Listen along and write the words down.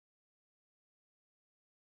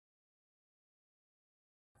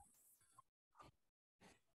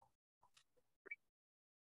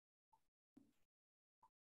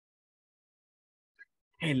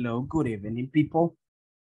Hello, good evening, people.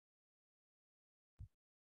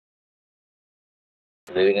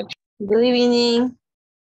 Good evening.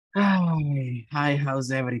 Hi,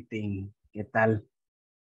 how's everything? ¿Qué tal?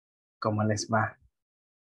 ¿Cómo les va?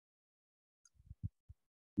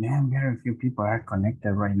 Man, very few people are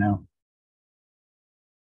connected right now.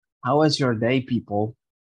 How was your day, people?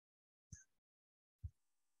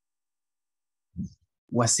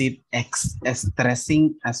 Was it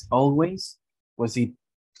stressing as always? Was it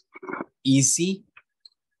easy?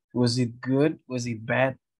 Was it good? Was it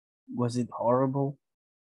bad? Was it horrible?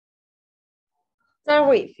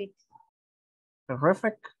 Terrific.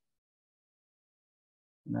 Terrific?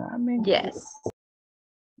 I mean, Yes.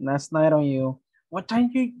 that's not on you. What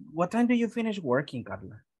time do you finish working,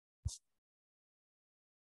 Carla?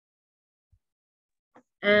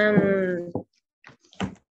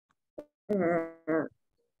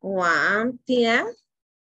 1 p.m.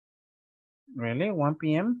 Really? 1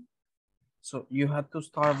 p.m.? So you had to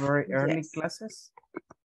start very early Yes. classes?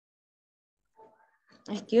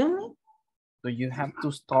 Excuse me? So you have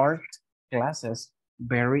to start classes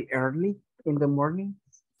very early in the morning?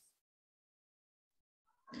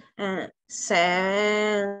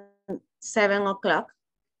 7 o'clock.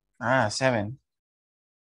 7.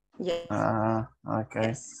 Yes. Okay.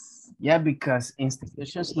 Yes. Yeah, because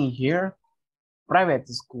institutions in here, private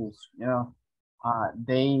schools, you know,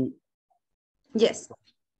 Yes.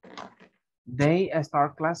 they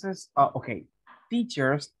start classes. Okay,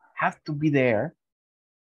 teachers have to be there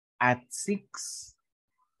at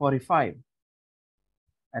 6:45.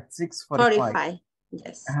 At 6:45. 45.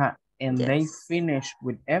 Yes. And Yes. they finish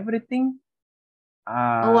with everything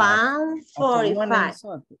at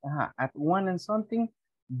 1:45. at 1 and something,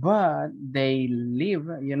 but they leave,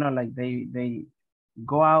 you know, like they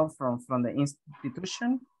go out from the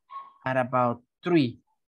institution at about 3.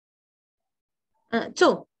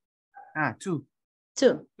 2. 2.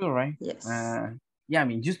 2. 2, right? Yes. Yeah, I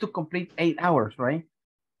mean, just to complete 8 hours, right?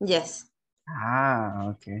 Yes.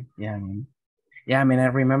 Okay. Yeah, I mean, I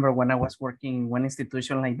remember when I was working in one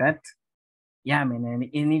institution like that. Yeah, I mean, and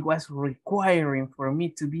it was requiring for me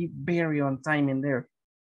to be very on time in there.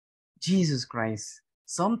 Jesus Christ.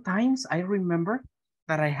 Sometimes I remember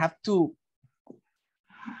that I have to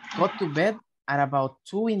go to bed at about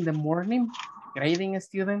 2 in the morning, grading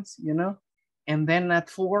students, you know, and then at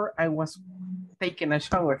 4, I was taking a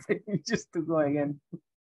shower just to go again.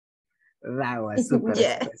 That was super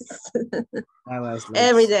Yes. stressing. That was like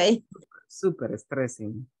every day. super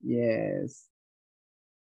stressing. Yes.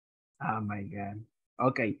 Oh my God.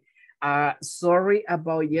 Okay. Sorry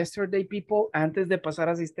about yesterday, people. Antes de pasar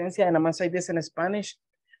asistencia, nada más hay this in Spanish.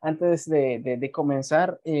 Antes de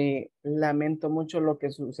comenzar, lamento mucho lo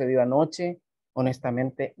que sucedió anoche.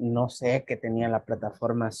 Honestamente, no sé qué tenía la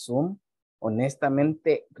plataforma Zoom.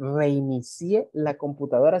 Honestamente, reinicié la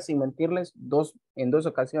computadora sin mentirles en 2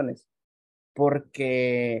 ocasiones.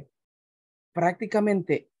 Porque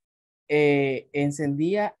prácticamente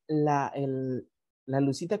encendía la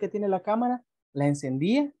lucita que tiene la cámara, la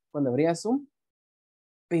encendía cuando abría Zoom,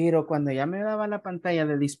 pero cuando ya me daba la pantalla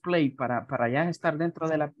de display para ya estar dentro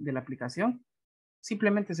de la aplicación,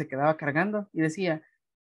 simplemente se quedaba cargando y decía,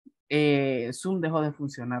 Zoom dejó de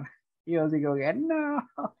funcionar. Y yo digo, no.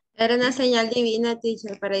 Era una señal divina,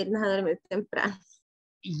 teacher, para irnos a dormir temprano.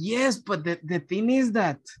 Yes, but the thing is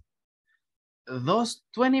that those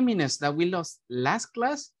 20 minutes that we lost last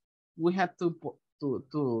class, we had to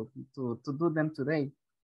do them today.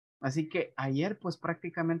 Así que ayer pues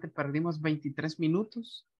prácticamente perdimos 23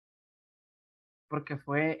 minutos porque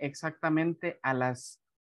fue exactamente a las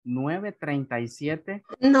 9:37.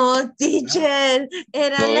 No, teacher,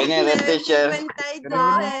 era No las viene de teacher.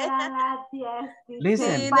 9:52.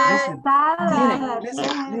 Listen,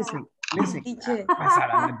 listen. Teacher.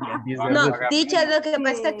 Pasaban las 10, No, teacher, lo que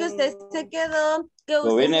pasa es que usted se quedó, que No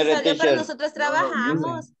usted viene se de salió, pero teacher. nosotros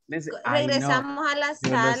trabajamos. Listen, I know. Regresamos a la Yo lo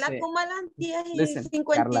sala sé. como a las Listen,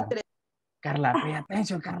 10:53. Carla, pay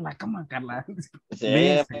attention, Carla, come on, Carla. Sí,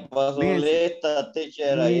 ella me pasó lista,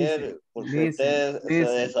 teacher, ayer, porque usted se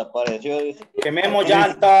desapareció. Quememos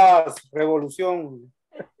llantas, revolución.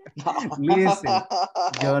 Listen,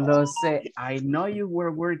 yo lo sé. I know you were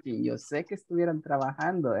working. Yo sé que estuvieron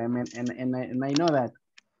trabajando, and I know that.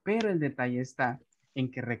 Pero el detalle está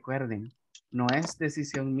en que recuerden, no es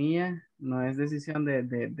decisión mía, no es decisión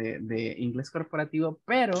de Inglés Corporativo,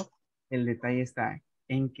 pero el detalle está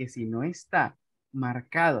en que si no está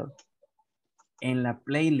marcado en la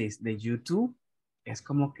playlist de YouTube, es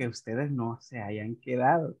como que ustedes no se hayan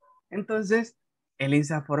quedado. Entonces, el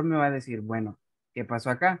INSAFORP me va a decir, bueno, ¿qué pasó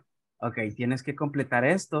acá? Ok, tienes que completar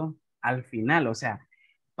esto al final, o sea,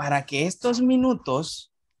 para que estos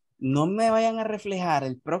minutos no me vayan a reflejar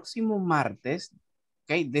el próximo martes,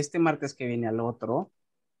 ¿ok? De este martes que viene al otro.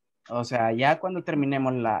 O sea, ya cuando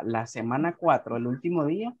terminemos la semana 4, el último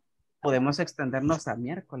día, podemos extendernos a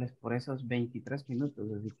miércoles por esos 23 minutos.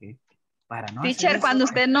 Así que, para no hacer Teacher, eso, cuando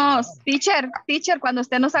usted nos, teacher, cuando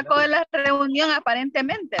usted nos sacó de la reunión,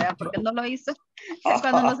 aparentemente, ¿verdad? Porque no lo hizo.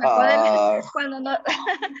 Cuando nos sacó de la, cuando nos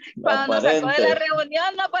sacó de la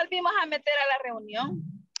reunión, nos volvimos a meter a la reunión.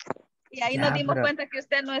 Y ahí nos dimos cuenta que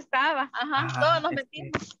usted no estaba. Ajá, todos nos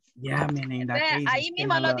metimos. Ya, miren, ahí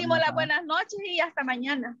mismo nos dimos las buenas noches y hasta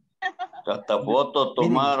mañana. Hasta fotos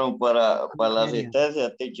tomaron para la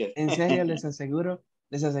asistencia, teacher. En serio, les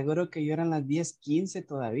aseguro que yo eran las 10:15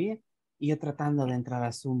 todavía y yo tratando de entrar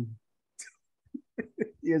a Zoom.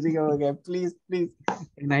 Y así como que, please.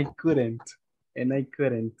 And I couldn't.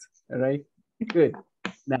 All right? Good.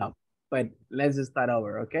 Now, but let's start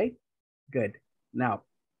over, okay? Good. Now,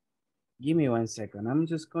 give me 1 second. I'm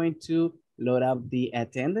just going to load up the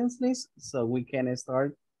attendance list so we can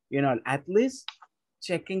start, at least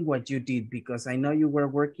checking what you did, because I know you were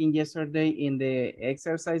working yesterday in the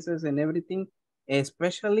exercises and everything,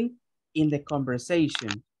 especially in the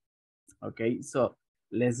conversation. Okay, so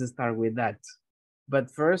let's start with that. But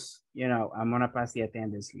first, I'm gonna pass the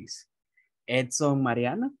attendance list. Edson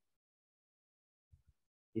Mariana,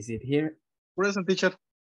 is it here? Present, teacher.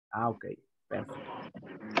 Okay, perfect.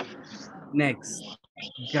 Next,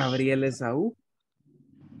 Gabriel Esaú.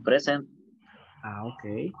 Present.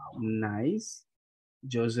 Okay, nice.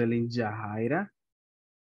 Jocelyn Jahaira.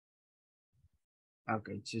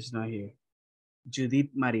 Okay, she's not here. Judith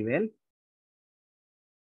Maribel.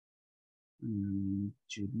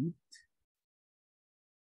 Judith.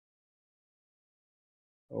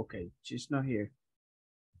 Okay, she's not here.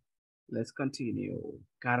 Let's continue.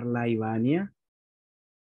 Carla Ivania.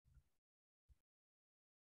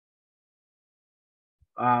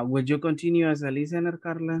 Would you continue as a listener,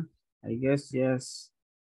 Carla? I guess yes.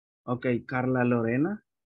 Okay, Carla Lorena.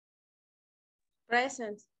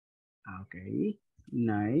 Present. Okay,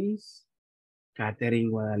 nice. Catherine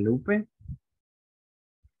Guadalupe.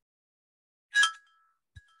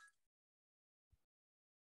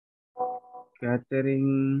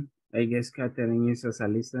 Catherine, I guess Catherine is as a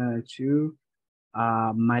listener too.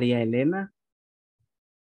 Maria Elena.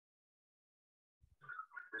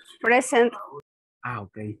 Present.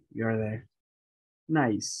 Okay, you're there.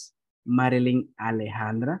 Nice. Marilyn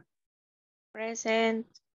Alejandra. Present.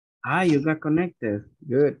 You got connected.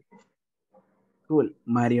 Good. Cool.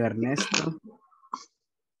 Mario Ernesto.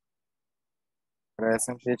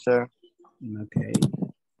 Present, teacher. Okay.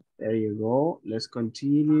 There you go. Let's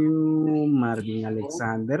continue. Marvin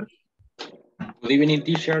Alexander. Good evening,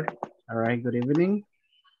 teacher. All right, good evening.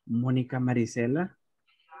 Mónica Marisela.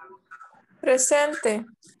 Presente.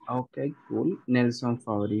 Okay, cool. Nelson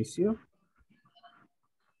Fabricio.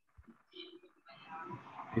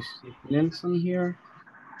 Is Nelson here?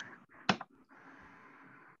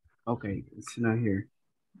 Okay, it's not here.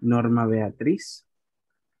 Norma Beatriz.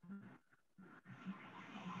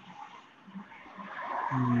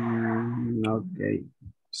 Okay,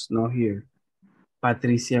 it's not here.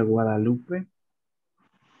 Patricia Guadalupe.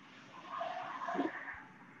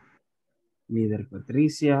 Líder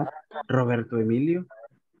Patricia. Roberto Emilio.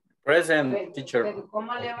 Present, teacher.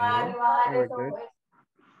 Okay.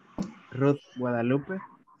 Ruth Guadalupe.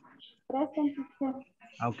 Present.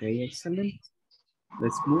 Okay, excellent.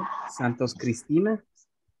 Let's move. Santos Cristina.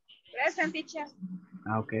 Present, teacher.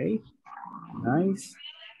 Okay, nice.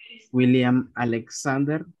 William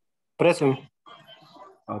Alexander. Present.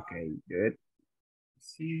 Okay, good.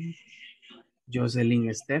 Sí.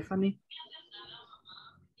 Jocelyn Stephanie.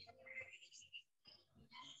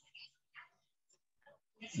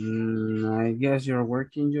 I guess you're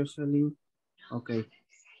working, Jocelyn. Okay.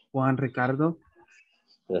 Juan Ricardo.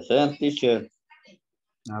 Present, teacher.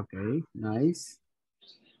 Okay, nice.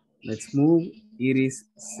 Let's move. Iris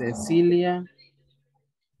Cecilia.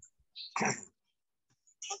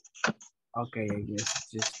 Okay, I guess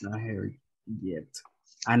just not here yet.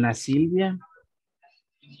 Ana Silvia.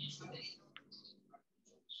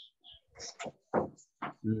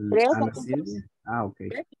 Ana Silvia. Okay.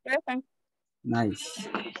 Present. Nice.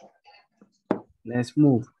 Let's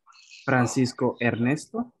move. Francisco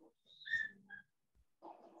Ernesto.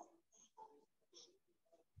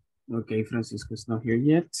 Okay, Francisco is not here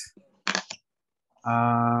yet.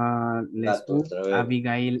 Let's move.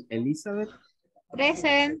 Abigail Elizabeth.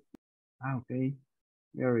 Present. Okay,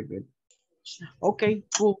 very good. Okay,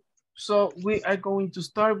 cool. So we are going to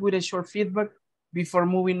start with a short feedback before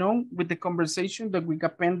moving on with the conversation that we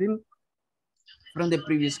got pending from the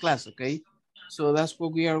previous class, okay? So that's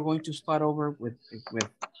what we are going to start over with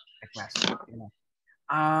the class. You know.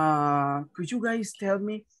 Could you guys tell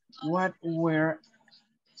me what was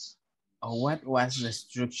the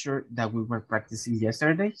structure that we were practicing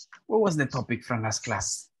yesterday? What was the topic from last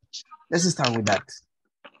class? Let's start with that.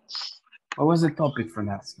 What was the topic from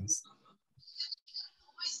last class?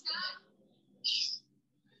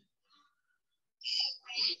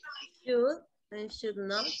 Should and should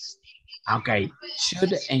not. Okay,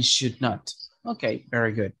 should and should not. Okay,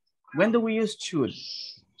 very good. When do we use should?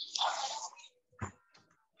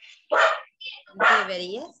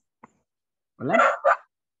 Deberías. Hola.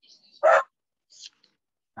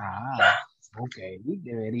 Okay,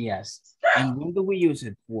 deberías. And when do we use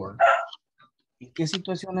it for? ¿En qué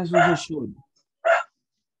situaciones uso should?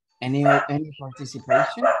 Any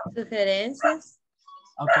participation? Sugerencias.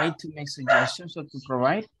 Okay, to make suggestions or to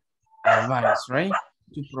provide advice, right?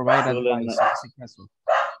 To provide advice en ese caso.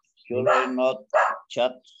 Should I not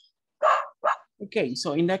chat? Okay,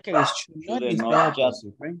 so in that case, should not is the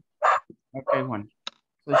opposite, right? Okay, one.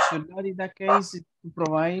 So should not in that case is to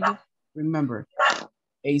provide, remember,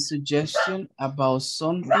 a suggestion about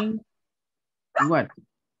something, what?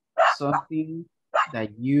 Something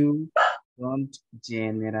that you don't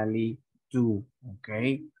generally do,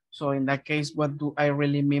 okay? So in that case, what do I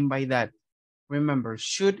really mean by that? Remember,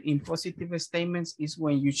 should in positive statements is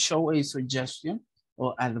when you show a suggestion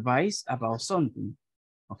or advice about something,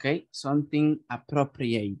 okay? Something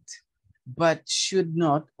appropriate. But should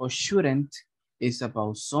not or shouldn't is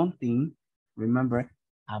about something, remember,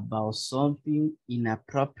 about something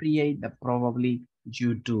inappropriate that probably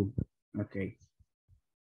you do, okay?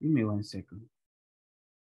 Give me 1 second.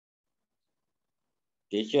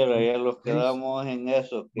 Teacher, ayer los quedamos en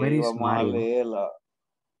eso, que Where is íbamos a Mario? leer la,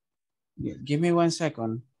 Yeah, give me 1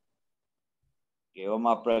 second. que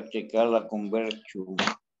íbamos a practicar la conversión.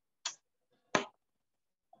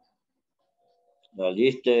 La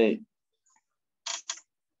lista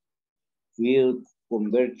field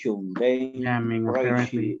conversion day. Yeah, I mean,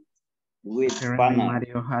 apparently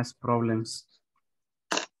Mario has problems.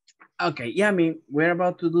 Okay, yeah, I mean, we're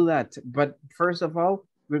about to do that. But first of all,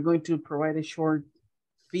 we're going to provide a short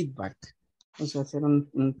feedback. Vamos a hacer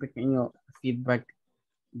un pequeño feedback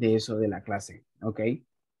de eso de la clase. Okay,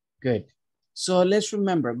 good. So let's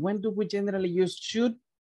remember, when do we generally use should?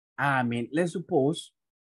 I mean, let's suppose,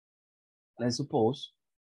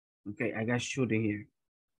 okay, I got should in here.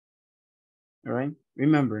 All right,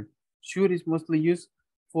 remember, should is mostly used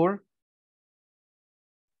for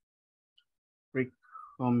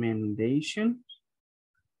recommendation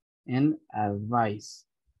and advice.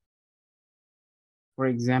 For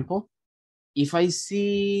example, if I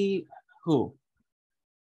see who,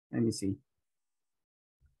 let me see.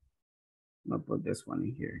 I'll put this one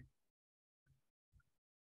in here.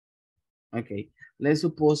 Okay, let's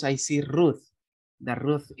suppose I see Ruth. That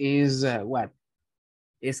Ruth is what?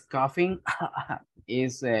 Is coughing,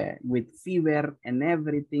 is with fever and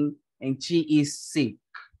everything, and she is sick.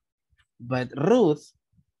 But Ruth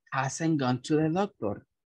hasn't gone to the doctor.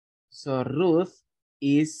 So Ruth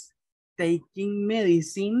is taking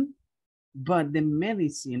medicine, but the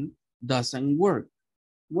medicine doesn't work.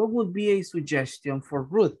 What would be a suggestion for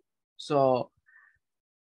Ruth? So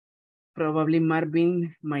probably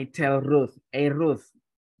Marvin might tell Ruth, hey Ruth,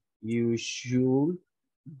 you should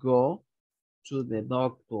go to the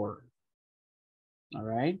doctor, all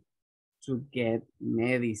right, to get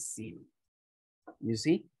medicine. You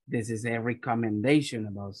see, this is a recommendation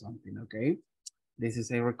about something, okay? This is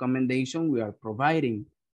a recommendation we are providing.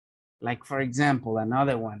 Like, for example,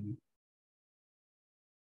 another one.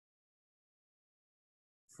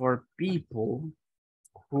 For people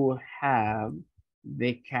who have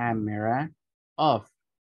the camera off.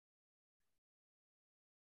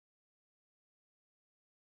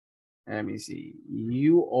 Let me see.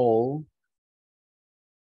 You all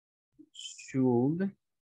should,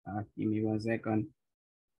 give me 1 second.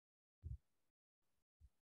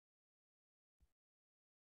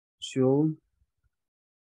 Should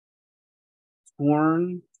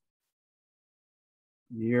turn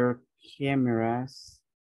your cameras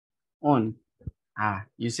on.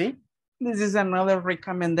 You see? This is another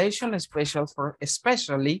recommendation,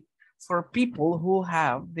 especially for people who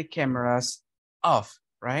have the cameras off,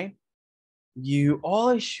 right? You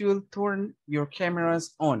all should turn your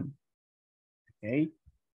cameras on. Okay,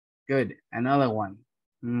 good. Another one.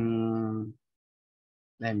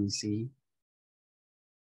 Let me see.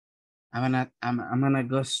 I'm gonna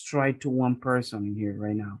go straight to one person here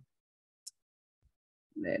right now.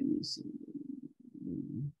 Let me see.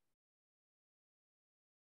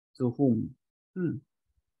 To whom?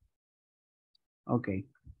 Okay,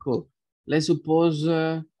 cool. Let's suppose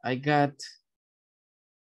I got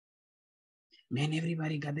Man,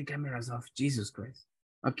 everybody got the cameras off. Jesus Christ.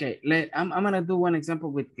 Okay, I'm going to do one example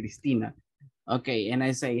with Christina. Okay, and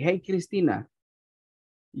I say, hey, Christina,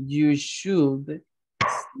 you should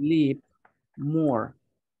sleep more.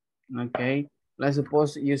 Okay, let's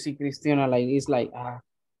suppose you see Christina like, it's like,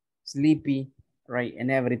 sleepy, right, and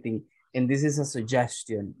everything. And this is a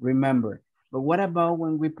suggestion, remember. But what about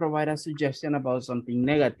when we provide a suggestion about something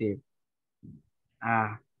negative?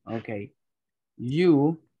 Okay.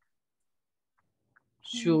 You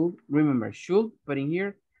should, remember, should, but in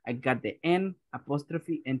here, I got the N,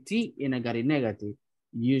 apostrophe, and T, and I got it negative.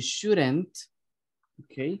 You shouldn't,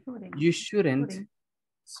 okay? You shouldn't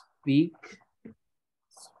speak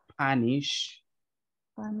Spanish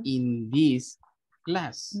in this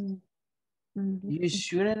class. You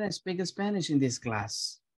shouldn't speak Spanish in this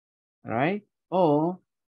class, all right? Or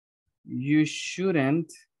you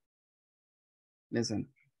shouldn't, listen,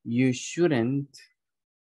 you shouldn't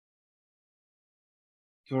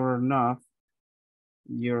turn off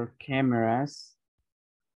your cameras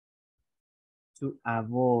to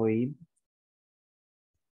avoid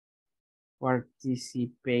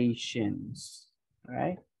participations,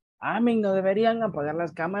 right? I mean, no deberían apagar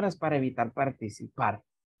las cámaras para evitar participar,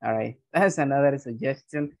 all right? That's another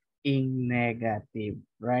suggestion in negative,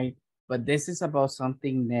 right? But this is about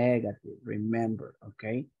something negative, remember,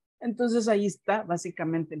 okay? Entonces ahí está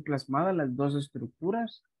básicamente plasmadas las dos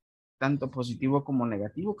estructuras, tanto positivo como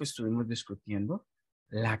negativo, que estuvimos discutiendo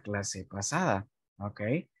la clase pasada,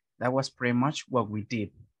 okay? That was pretty much what we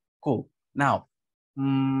did. Cool. Now,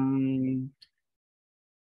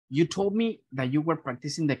 you told me that you were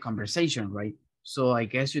practicing the conversation, right? So I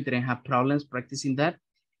guess you didn't have problems practicing that.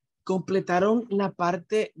 ¿Completaron la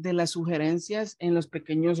parte de las sugerencias en los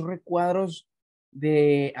pequeños recuadros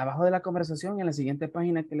de abajo de la conversación en la siguiente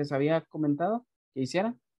página que les había comentado que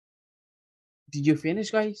hicieran? Did you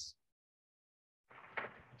finish, guys?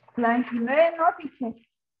 La 29 no, teacher.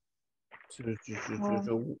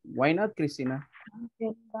 Why not, Cristina?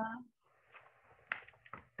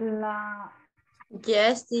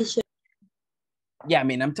 Yes, teacher. Yeah, I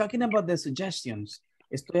mean, I'm talking about the suggestions.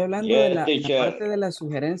 Estoy hablando de la parte de las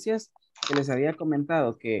sugerencias que les había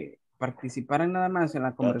comentado, que participaran nada más en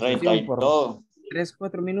la conversación por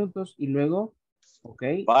 3-4 minutos y luego, ok.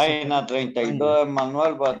 Página 32 del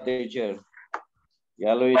manual, teacher.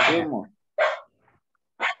 Ya lo hicimos.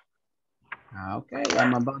 Ok,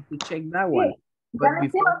 I'm about to check that one. Ya lo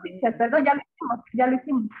hicimos, teacher, perdón, ya lo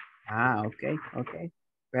hicimos. Ok.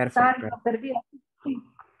 Perfect.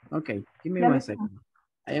 Okay, give me 1 second.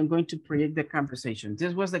 I am going to project the conversation.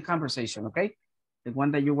 This was the conversation, okay? The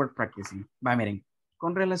one that you were practicing. Va, miren,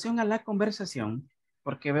 con relación a la conversación,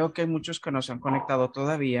 porque veo que hay muchos que no se han conectado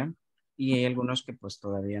todavía y hay algunos que pues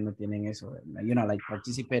todavía no tienen eso, you know, like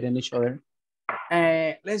participate in each other.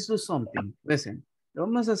 Let's do something. Listen, lo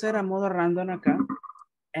vamos a hacer a modo random acá,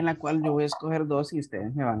 en la cual yo voy a escoger 2 y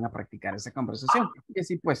ustedes me van a practicar esa conversación. Y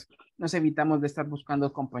así pues, nos evitamos de estar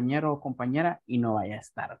buscando compañero o compañera y no vaya a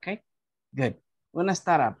estar, ¿ok? Good. Una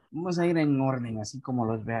startup. Vamos a ir en orden, así como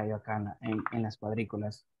los veo yo acá en las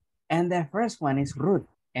cuadrículas. And the first one is Ruth,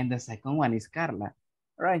 and the second one is Carla.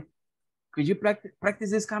 All right. Could you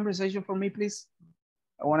practice this conversation for me, please?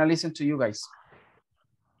 I want to listen to you guys.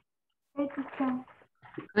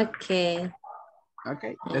 Okay.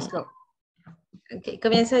 Okay, let's go. Okay,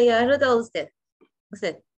 comienzo yo, Ruth, o usted.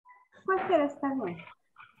 Cualquiera está bien.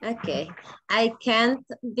 Okay. I can't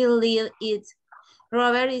believe it.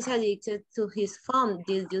 Robert is addicted to his phone.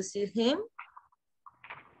 Did you see him?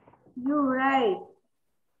 You're right.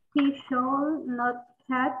 He should not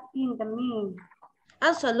chat in the meeting.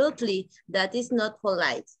 Absolutely. That is not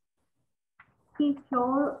polite. He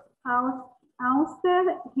should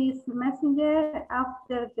answer his messenger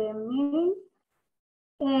after the meeting,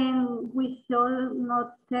 and we should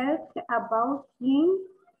not talk about him.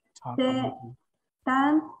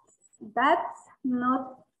 That's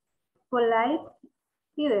not polite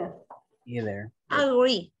either.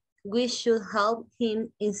 Agree. We should help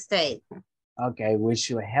him instead. Okay, we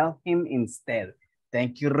should help him instead.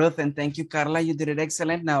 Thank you, Ruth, and thank you, Carla. You did it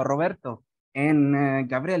excellent. Now, Roberto and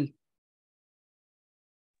Gabriel.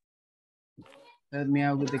 Help me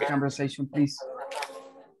out with the conversation, please.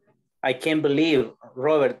 I can't believe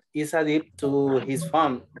Robert is addicted to his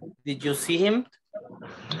phone. Did you see him?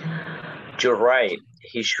 You're right.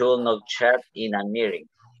 He should not chat in a meeting.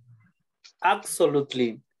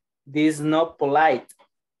 Absolutely. This is not polite.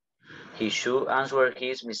 He should answer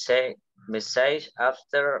his message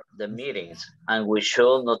after the meetings, and we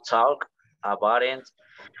should not talk about it.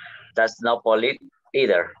 That's not polite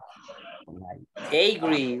either. I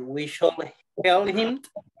agree. We should help him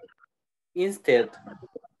instead.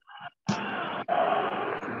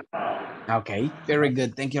 Okay, very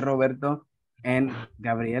good. Thank you, Roberto. And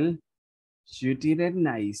Gabriel, you did it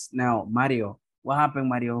nice. Now, Mario, what happened,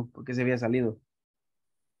 Mario? ¿Por qué se había salido?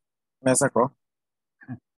 Me sacó.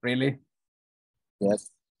 Really?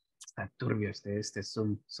 Yes. Está turbio este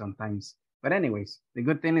Zoom sometimes. But anyways, the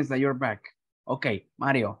good thing is that you're back. Okay,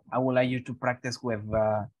 Mario, I would like you to practice with,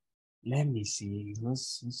 let me see,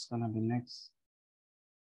 who's gonna be next?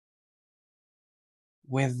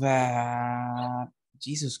 With,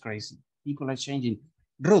 Jesus Christ, people are changing.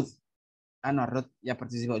 Ruth. Ah, no, Ruth ya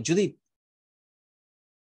participó. Judith.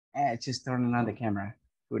 She's turning on the camera.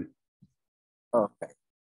 Good. Okay.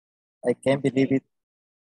 I can't believe it.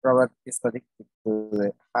 Robert is addicted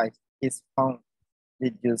to his phone.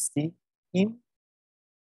 Did you see him?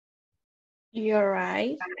 You're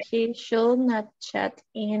right. He should not chat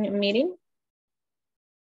in a meeting.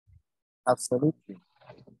 Absolutely.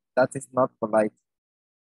 That is not polite.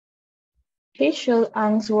 He should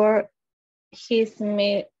answer his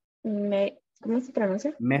 ¿cómo se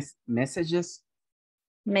pronuncia?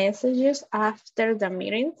 Messages after the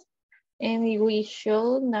meeting, and we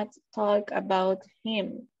should not talk about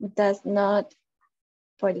him. That's not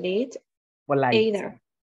polite. Either.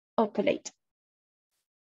 Or polite.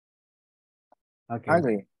 Okay.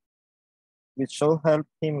 Agree. We should help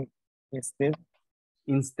him instead.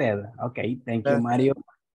 Instead. Okay. Thank you, Mario.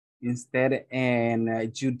 Instead,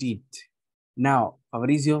 and Judith. Now,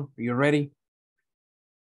 Fabricio, are you ready?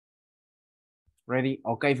 Ready?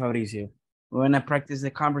 Okay, Fabricio. We're gonna practice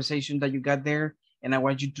the conversation that you got there, and I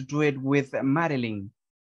want you to do it with Madeline.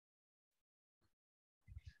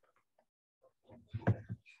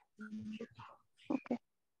 Okay.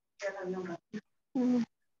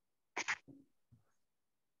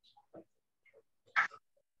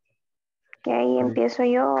 ¿Que ahí empiezo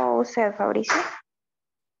yo o usted, Fabricio?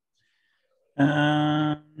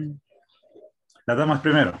 Las damas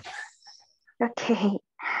primero. Okay.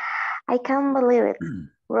 I can't believe it.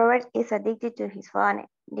 Robert is addicted to his phone.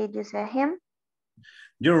 Did you see him?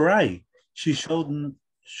 You're right. She should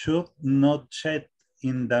not chat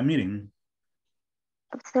in the meeting.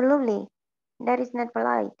 Absolutely. That is not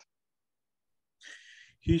polite.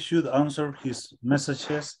 He should answer his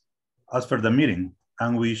messages after the meeting,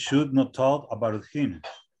 and we should not talk about him.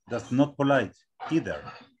 That's not polite either.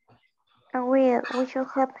 And we should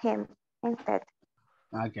help him instead.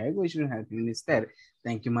 Okay, we should help him instead.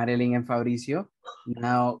 Thank you, Marilyn and Fabricio.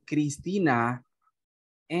 Now, Cristina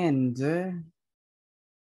and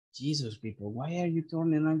Jesus, people, why are you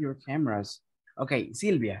turning on your cameras? Okay,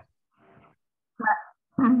 Silvia.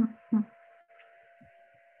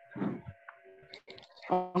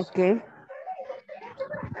 Okay.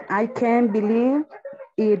 I can't believe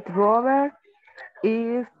it. Robert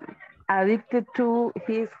is addicted to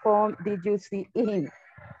his phone. Did you see him?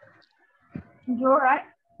 You're right.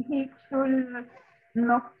 He should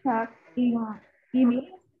not chat in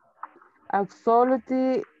email.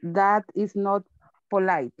 Absolutely, that is not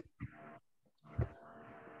polite.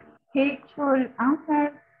 He should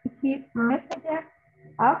answer his messages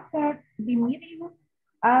after the meeting,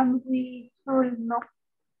 and we should not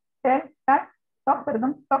stop.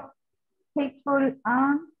 He should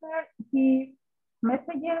answer his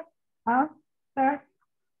messages after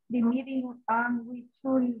the meeting, and we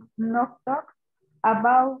should not talk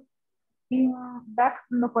about him. That's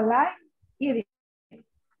not polite either.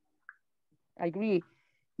 I agree.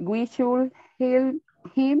 We should help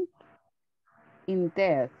him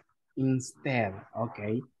instead. Instead,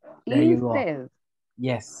 okay. There you go.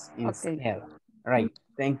 Yes, instead. Okay. All right.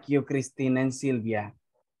 Thank you, Christine and Sylvia.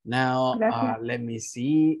 Now, let me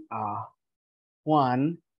see.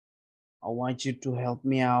 Juan, I want you to help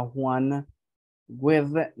me out, Juan,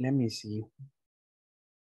 with, let me see.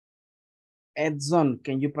 Edson,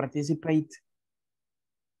 can you participate?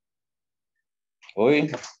 Oi.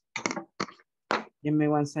 Give me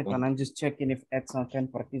 1 second. I'm just checking if Edson can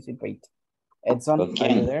participate. Edson, ¿Con are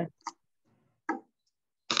quién? you there?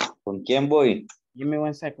 ¿Con quién voy? Give me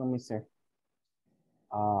 1 second, mister.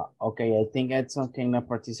 Okay, I think Edson cannot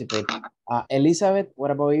participate. Elizabeth,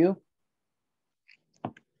 what about you?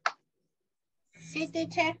 Sí,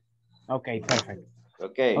 teacher. Okay, perfect.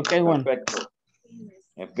 Okay, Juan. perfecto.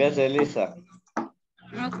 Empieza, Elisa.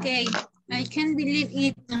 Okay, I can't believe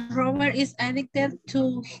it. Robert is addicted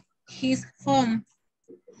to his phone.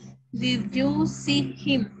 Did you see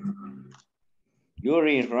him?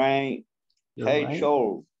 You're right. Hey,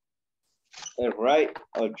 show. Right,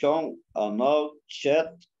 a John, a no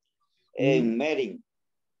chat, a meeting.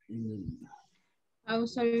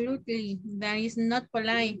 Absolutely, that is not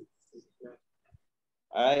polite.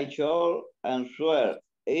 I should answer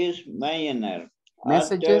his messages.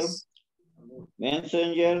 Messages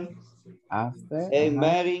messenger, after, a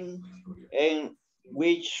meeting, in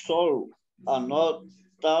which should not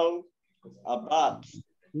talk about.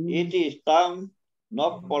 It is time,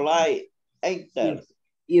 not polite, either.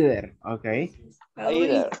 Either, okay.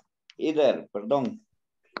 Either, perdón.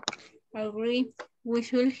 Agree. We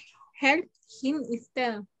should help him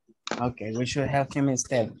instead. Okay, we should help him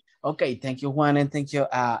instead. Okay, thank you, Juan, and thank you,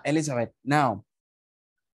 Elizabeth. Now,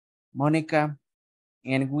 Monica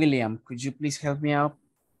and William, could you please help me out?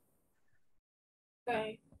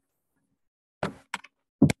 Okay.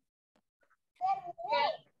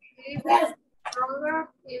 Robert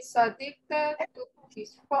is addicted to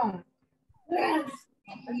his phone.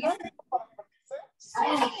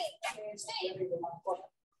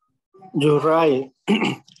 You're right.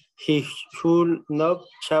 He should not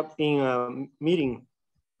chat in a meeting.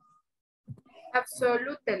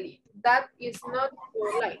 Absolutely. That is not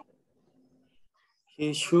polite.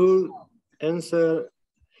 He should answer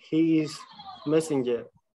his messenger.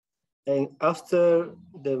 And after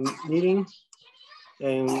the meeting,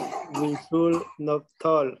 and we should not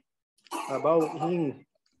talk about him.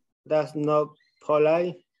 That's not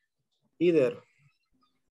polite either.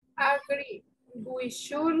 Agree. We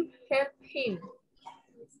should help him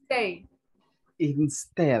stay.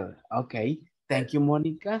 Instead, okay. Thank you,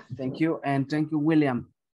 Monica. Thank you, and thank you, William.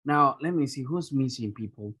 Now, let me see who's missing,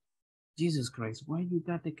 people. Jesus Christ, why you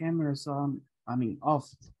got the cameras on? I mean, off.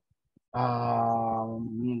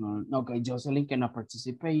 Okay, Jocelyn cannot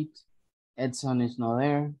participate. Edson is not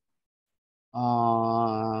there.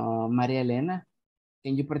 Maria Elena,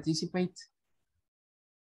 can you participate?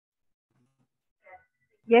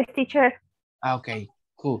 Yes, teacher. Okay,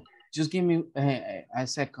 cool. Just give me a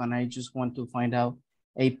second. I just want to find out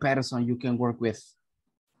a person you can work with.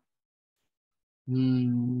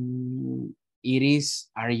 Iris,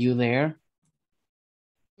 are you there?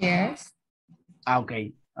 Yes.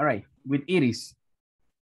 Okay, all right, with Iris.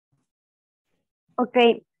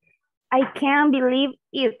 Okay, I can't believe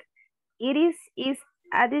it. Iris is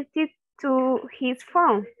addicted to his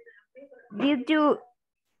phone. Did you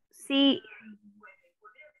see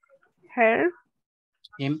her?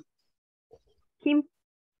 Him?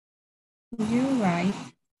 You're right.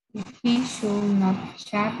 He should not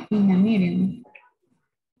chat in a meeting.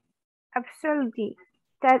 Absolutely.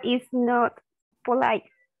 That is not polite.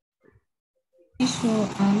 He should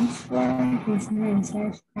answer his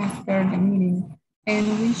message after the meeting,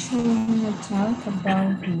 and we should not talk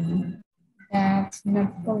about him. That's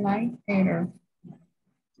not polite either.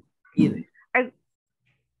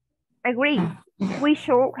 Agree. We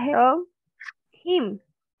should help him.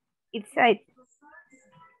 It's right.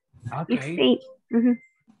 Okay.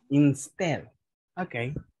 Instead.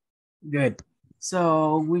 Okay. Good.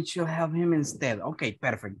 So we should help him instead. Okay,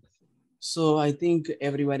 perfect. So I think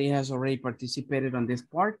everybody has already participated on this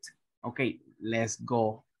part. Okay, let's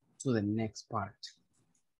go to the next part.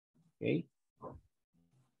 Okay.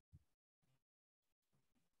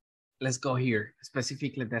 Let's go here,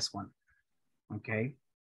 specifically this one. Okay.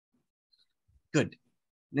 Good.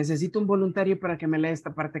 Necesito un voluntario para que me lea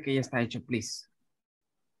esta parte que ya está hecho, please.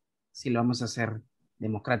 Si lo vamos a hacer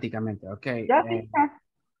democráticamente, ok.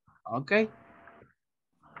 Ok.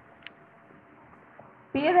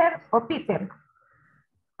 Peter o Peter.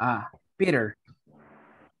 Peter.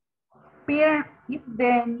 Peter is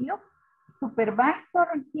the new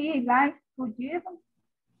supervisor. He likes to give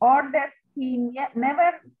orders. He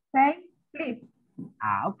never says please.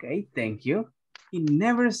 Okay, thank you. He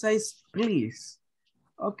never says please.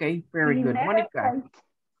 Okay, very good. Monica.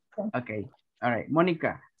 Okay, all right,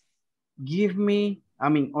 Monica. Give me,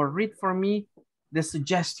 or read for me the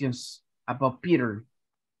suggestions about Peter.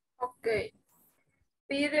 Okay.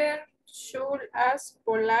 Peter should ask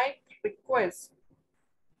polite requests.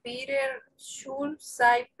 Peter should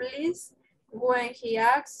say please when he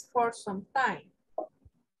asks for some time.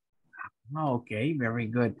 Okay, very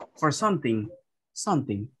good. For something.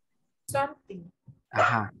 Something.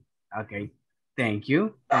 Okay, thank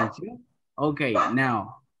you. Thank you. Okay,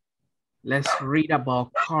 now let's read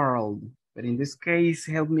about Carl. But in this case,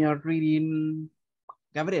 help me out reading.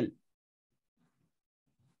 Gabriel.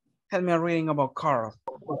 Help me out reading about Carl.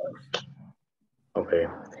 Okay.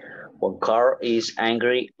 When Carl is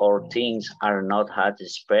angry or things are not as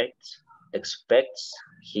expects,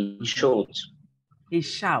 he shouts. He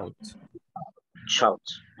shouts. Shout.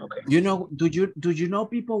 Okay. You know, do you know,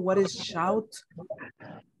 people, what is shout?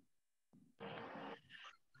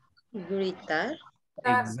 Gritar.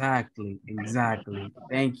 Exactly.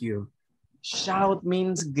 Thank you. Shout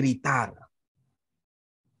means gritar.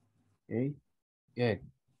 Okay, good.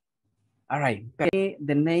 All right,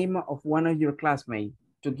 the name of one of your classmates.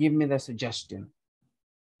 to give me the suggestion.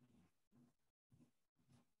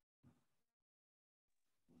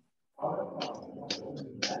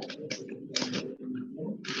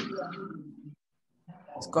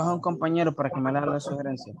 Escoja un compañero para que me haga la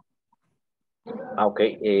sugerencia. Ok,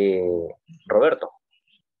 Roberto.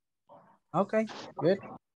 Ok, good.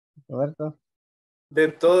 Roberto. De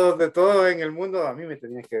todo en el mundo, a mí me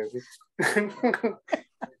tenías que decir.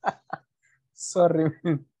 Sorry.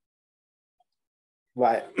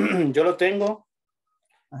 Vale, yo lo tengo.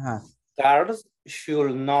 Ajá. Charles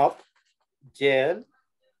should not yell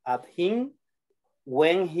at him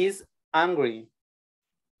when he's angry.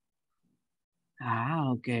 Ah,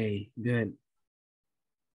 okay, good.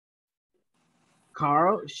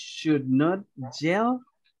 Carl should not yell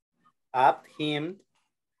at him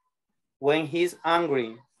when he's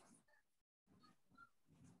angry.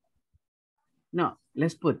 No,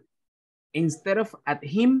 let's put instead of at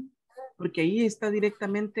him, porque ahí está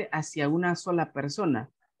directamente hacia una sola persona.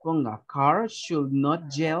 Ponga, Carl should not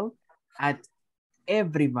yell at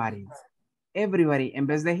everybody. Everybody en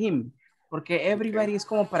vez de him. Porque everybody es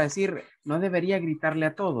como para decir, no debería gritarle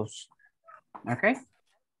a todos. Okay?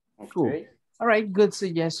 Cool. All right, good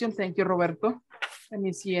suggestion. Thank you, Roberto. Let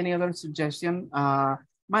me see any other suggestion.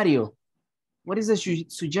 Mario, what is the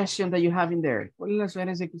suggestion that you have in there? ¿Cuál es la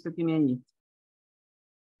sugerencia que usted tiene ahí?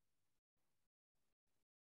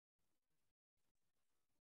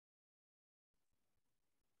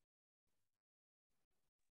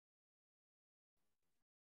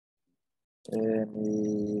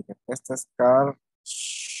 Mi respuesta es Carl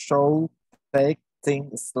should take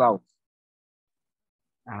things slow.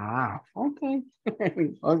 Ah, okay.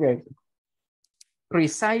 Okay.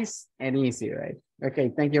 Precise and easy, right? Okay,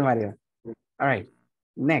 thank you, Mario. All right,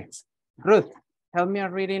 next. Ruth, help me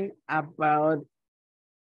out reading about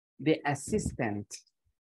the assistant.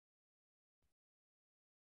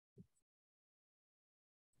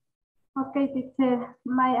 Okay, teacher.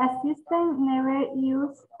 My assistant never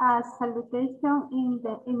used a salutation in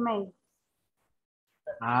the email.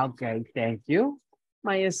 Okay, thank you.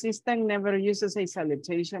 My assistant never uses a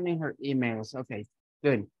salutation in her emails. Okay,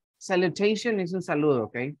 good. Salutation is un saludo,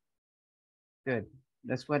 okay? Good.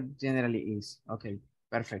 That's what generally is. Okay,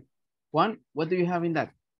 perfect. Juan, what do you have in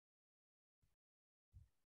that?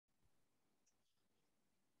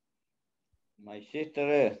 My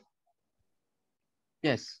sister.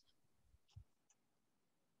 Yes.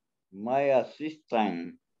 My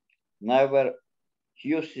assistant never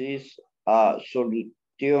uses a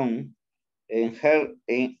solution in her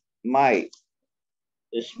in my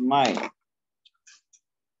smile.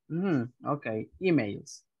 Okay,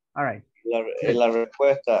 emails. All right. La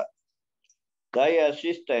respuesta. The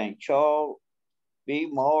assistant should be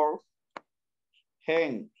more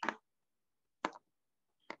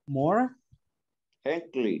more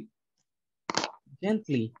gently.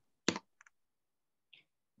 Gently.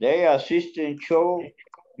 The assistant should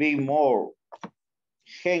be more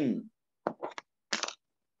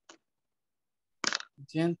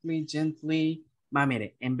Gently. Ma,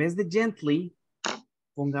 mire, en vez de gently,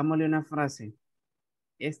 pongámosle una frase.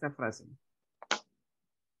 Esta frase.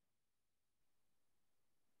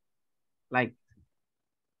 Like,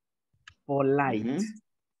 polite.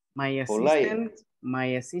 My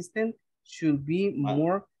assistant should be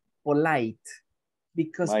more polite.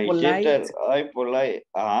 Because polite.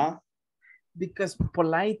 Because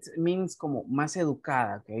polite means como más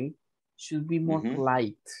educada, okay? Should be more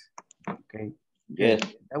polite. Okay. Yes.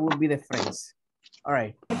 That would be the phrase. All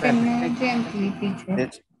right. Gently,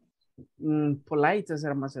 teacher. Polite es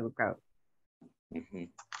ser más educado.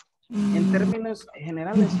 En términos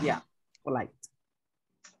generales, yeah, polite.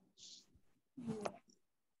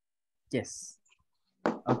 Yes.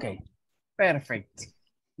 Okay. Perfect.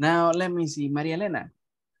 Now, let me see. Maria Elena,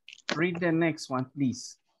 read the next one,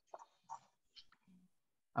 please.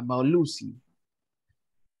 About Lucy.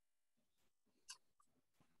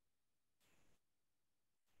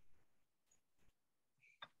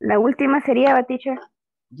 La última sería, teacher.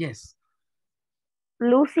 Yes.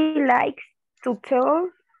 Lucy likes to tell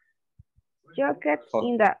jokes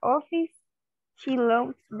in the office. She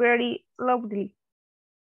laughs very loudly.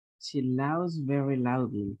 She laughs very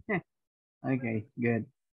loudly. Okay, good.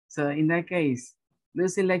 So in that case,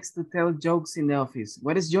 Lucy likes to tell jokes in the office.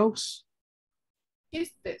 What is jokes?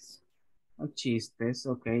 Chistes. Oh, chistes,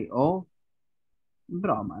 okay. Oh,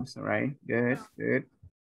 bromas, all right. Good.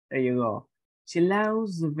 There you go. She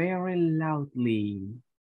laughs very loudly.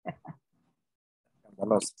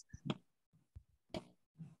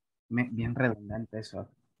 Bien redundante eso.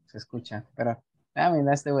 Se escucha, pero I mean,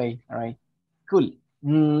 that's the way. All right. Cool.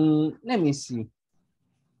 Let me see.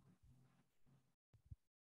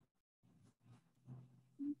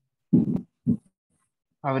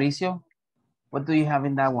 Fabricio, what do you have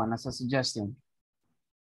in that one as a suggestion?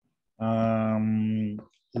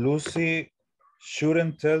 Lucy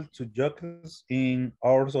shouldn't tell to jokes in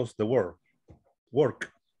hours of the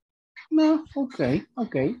work. No, okay,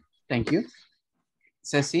 okay. Thank you.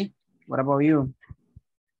 Ceci, what about you?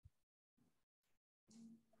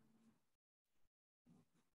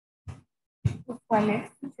 ¿Cuál es?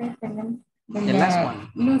 The last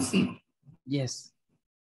one. Lucy. Yes.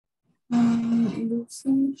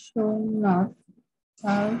 Lucy should not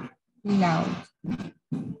talk loud.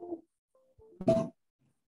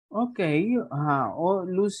 Okay. Or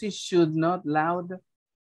Lucy should not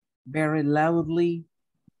very loudly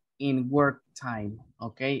in work time,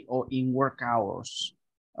 okay? Or in work hours,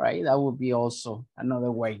 all right? That would be also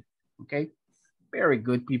another way, okay? Very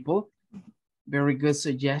good, people. Very good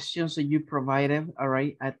suggestions that you provided, all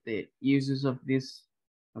right, at the uses of this,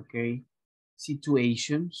 okay,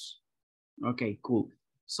 situations. Okay, cool.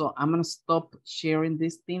 So I'm gonna stop sharing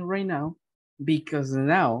this thing right now because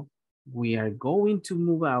now we are going to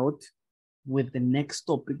move out with the next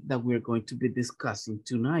topic that we're going to be discussing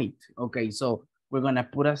tonight. Okay, so we're gonna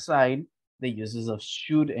put aside the uses of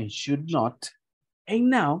should and should not. And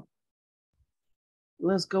now,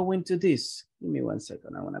 let's go into this. Give me 1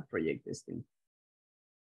 second, I wanna project this thing.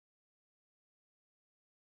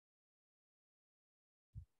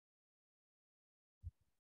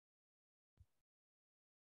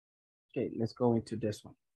 Okay, let's go into this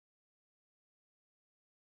one.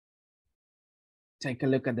 Take a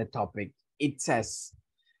look at the topic. It says,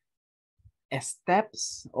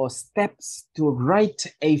 steps to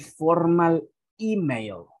write a formal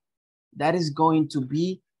email. That is going to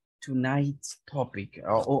be tonight's topic,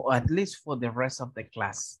 or at least for the rest of the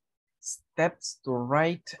class. Steps to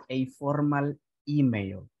write a formal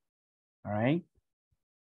email, all right?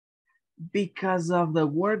 Because of the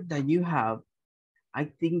work that you have, I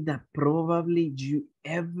think that probably you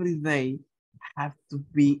every day have to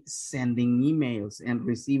be sending emails and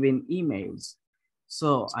receiving emails.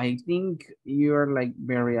 So I think you're like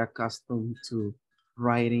very accustomed to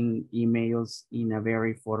writing emails in a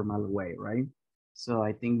very formal way, right? So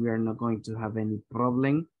I think we are not going to have any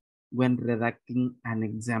problem when redacting an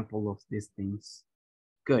example of these things.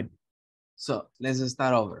 Good. So let's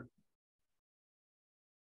start over.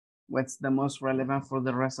 What's the most relevant for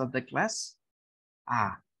the rest of the class?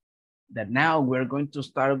 That now we're going to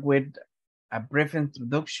start with a brief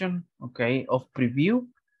introduction, okay, of preview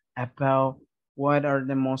about what are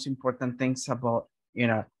the most important things about, you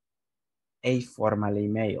know, a formal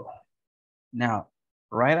email. Now,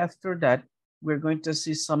 right after that, we're going to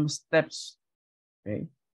see some steps, okay,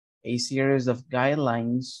 a series of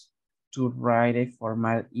guidelines to write a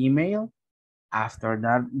formal email. After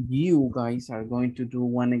that, you guys are going to do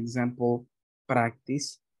one example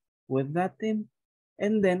practice with that thing.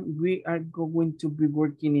 And then we are going to be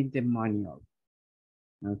working in the manual.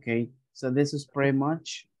 Okay, so this is pretty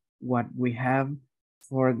much what we have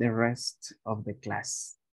for the rest of the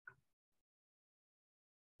class.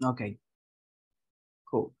 Okay,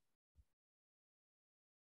 cool.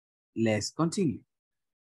 Let's continue.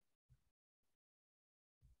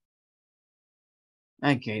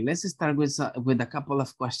 Okay, let's start with a couple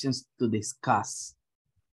of questions to discuss.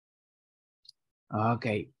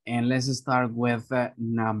 Okay, and let's start with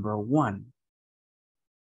number 1.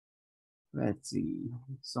 Let's see,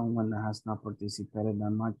 someone that has not participated that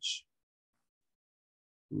much.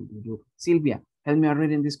 Silvia, help me out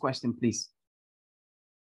reading this question, please.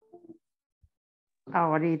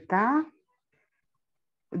 Ahorita,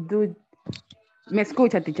 ¿me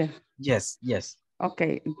escucha, teacher? Yes, yes.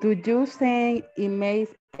 Okay, do you send emails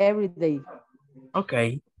every day?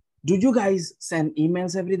 Okay, do you guys send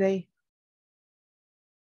emails every day?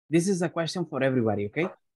 This is a question for everybody, okay?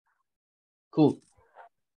 Cool.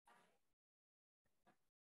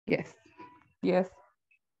 Yes. Yes.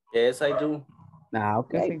 Yes, I do.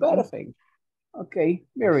 Okay, perfect. Okay,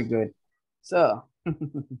 very good. So,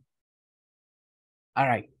 all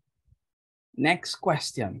right. Next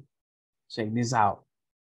question. Check this out.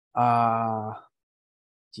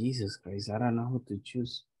 Jesus Christ, I don't know who to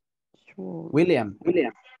choose. Sure. William.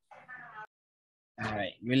 All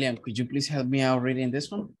right, William, could you please help me out reading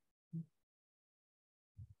this one?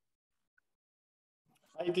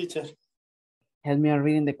 Hi, teacher. Help me out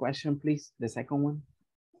reading the question, please. The second one.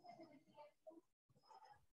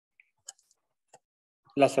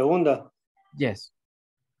 La segunda. Yes.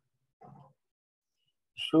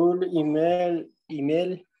 Should email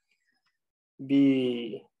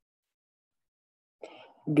be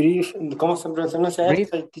brief? ¿Cómo se pronuncia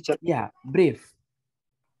esto, teacher? Yeah, brief.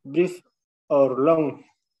 Brief or long?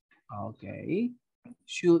 Okay.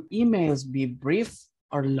 Should emails be brief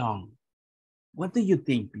or long? What do you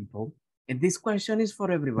think, people? And this question is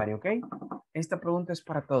for everybody, okay? Esta pregunta es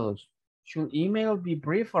para todos. Should email be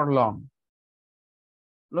brief or long?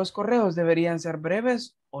 ¿Los correos deberían ser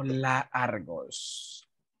breves o largos?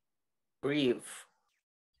 Brief.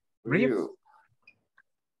 Brief?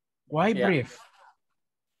 Why Yeah. brief?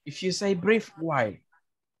 If you say brief, why?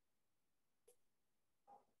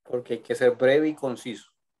 Porque hay que ser breve y conciso.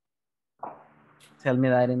 Tell me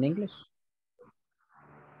that in English.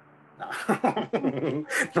 No,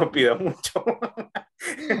 no pida mucho.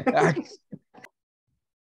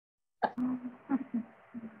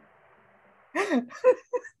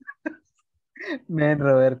 Man,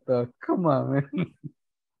 Roberto, come on, man.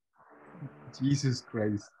 Jesus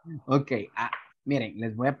Christ. Ok, miren,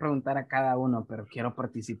 les voy a preguntar a cada uno, pero quiero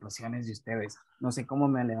participaciones de ustedes. No sé cómo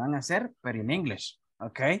me le van a hacer, pero en English,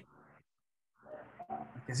 ok?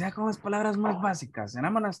 Que sea con las palabras más básicas. And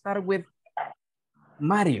I'm gonna start with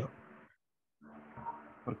Mario.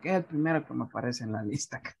 Porque es el primero que me aparece en la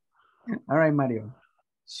lista. All right, Mario.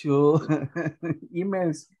 Should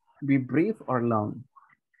emails be brief or long?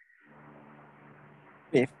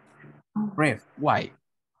 Brief. Brief. Why?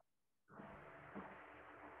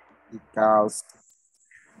 Because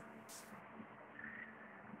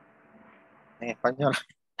en español.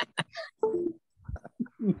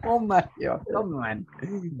 No, Mario, come on.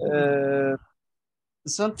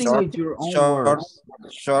 Something Short, with your own words.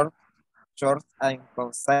 Short and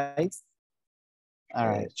concise. All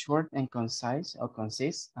right, short and concise or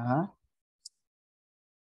concise.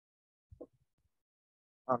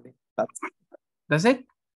 Only That's it?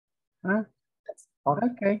 Huh?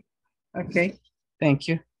 Okay. Okay. Thank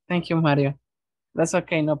you. Thank you, Mario. That's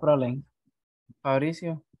okay, no problem.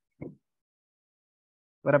 Mauricio,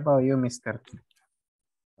 what about you, mister?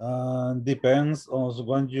 Depends on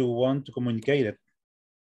when you want to communicate it.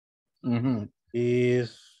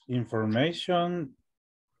 If information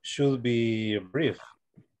should be brief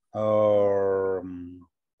or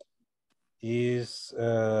is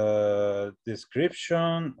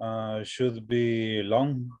description should be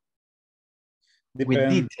long.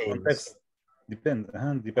 Depends context. Depends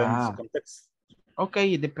context.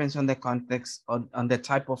 Okay, it depends on the context, on the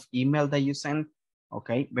type of email that you send.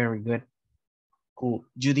 Okay, very good. Cool.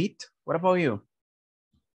 Judith, what about you?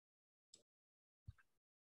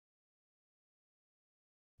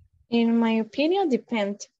 In my opinion,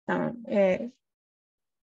 depends on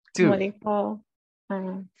como dijo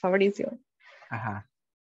Fabricio.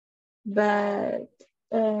 But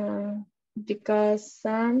because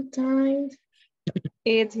sometimes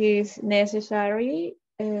it is necessary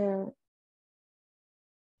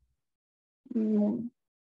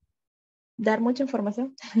dar mucha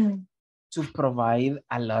información. To provide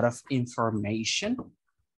a lot of information?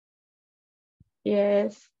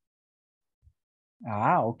 Yes.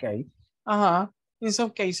 Okay. In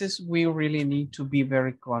some cases, we really need to be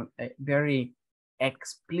very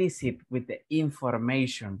explicit with the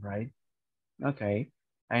information, right? Okay,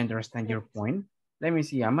 I understand your point. Let me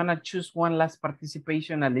see. I'm gonna choose one last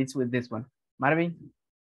participation, at least with this one. Marvin?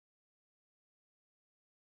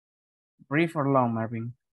 Brief or long,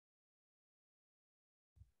 Marvin?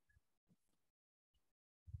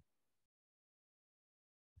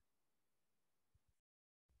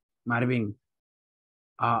 Marvin,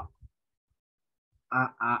 I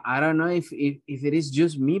don't know if it is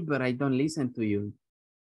just me, but I don't listen to you.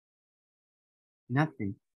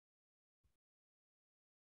 Nothing.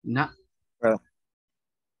 No.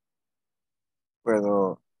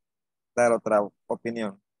 Puedo dar otra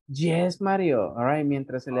opinión. Yes, Mario. All right,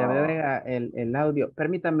 mientras se le agrega el audio.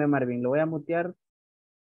 Permítame, Marvin, lo voy a mutear.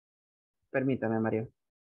 Permítame, Mario.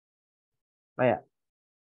 Vaya.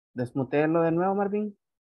 Desmutearlo de nuevo, Marvin.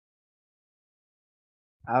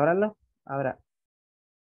 Ábralo. Abra.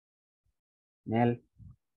 Nel.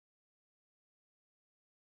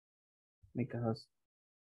 Me cajos.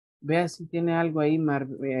 Vea si tiene algo ahí,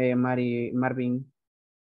 Marvin.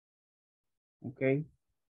 Ok.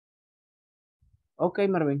 Ok,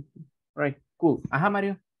 Marvin. Right, cool.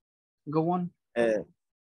 Mario. Go on. En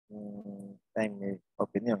mi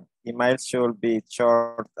opinión, email should be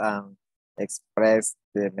short and express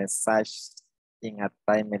the message in a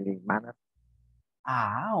timely manner.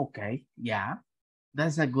 Okay. Yeah,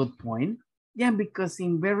 that's a good point. Yeah, because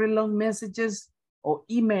in very long messages or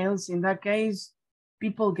emails, in that case,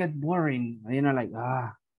 people get boring, you know, like,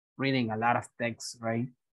 reading a lot of text, right?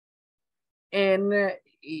 And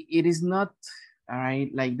it is not, all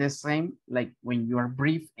right, like the same, like when you are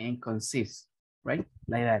brief and concise, right?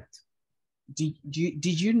 Like that.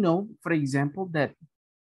 Did you know, for example, that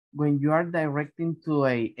when you are directing to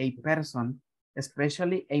a person,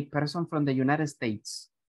 especially a person from the United States.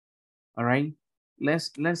 All right,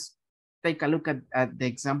 let's take a look at the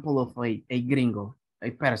example of a gringo,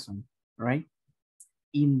 a person, right?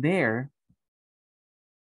 In there,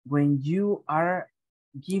 when you are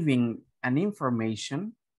giving an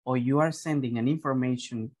information or you are sending an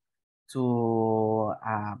information to,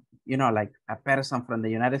 you know, like a person from the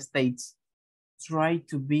United States, try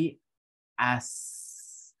to be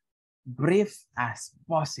as brief as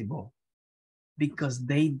possible because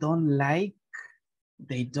they don't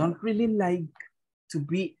really like to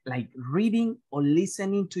be like reading or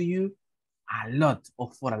listening to you a lot or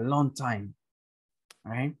for a long time,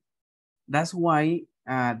 right? That's why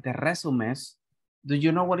the resumes, do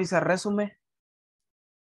you know what is a resume?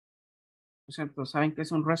 Por cierto, ¿saben qué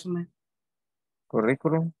es un resume?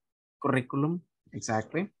 Curriculum. Curriculum,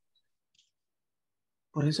 exactly.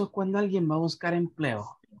 Por eso cuando alguien va a buscar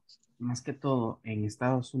empleo, más que todo en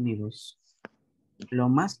Estados Unidos, lo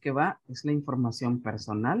más que va es la información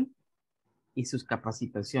personal y sus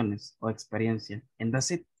capacitaciones o experiencia. And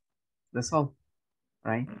that's it. That's all.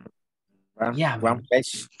 Right? One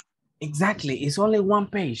page. Exactly. It's only one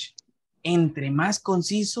page. Entre más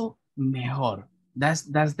conciso, mejor. That's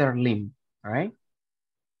their limit. Right?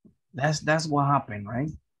 That's what happened, right?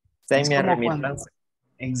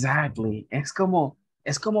 Exactly. Es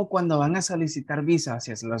como cuando van a solicitar visa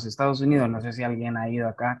hacia los Estados Unidos. No sé si alguien ha ido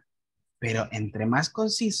acá. Pero entre más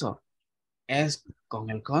conciso es con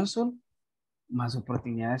el cónsul, más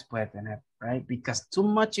oportunidades puede tener, right? Because too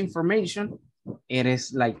much information, it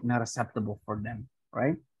is like not acceptable for them,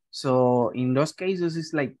 right? So in those cases,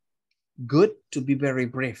 it's like good to be very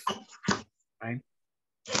brief, right?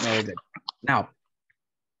 Very good. Now,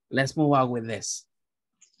 let's move on with this.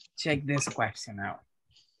 Check this question out.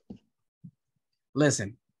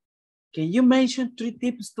 Listen, can you mention 3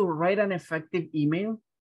 tips to write an effective email?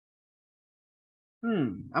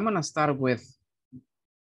 I'm gonna start with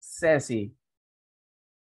Ceci.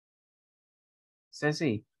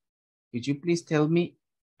 Ceci, could you please tell me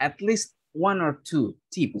at least 1 or 2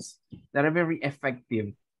 tips that are very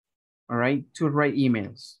effective, all right, to write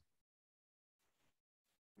emails?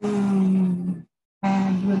 Good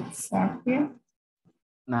subject.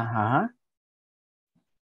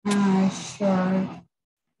 Short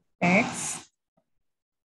text.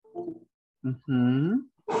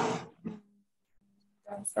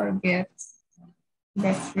 Don't forget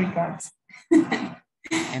best regards.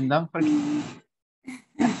 And don't forget.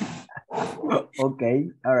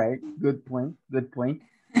 Okay, all right, good point, good point.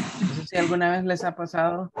 No sé si alguna vez les ha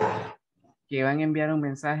pasado que van a enviar un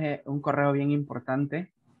mensaje, un correo bien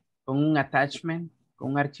importante, con un attachment,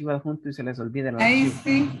 con un archivo adjunto y se les olvida el archivo.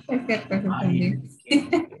 Sí, es cierto.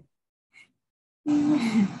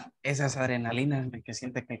 Esas adrenalinas que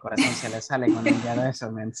siente que el corazón se le sale cuando envía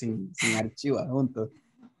eso, man, sin archivo adjunto.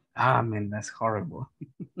 Man, that's horrible.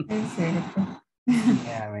 Es cierto.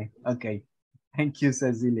 Yeah, man. Okay. Thank you,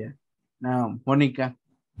 Cecilia. Now, Monica.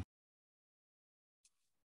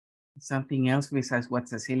 Something else besides what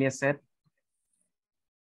Cecilia said?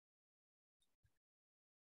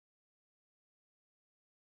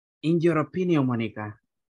 In your opinion, Monica,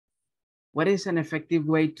 what is an effective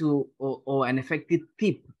way to, or an effective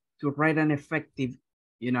tip to write an effective,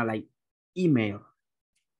 you know, like email?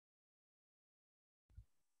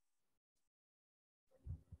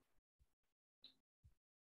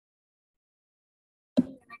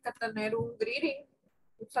 Tiene que tener un greeting,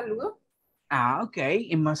 un saludo. Okay.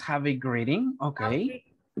 It must have a greeting. Okay.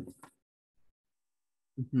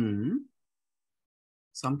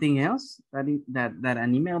 Something else that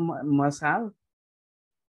an email must have.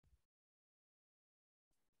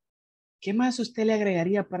 ¿Qué más usted le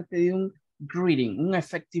agregaría aparte de un greeting, un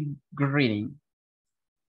effective greeting?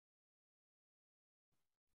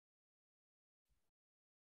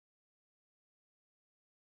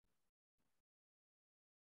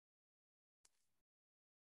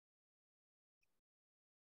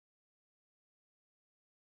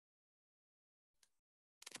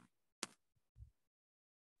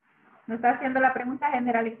 ¿No está haciendo la pregunta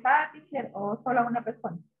generalizada, teacher, o solo a una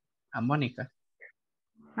persona? A Mónica.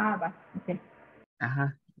 Va, ok.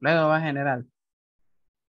 Ajá, luego va general.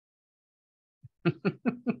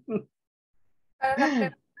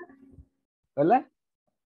 ¿Hola?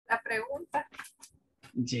 La pregunta.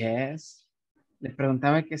 Yes. Le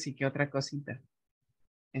preguntaba que sí, que otra cosita,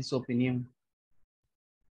 en su opinión.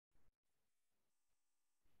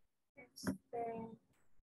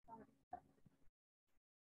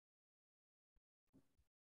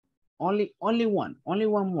 Only one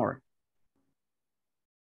more.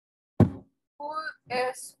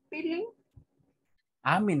 Good spelling.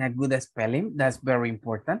 I mean, a good spelling, that's very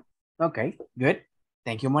important. Okay, good.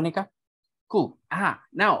 Thank you, Monica. Cool.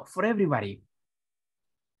 Now for everybody.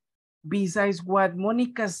 Besides what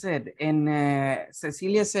Monica said and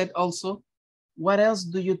Cecilia said also, what else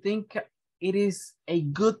do you think it is a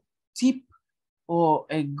good tip or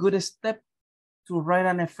a good step to write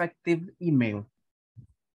an effective email?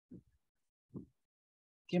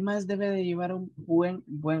 ¿Qué más debe de llevar un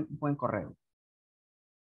buen correo?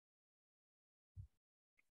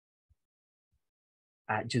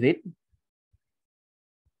 Judith?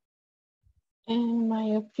 In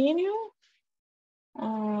my opinion,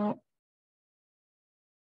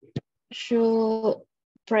 should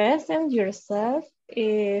present yourself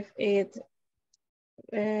if it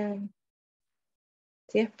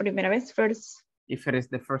si es primera vez, first. If it is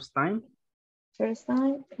the first time? First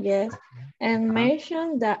time, yes. And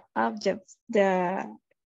mention the objects, the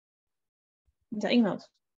emails.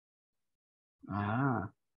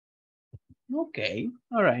 Okay,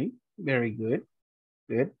 all right, very good,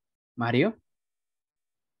 good. Mario?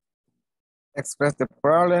 Express the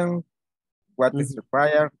problem, what is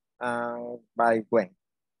required, by when.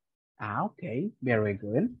 Okay, very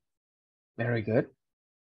good, very good.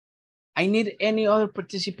 I need any other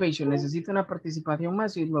participation. Necesito una participación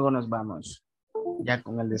más y luego nos vamos ya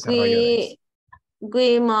con el desarrollo.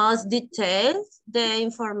 We must detail the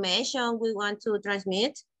information we want to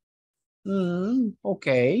transmit.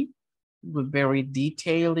 Okay, with very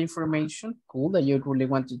detailed information. Cool, that you really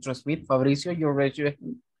want to transmit. Fabricio, you raise your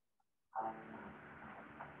hand.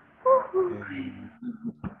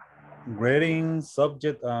 Grading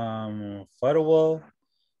subject firewall,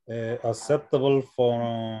 acceptable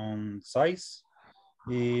font size.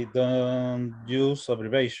 Don't use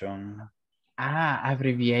abbreviation.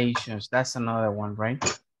 Abbreviations. That's another one, right?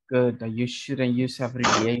 Good. That you shouldn't use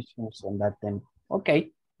abbreviations on that then.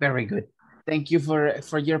 Okay, very good. Thank you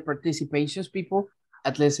for your participations, people.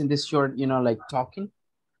 At least in this short, like talking.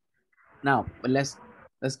 Now, but let's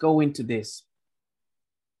go into this.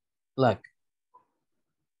 Look.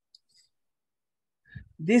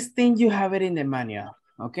 This thing, you have it in the manual,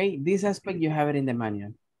 okay? This aspect, you have it in the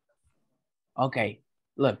manual. Okay,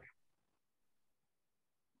 look.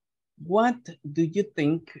 What do you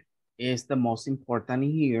think is the most important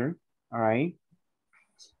here, all right?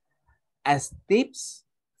 As tips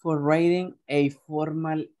for writing a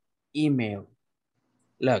formal email.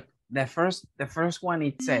 Look, the first one,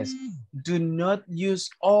 it says, do not use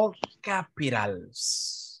all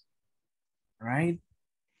capitals, right?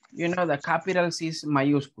 You know, the capitals is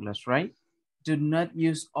mayúsculas, right? Do not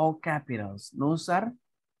use all capitals. No usar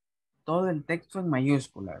todo el texto en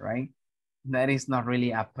mayúscula, right? That is not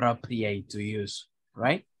really appropriate to use,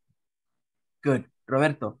 right? Good.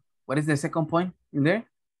 Roberto, what is the second point in there?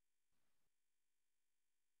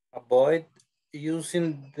 Avoid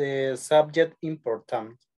using the subject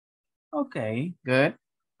important. Okay, good.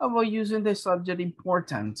 Avoid using the subject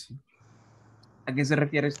important. ¿A qué se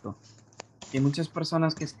refiere esto? Hay muchas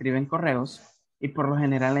personas que escriben correos y por lo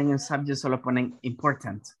general en el subject solo ponen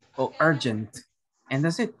important o urgent, and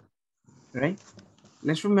that's it, right?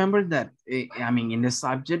 Let's remember that, in the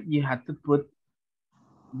subject, you have to put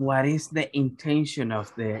what is the intention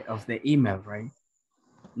of the email, right?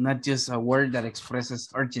 Not just a word that expresses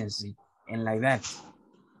urgency and like that.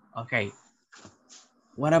 Okay.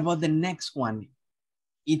 What about the next one?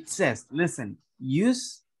 It says, listen,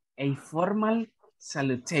 use a formal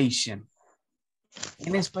salutation.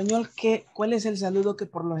 En español, ¿cuál es el saludo que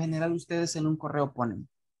por lo general ustedes en un correo ponen?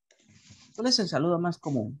 ¿Cuál es el saludo más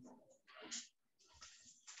común?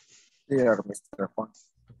 Dear Mr. Juan.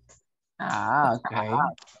 Ok.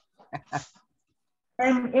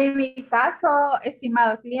 En mi caso,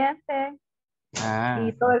 estimado cliente,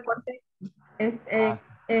 y todo el contexto,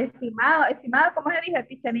 estimado, ¿cómo se dice,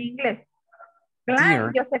 teacher, en inglés?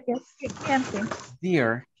 Client, yo sé que es cliente.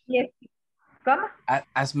 Dear. ¿Cómo?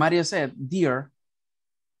 As Mario said, dear.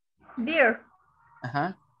 Dear.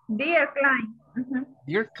 Dear client.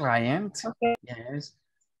 Dear client. Okay. Yes.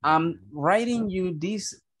 I'm writing you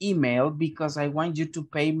this email because I want you to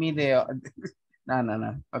pay me the...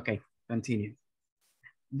 No. Okay, continue.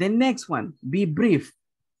 The next one, be brief.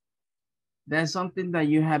 That's something that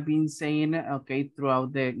you have been saying, okay,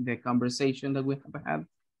 throughout the conversation that we have had,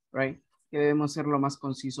 right? Que debemos ser lo más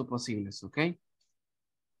conciso posibles, okay?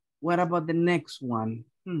 What about the next one?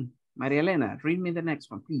 Maria Elena, read me the next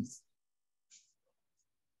one, please.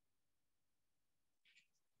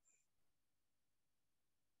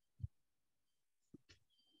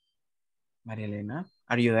 Maria Elena,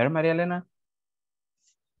 are you there, Maria Elena?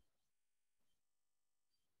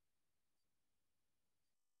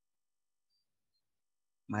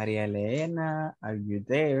 Maria Elena, are you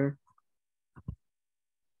there?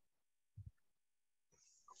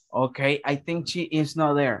 Okay, I think she is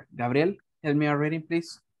not there. Gabriel, help me already,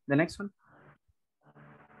 please. The next one.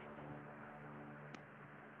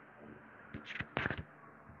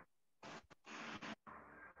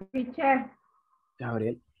 Teacher.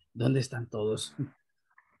 Gabriel, ¿dónde están todos?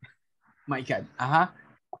 My God. Ajá.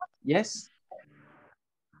 Yes.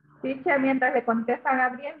 Teacher, mientras le contesta a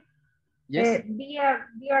Gabriel. Yes. Dear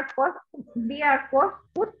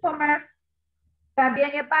customer,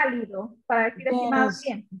 también es válido para decir estimado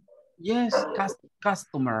cliente. Yes,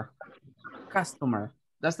 customer.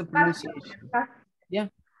 That's the pronunciation. Yeah,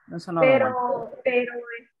 that's another one.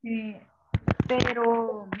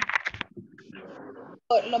 Pero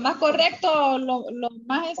lo más correcto, lo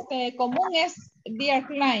más común es dear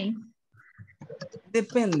client.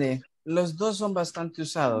 Depende, los dos son bastante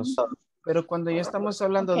usados, pero cuando ya estamos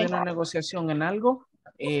hablando de una negociación en algo,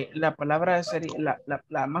 la palabra sería,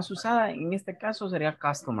 la más usada en este caso sería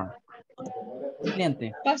customer.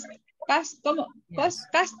 Cliente. Customer.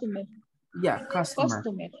 Yeah, customer.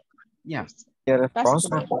 Yeah. Dear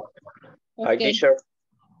sponsor. Hi, teacher.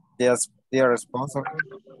 Yes, dear sponsor.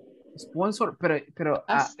 Sponsor, pero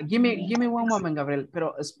give me one moment, Gabriel,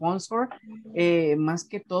 pero sponsor, más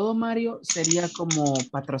que todo, Mario, sería como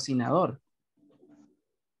patrocinador.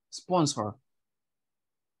 Sponsor.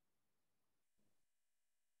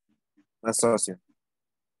 No es socio.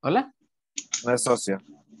 ¿Hola? No es socio.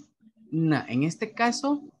 No, en este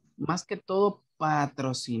caso, más que todo,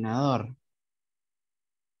 patrocinador.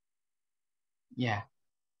 Yeah.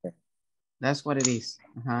 That's what it is.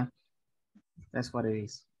 That's what it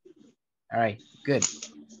is. All right, good.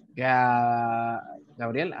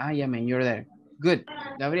 Gabriel, yeah, man, you're there. Good.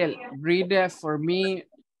 Gabriel, read for me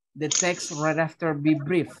the text right after be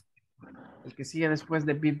brief. El que sigue después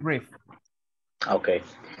de be brief. Okay.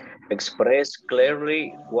 Express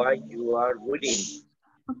clearly why you are reading.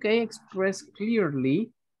 Okay, express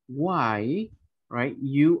clearly why, right,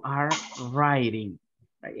 you are writing.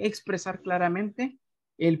 Right? Expresar claramente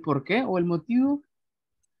el por qué o el motivo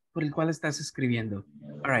por el cual estás escribiendo.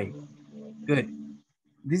 All right, good.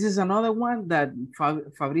 This is another one that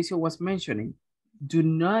Fabricio was mentioning. Do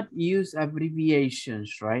not use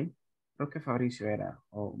abbreviations, right? Creo que Fabricio era,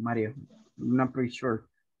 o Mario, I'm not pretty sure,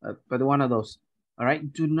 but one of those. All right,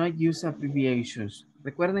 do not use abbreviations.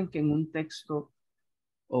 Recuerden que en un texto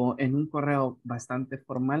o en un correo bastante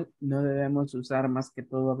formal no debemos usar más que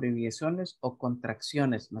todo abreviaciones o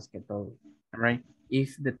contracciones más que todo. All right,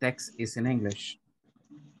 if the text is in English.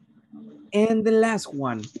 And the last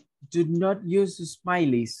one, do not use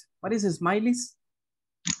smileys. What is smileys?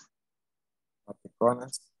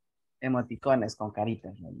 Emoticones. Emoticones con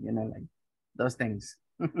caritas, you know, like those things.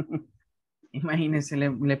 Imagínense,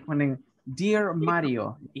 le ponen Dear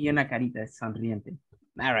Mario y una carita sonriente.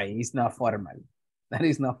 All right, it's not formal. That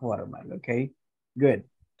is not formal, okay? Good.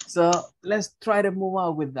 So let's try to move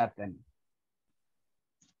on with that then.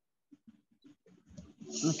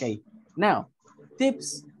 Okay, now,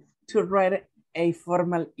 tips to write a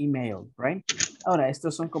formal email, right? Ahora,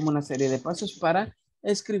 estos son como una serie de pasos para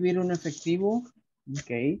escribir un efectivo,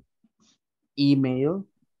 ok, email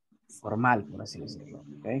formal, por así decirlo,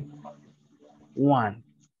 ok. One.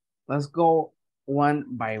 Let's go one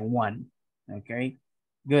by one, okay.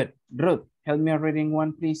 Good. Ruth, help me reading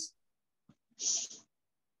one, please.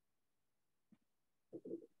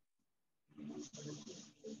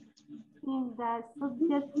 In the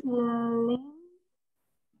subject line,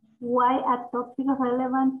 why a topic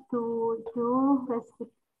relevant to your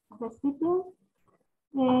recipient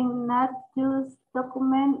and not just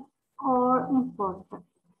document or important.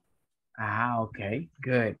 Okay,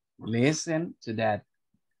 good. Listen to that.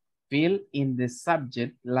 Fill in the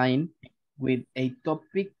subject line with a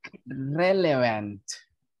topic relevant,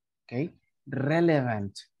 okay?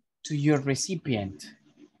 Relevant to your recipient.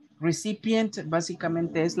 Recipient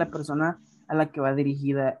básicamente es la persona a la que va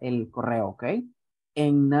dirigida el correo, okay?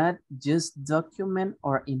 And not just document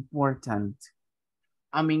or important.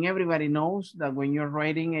 I mean, everybody knows that when you're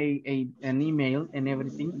writing an email and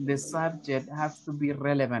everything, the subject has to be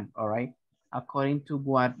relevant, all right? According to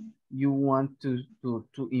what you want to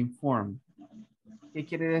inform. ¿Qué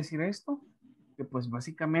quiere decir esto? Que pues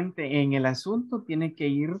básicamente en el asunto tiene que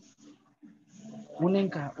ir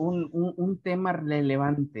un tema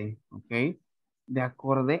relevante, ¿ok? De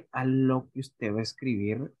acorde a lo que usted va a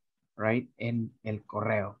escribir, right, en el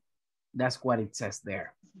correo. That's what it says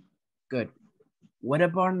there. Good. What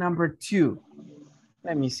about number 2?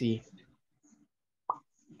 Let me see.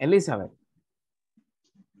 Elizabeth.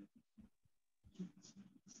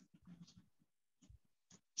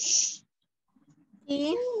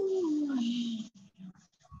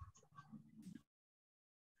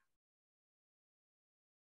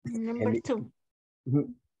 Number 2.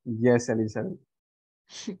 Yes, Elizabeth.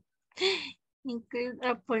 Include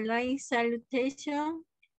a polite salutation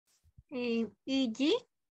in e.g.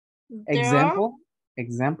 Example.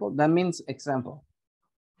 Example. That means example.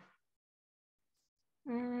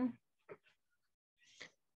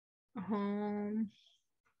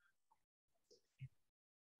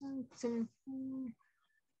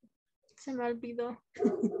 Se me olvidó.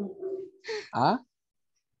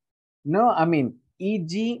 No, I mean,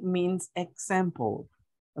 EG means example.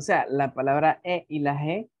 O sea, la palabra E y la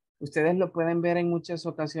G, ustedes lo pueden ver en muchas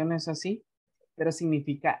ocasiones así, pero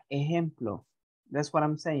significa ejemplo. That's what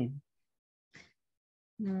I'm saying.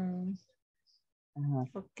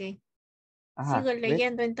 Ok. Ajá. Sigo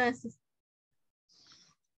leyendo entonces.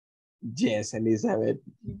 Yes, Elizabeth.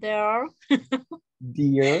 There.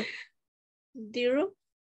 Dear. Dear.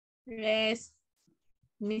 Yes.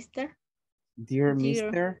 Mr. Dear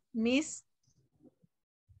Mr. Miss.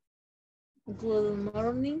 Good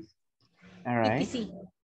morning. All right. etc.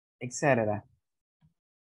 Etc.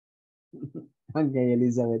 Okay,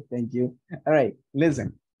 Elizabeth, thank you. All right,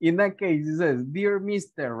 listen. In that case, it says, dear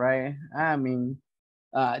Mr., right? I mean,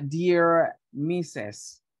 dear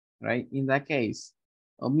Mrs., right? In that case,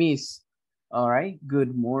 or Miss, all right?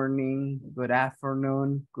 Good morning, good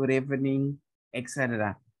afternoon, good evening,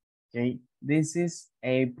 etc. Okay, this is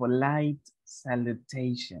a polite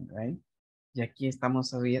salutation, right? Y aquí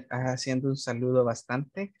estamos haciendo un saludo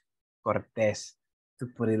bastante cortés, to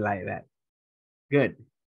put it like that. Good.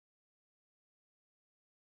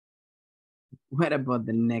 What about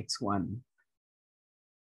the next one?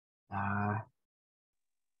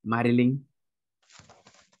 Marilyn.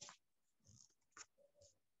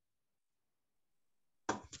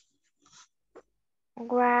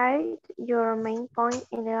 Write your main point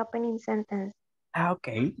in the opening sentence.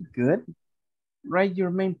 Okay, good. Write your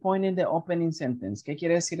main point in the opening sentence. ¿Qué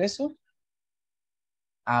quiere decir eso?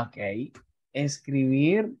 Ok.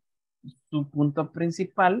 Escribir su punto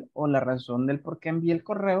principal o la razón del por qué envié el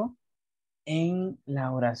correo en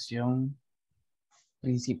la oración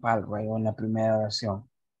principal, right? O en la primera oración.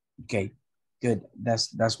 Okay, good.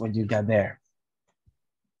 That's what you got there.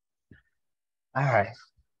 All right.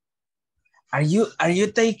 Are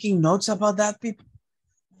you taking notes about that, people?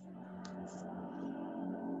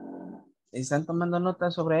 ¿Están tomando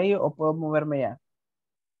notas sobre ello o puedo moverme ya?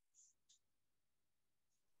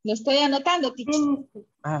 Lo estoy anotando, teacher.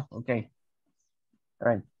 Okay. All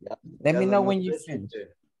right. Let me know when you finish.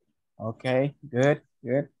 Okay, good,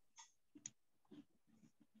 good.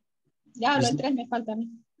 Ya hablo en 3, me falta a mí.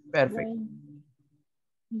 Perfect.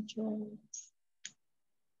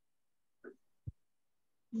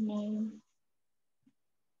 Main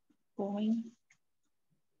point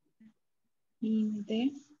in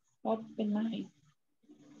the opening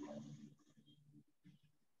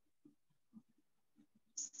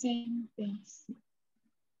sentence.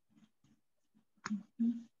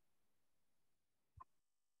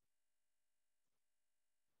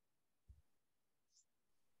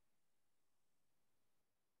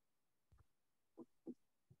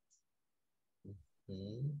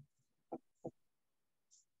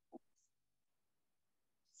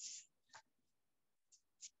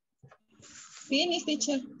 Finish,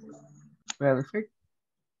 teacher. Perfect.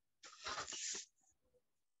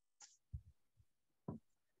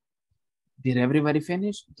 Did everybody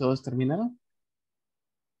finish? ¿Todos terminaron?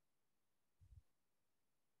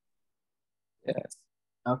 Yes.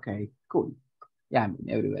 Okay, cool. Yeah, I mean,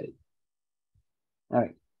 everybody. All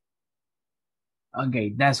right.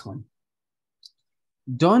 Okay, that's one.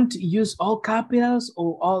 Don't use all capitals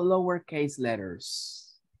or all lowercase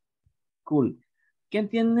letters. Cool. ¿Qué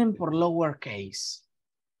entienden por lowercase?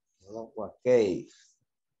 Lowercase.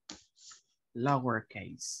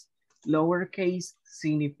 Lowercase. Lowercase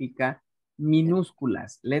significa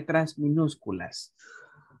minúsculas, letras minúsculas.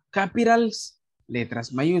 Capitals,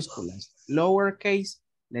 letras mayúsculas. Lowercase,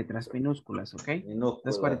 letras minúsculas, okay? Minúsculas.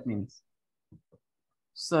 That's what it means.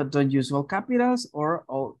 So don't use all capitals or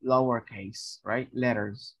all lowercase, right?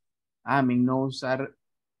 Letters. I mean, no usar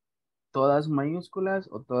todas mayúsculas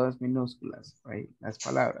o todas minúsculas, right? Las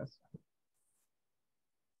palabras.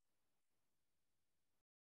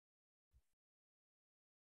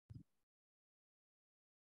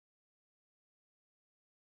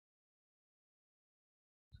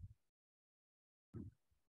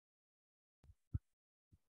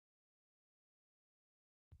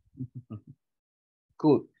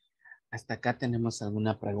 Cool. ¿Hasta acá tenemos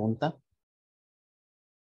alguna pregunta?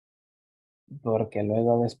 Porque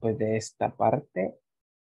luego después de esta parte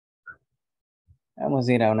vamos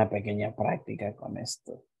a ir a una pequeña práctica con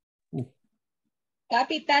esto.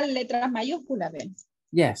 Capital, letras mayúsculas, ¿ven?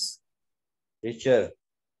 Yes. Teacher.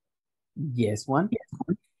 Yes, one.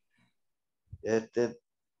 Este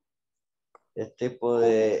tipo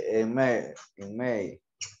de email.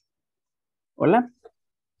 Hola.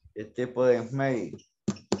 Este tipo de email.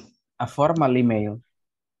 A formal email.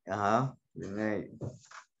 Ajá, email.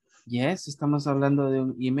 Yes, estamos hablando de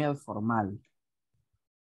un email formal.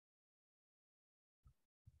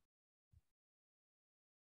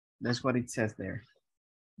 That's what it says there.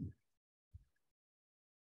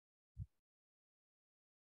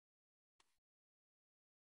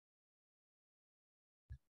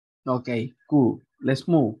 Okay, cool. Let's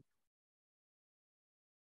move.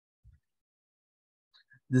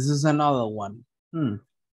 This is another one.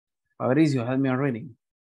 Fabricio, help me on reading.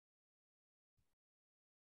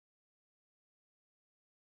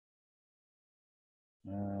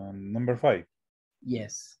 Number 5.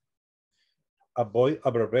 Yes. Avoid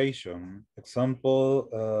abbreviation. Example,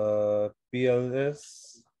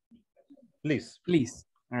 PLS, please. Please,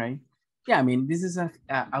 all right. Yeah, I mean, this is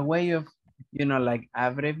a way of, you know, like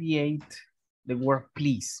abbreviate the word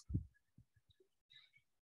please.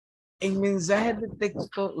 En mensajes de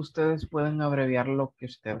texto, ustedes pueden abreviar lo que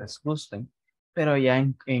ustedes gusten, pero ya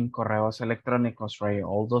en correos electrónicos, right,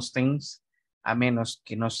 all those things, a menos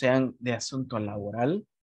que no sean de asunto laboral,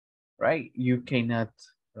 right, you cannot,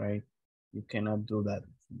 right, you cannot do that.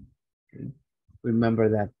 Okay? Remember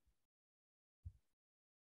that.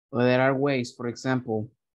 Well, there are ways, for example,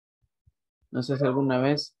 no sé si alguna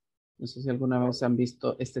vez han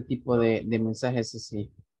visto este tipo de mensajes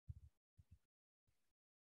así.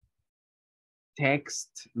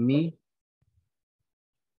 Text me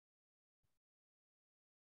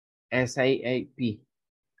ASAP.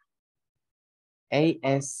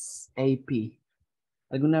 ASAP.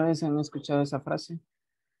 ¿Alguna vez han escuchado esa frase?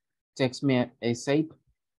 Text me ASAP.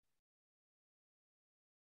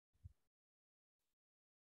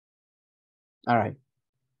 All right.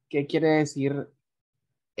 ¿Qué quiere decir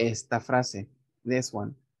esta frase? This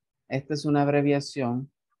one. Esta es una abreviación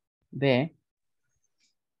de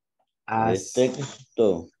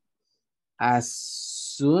texto. As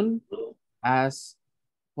soon as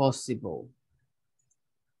possible.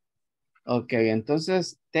 Ok,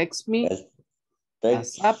 entonces text me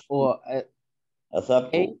ASAP o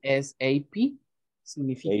ASAP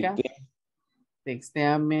significa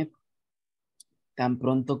textéame tan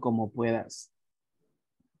pronto como puedas.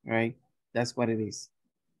 Right? That's what it is.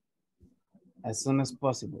 As soon as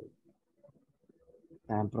possible.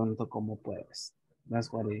 Tan pronto como puedas.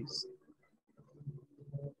 That's what it is.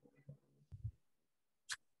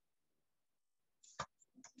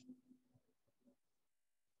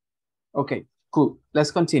 Okay, cool.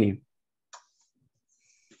 Let's continue.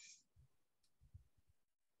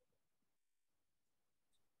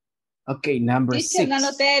 Okay, number 6. No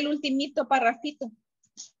anoté el ultimito parrafito.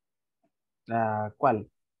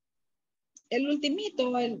 ¿Cuál? El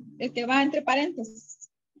ultimito, el que va entre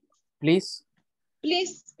paréntesis. Please.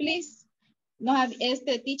 Please, please. No,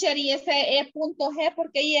 teacher, y ese E.G,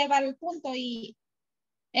 porque lleva el punto y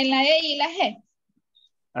en la E y la G.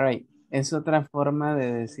 All right. Es otra forma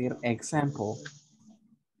de decir example.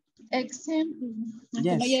 Example.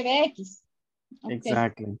 Yes. No lleve X. Okay.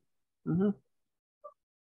 Exactly.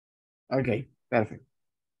 Okay, perfect.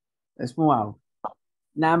 Let's move on.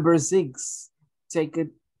 Number 6.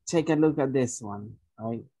 Take a look at this one. All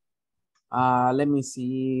right. Let me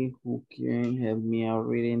see who can help me out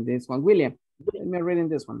reading this one. William, help me out reading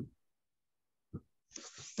this one.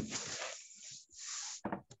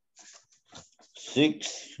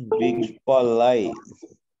 6. Be polite.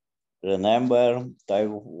 Remember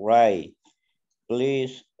to write.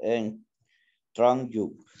 Please and thank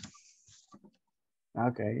you.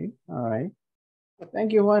 Okay, all right.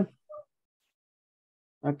 Thank you, Juan.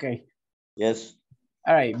 Okay. Yes.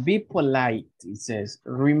 All right, be polite, it says.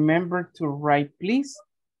 Remember to write please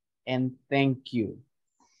and thank you.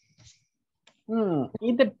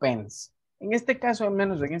 It depends. En este caso, al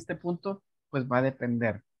menos en este punto, pues va a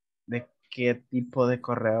depender de qué tipo de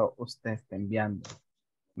correo usted está enviando.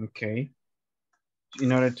 Okay.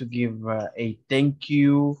 In order to give a thank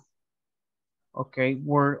you, okay,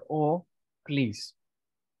 word or please.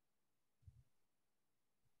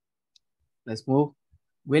 Let's move.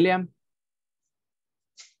 William.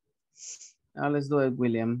 Now let's do it,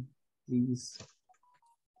 William, please.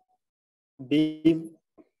 Be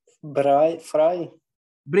brief.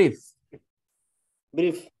 Brief.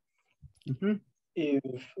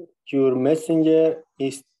 If your messenger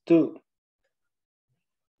is too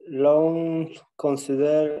long,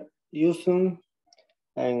 consider using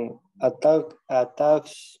an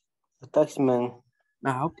attachment.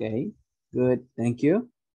 Okay, good, thank you.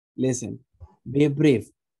 Listen, Be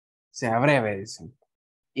brief. Sea breve, dicen.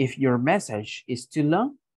 If your message is too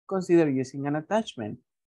long, consider using an attachment.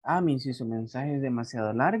 Si su mensaje es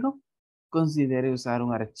demasiado largo, considere usar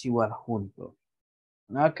un archivo adjunto.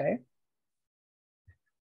 Okay.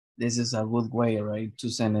 This is a good way, right, to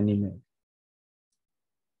send an email.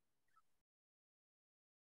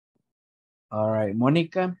 All right,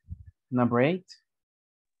 Monica, number 8.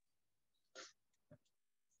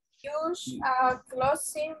 Use a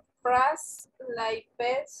closing phrase like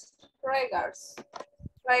best regards.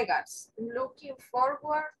 Looking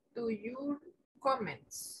forward to your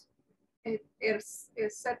comments,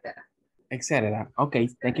 etc. Etc. Okay,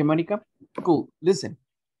 thank you, Monica. Cool. Listen,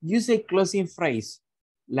 use a closing phrase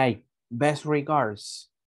like best regards.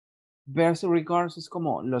 Best regards es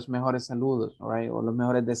como los mejores saludos, right? O los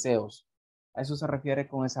mejores deseos. A eso se refiere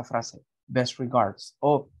con esa frase, best regards.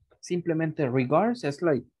 O simplemente regards es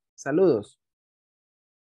like saludos.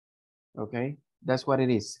 Okay, that's what it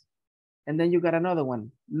is. And then you got another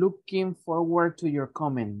one. Looking forward to your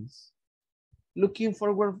comments. Looking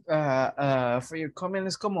forward for your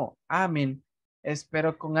comments como,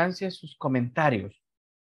 espero con ansia sus comentarios.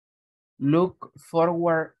 Look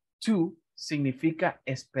forward to significa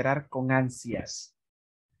esperar con ansias.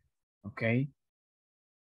 Ok.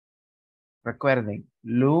 Recuerden,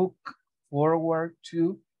 look forward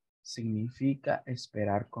to significa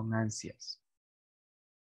esperar con ansias.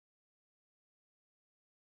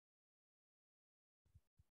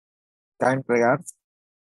 Kind regards.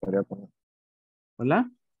 Hola.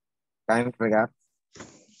 Kind regards.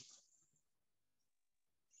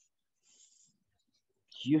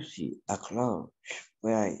 You see a cloud.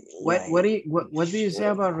 What do you say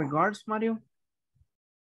about regards, Mario?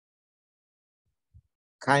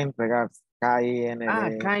 Kind regards. Kind.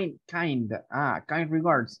 Kind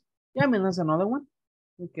regards. Yeah, that's another one.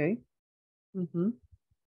 Okay.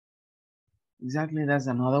 Exactly, that's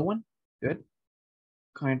another one. Good.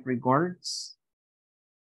 Kind regards.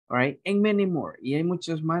 All right, and many more. Y hay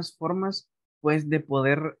muchas más formas, pues, de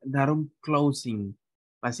poder dar un closing,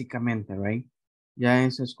 básicamente, right? Ya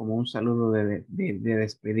eso es como un saludo de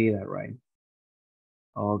despedida, right?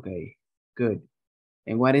 Okay, good.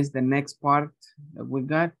 And what is the next part that we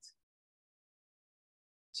got?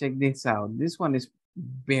 Check this out. This one is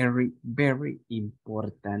very, very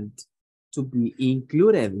important to be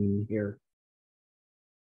included in here.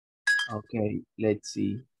 Okay, let's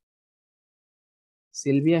see.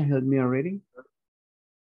 Sylvia, help me already.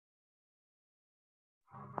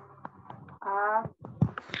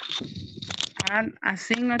 Add a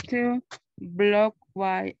signature block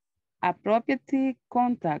by appropriate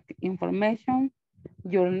contact information,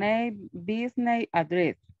 your name, business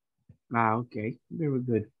address. Okay, very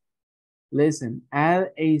good. Listen,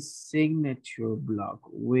 add a signature block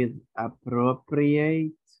with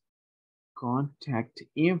appropriate contact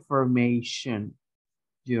information,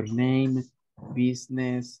 your name,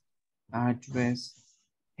 business, address.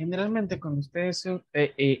 Generalmente cuando ustedes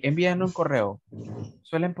envían un correo,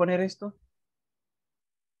 ¿suelen poner esto?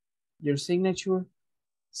 Your signature.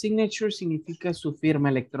 Signature significa su firma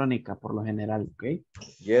electrónica por lo general, ¿ok?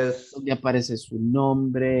 Yes. Donde aparece su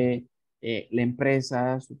nombre, la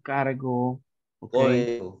empresa, su cargo, ¿ok?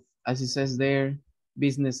 As it says there,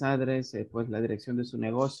 business address, pues la dirección de su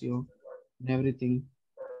negocio, and everything.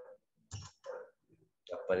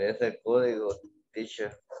 Aparece el código,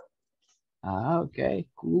 teacher. Okay,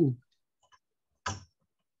 cool.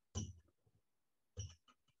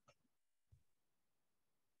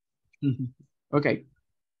 Okay.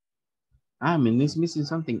 It's missing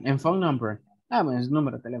something. And phone number. Es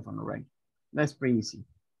número de teléfono, right? That's pretty easy.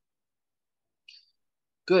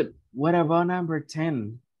 Good. What about number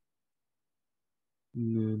 10?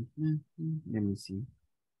 Let me see.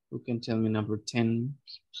 Who can tell me number 10?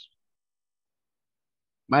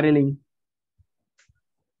 Marilyn.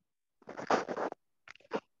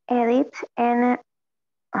 Edit and...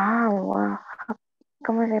 wow.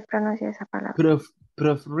 ¿Cómo se pronuncia esa palabra?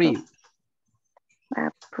 Proofread.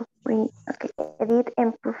 Proofread. Okay. Edit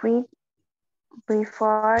and proofread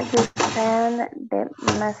before you send the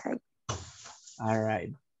message. All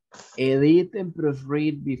right. Edit and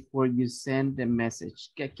proofread before you send the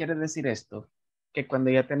message. ¿Qué quiere decir esto? Que cuando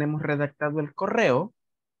ya tenemos redactado el correo,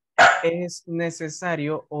 es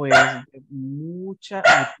necesario o es de mucha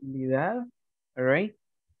utilidad, all right,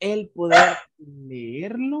 el poder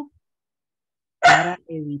leerlo para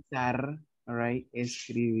evitar, all right,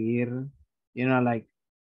 escribir, like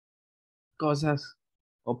cosas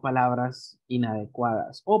o palabras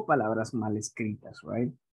inadecuadas o palabras mal escritas,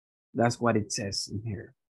 right? That's what it says in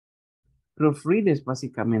here. Proofread es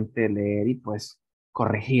básicamente leer y pues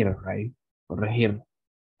corregir, right? Corregir.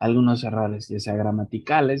 algunos errores, ya sea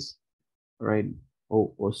gramaticales, right,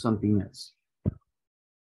 or something else.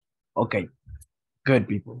 Okay, good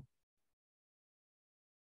people.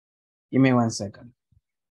 Give me 1 second.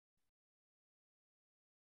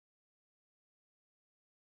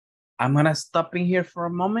 I'm gonna stop in here for a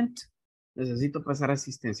moment. Necesito pasar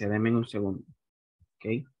asistencia, denme un segundo.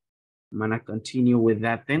 Okay, I'm gonna continue with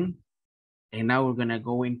that then. And now we're gonna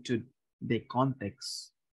go into the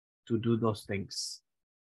context to do those things.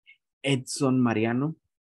 Edson Mariano.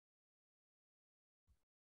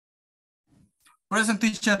 Present,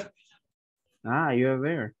 teacher. Ah, you're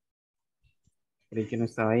there. Creí que no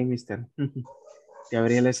estaba ahí, mister.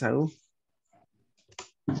 Gabriel Esaú.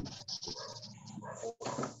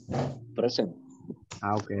 Present.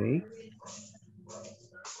 Ah, okay.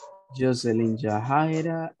 Jocelyn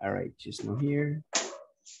Jahaira. All right, she's not here.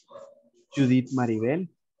 Judith Maribel.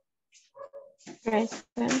 Present.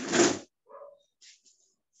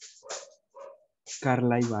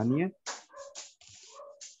 Carla Ivania.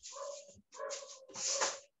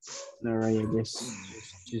 All right, I guess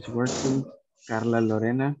she's working. Carla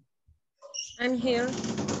Lorena. I'm here.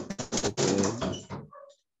 Okay.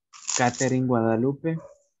 Catherine Guadalupe.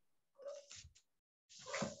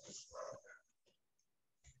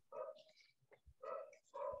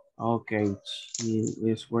 Okay, she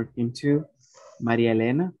is working too. María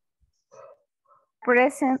Elena.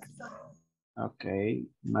 Present. Okay.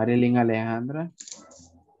 Marilyn Alejandra.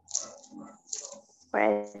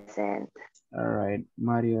 Present. All right.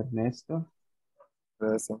 Mario Ernesto.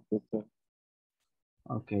 Present, teacher.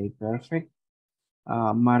 Okay, perfect.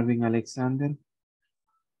 Marvin Alexander.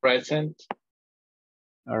 Present.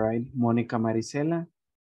 All right. Mónica Marisela.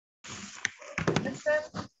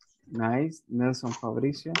 Present. Nice. Nelson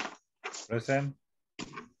Fabricio. Present.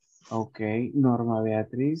 Okay. Norma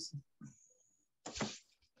Beatriz.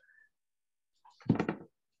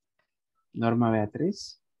 Norma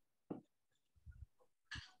Beatriz.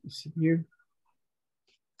 Is she here?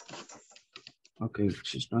 Okay,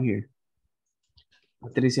 she's not here.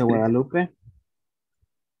 Patricia Guadalupe.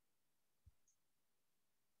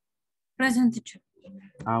 Present, teacher.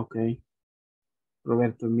 Ah, okay.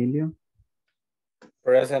 Roberto Emilio.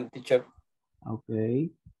 Present, teacher. Okay.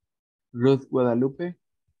 Ruth Guadalupe.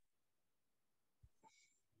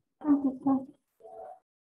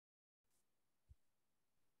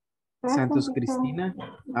 Santos Cristina.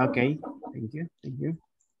 Okay. Thank you. Thank you.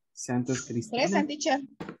 Santos Cristina. Present, teacher.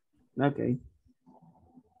 Okay.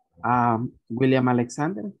 William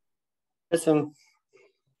Alexander. Present.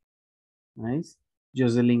 Nice.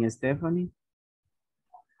 Jocelyn Stephanie.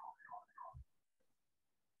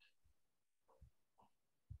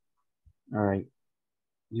 All right.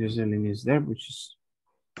 Jocelyn is there, which is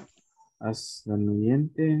as an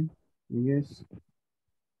oyente, yes.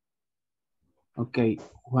 Okay.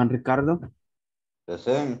 Juan Ricardo. The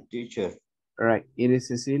same, teacher. All right. Iris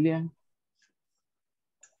Cecilia.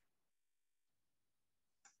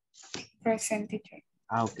 Present, teacher.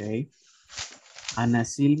 Okay. Ana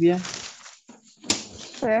Silvia.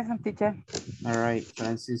 Present, teacher. All right.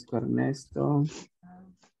 Francisco Ernesto.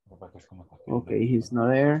 Okay, he's not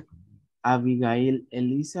there. Abigail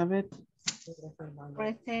Elizabeth.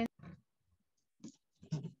 Present.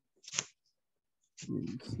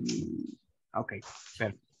 Okay,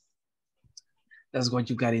 fair. That's what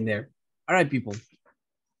you got in there. All right, people.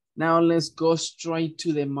 Now let's go straight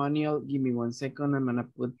to the manual. Give me 1 second. I'm gonna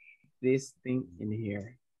put this thing in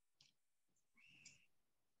here.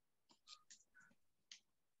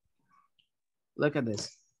 Look at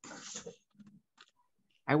this.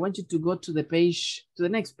 I want you to go to the page, to the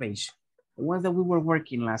next page. The ones that we were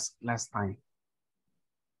working last time.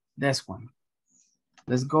 This one.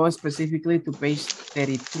 Let's go specifically to page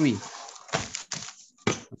 33.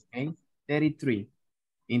 Okay, 33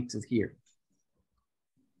 into here.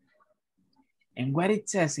 And what it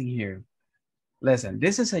says in here, listen,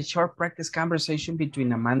 this is a short practice conversation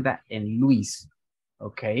between Amanda and Luis,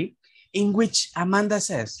 okay? In which Amanda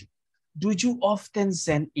says, do you often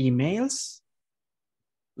send emails?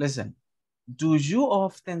 Listen, do you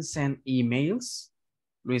often send emails?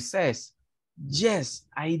 Luis says, yes,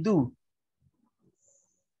 I do.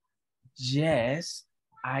 Yes,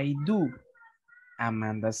 I do.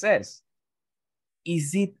 Amanda says,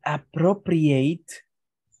 is it appropriate?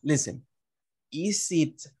 Listen, is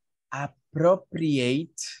it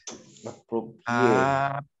appropriate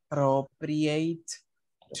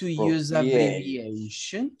to use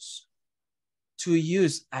abbreviations? To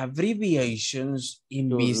use abbreviations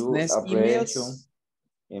in business emails?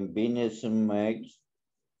 In business emails.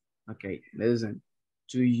 Okay, listen.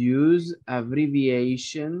 To use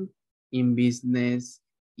abbreviation in business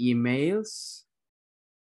emails?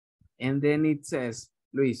 And then it says,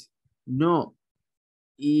 Luis, no,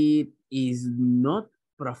 it is not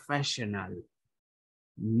professional.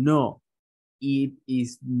 No, it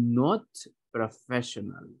is not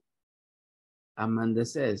professional. Amanda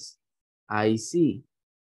says, I see.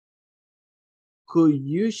 Could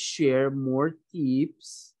you share more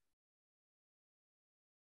tips?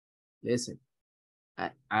 Listen,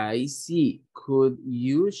 I see. Could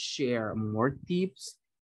you share more tips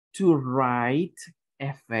to write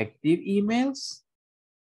effective emails?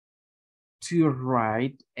 To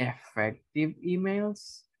write effective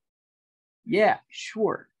emails? Yeah,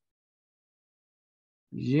 sure.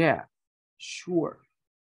 Yeah, sure.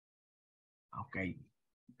 Okay,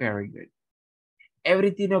 very good.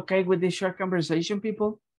 Everything okay with this short conversation,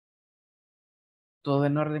 people? ¿Todo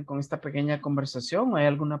en orden con esta pequeña conversación? ¿Hay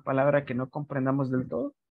alguna palabra que no comprendamos del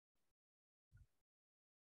todo?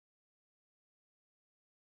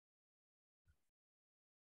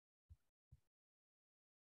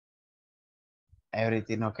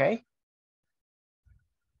 Everything okay?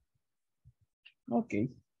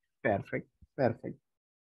 Okay, perfect, perfect.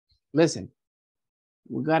 Listen,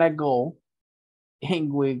 we gotta go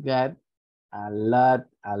and we got a lot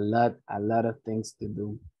of things to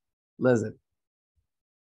do. Listen,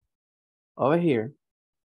 over here,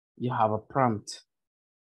 you have a prompt.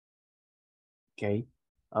 Okay,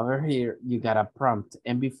 over here, you got a prompt.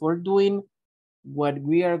 And before doing what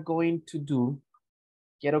we are going to do,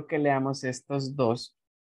 quiero que leamos estos dos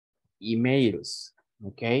emails.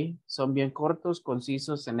 Okay, son bien cortos,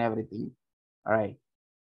 concisos, and everything. All right,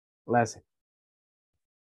 listen.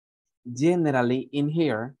 Generally, in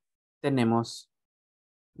here, tenemos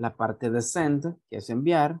la parte de send, que es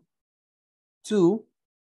enviar. To,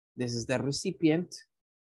 this is the recipient,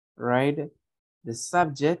 right? The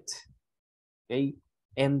subject, okay,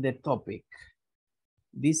 and the topic.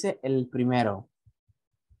 Dice el primero.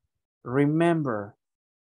 Remember,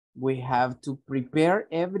 we have to prepare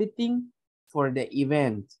everything for the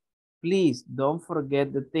event. Please don't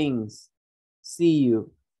forget the things. See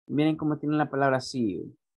you. Miren cómo tiene la palabra see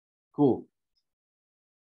you. Cool.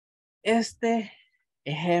 Este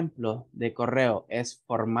ejemplo de correo, ¿es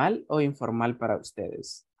formal o informal para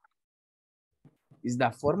ustedes? ¿Es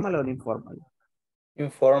that formal or informal?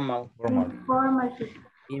 Informal. Informal.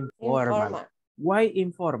 Informal. Why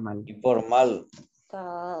informal? Informal.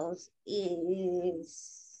 Because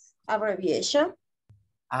it's abbreviation.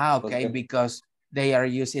 Ah, okay, because they are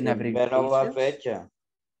using abbreviations. Primero va fecha.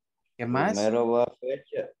 ¿Qué más? Primero va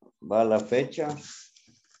fecha, va la fecha,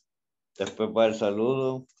 después va el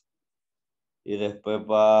saludo y después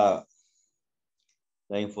va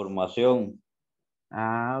la información.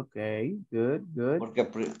 Ah, ok, good, good. Porque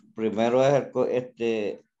primero es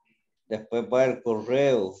después va el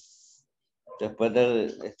correo, después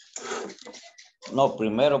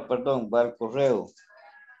primero, perdón, va el correo,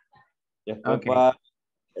 después Okay. va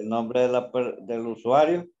el nombre del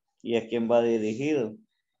usuario y a quién va dirigido.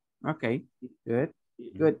 Okay, good,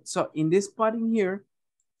 good. So in this part in here,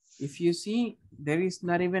 if you see, there is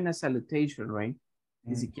not even a salutation, right?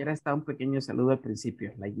 Ni siquiera está un pequeño saludo al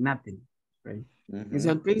principio, like nothing, right? In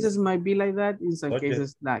some cases might be like that, in some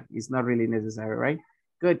cases not. It's not really necessary, right?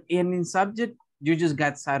 Good, and in subject, you just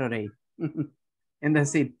got Saturday, and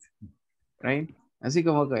that's it, right? Así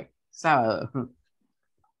como que, sábado.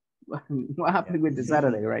 What happened with the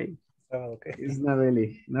Saturday, right? Okay. It's not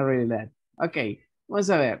really that. Okay,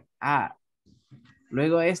 vamos a ver. Ah,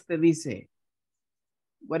 luego este dice,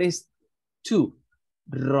 what is to?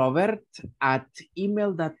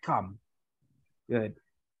 Robert@email.com. Good.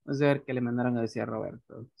 Vamos a ver qué le mandaron a decir a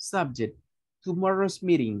Roberto. Subject, tomorrow's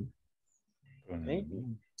meeting. Okay.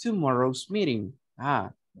 Tomorrow's meeting.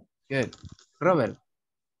 Ah, good. Robert,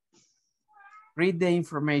 read the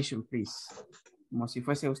information, please. Como si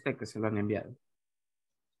fuese usted que se lo han enviado.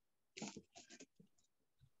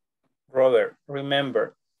 Robert,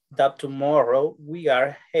 remember that tomorrow we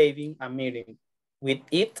are having a meeting. With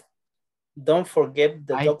it, don't forget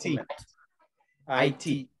the document.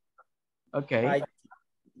 IT. Okay. IT.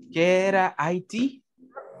 ¿Qué era IT?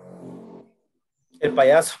 El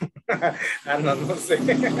payaso. No sé.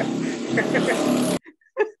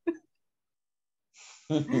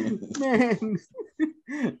 Man.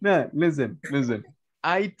 No, listen.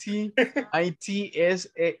 IT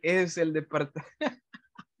es el departamento.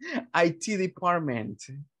 IT department,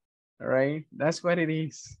 all right? That's what it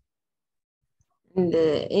is.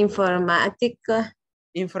 The informatica.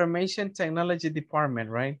 Information technology department,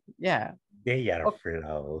 right? Yeah. They are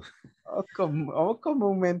flow. O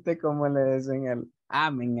comúnmente como le dicen en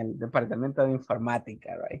el departamento de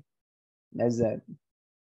informática, right? That's it.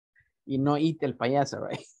 Y no IT el payaso,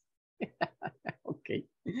 right? Okay.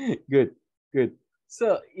 Good, good.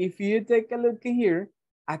 So, if you take a look here,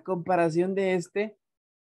 a comparación de este,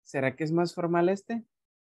 ¿será que es más formal este?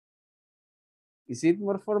 Is it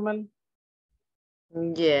more formal?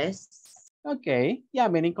 Yes. Okay, yeah, I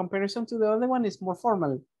mean, in comparison to the other one, it's more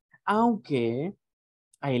formal. Aunque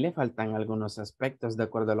ahí le faltan algunos aspectos de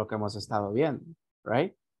acuerdo a lo que hemos estado viendo,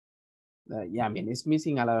 right? Yeah, I mean, it's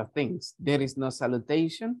missing a lot of things. There is no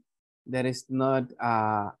salutation. There is not,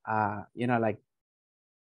 you know, like,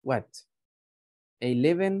 what? A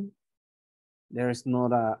living. There is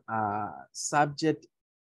not a subject.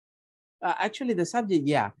 Actually, the subject,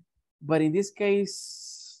 yeah. But in this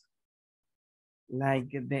case,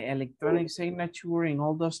 like the electronic signature and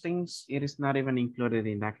all those things, it is not even included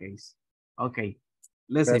in that case. Okay,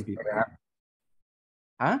 listen, people.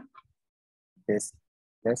 Huh? Yes,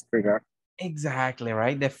 let's figure. Exactly,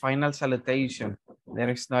 right? The final salutation. There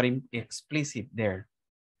is not explicit there.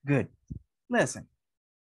 Good. Listen.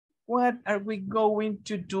 What are we going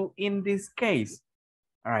to do in this case?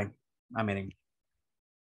 All right, miren.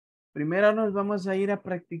 Primero nos vamos a ir a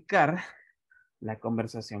practicar la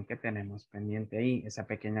conversación que tenemos pendiente ahí, esa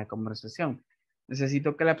pequeña conversación.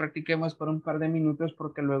 Necesito que la practiquemos por un par de minutos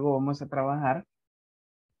porque luego vamos a trabajar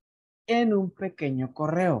en un pequeño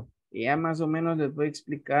correo. Y ya más o menos les voy a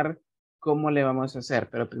explicar cómo le vamos a hacer,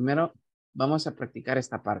 pero primero vamos a practicar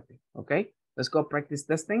esta parte, ¿ok? Let's go practice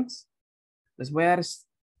these things. Les voy a dar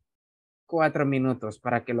 4 minutos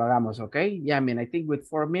para que lo hagamos, ¿ok? Yeah, I mean, I think with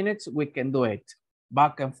 4 minutes we can do it.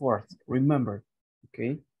 Back and forth, remember,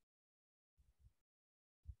 okay?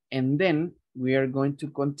 And then we are going to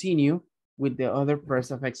continue with the other pairs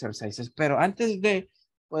of exercises. Pero antes de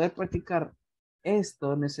poder practicar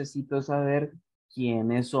esto, necesito saber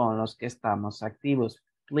quiénes son los que estamos activos,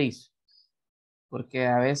 please. Porque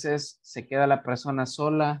a veces se queda la persona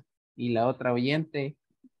sola y la otra oyente.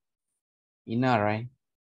 Y no, right?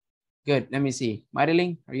 Good, let me see.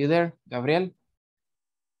 Marilyn, are you there? Gabriel?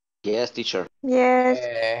 Yes, teacher. Yes.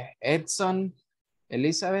 Edson,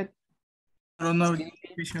 Elizabeth? No,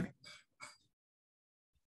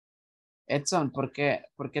 Edson, ¿por qué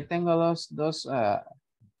tengo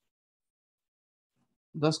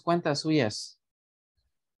dos cuentas suyas?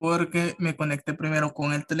 Porque me conecté primero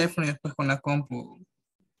con el teléfono y después con la compu,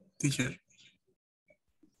 teacher.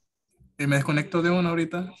 Y me desconecto de una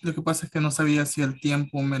ahorita. Lo que pasa es que no sabía si el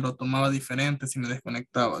tiempo me lo tomaba diferente, si me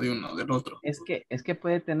desconectaba de uno o del otro. Es que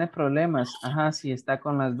puede tener problemas, ajá, si está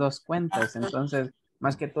con las dos cuentas. Entonces,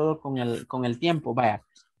 más que todo con el tiempo. Vaya,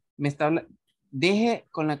 deje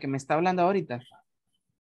con la que me está hablando ahorita.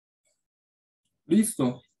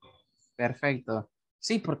 Listo. Perfecto.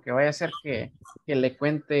 Sí, porque vaya a ser que le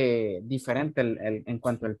cuente diferente en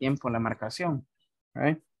cuanto al tiempo, la marcación.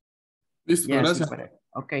 Right? Listo, Yeah, gracias. super.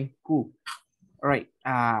 Okay, cool. All right.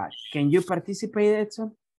 Can you participate,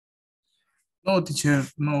 Edson? No, teacher,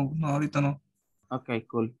 no, ahorita no. Okay,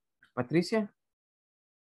 cool. Patricia?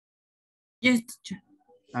 Yes, teacher.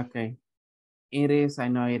 Okay. Iris, I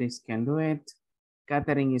know Iris can do it.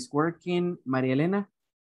 Catherine is working. Maria Elena?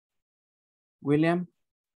 William?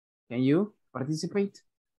 Can you participate?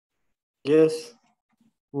 Yes.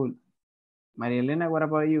 Cool. Maria Elena, what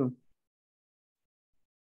about you?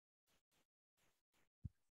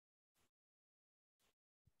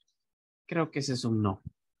 Creo que ese es un no.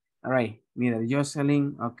 All right. Mira,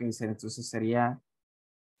 Jocelyn. Ok, entonces sería.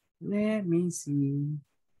 Let me see.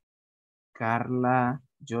 Carla,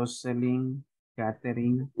 Jocelyn,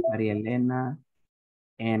 Catherine, María Elena,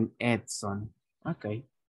 and Edson. Okay.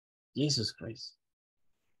 Jesus Christ.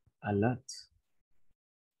 A lot.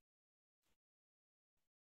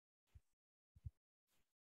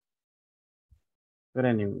 But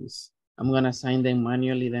anyways, I'm going to assign them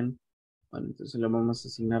manually then. Bueno, entonces lo vamos a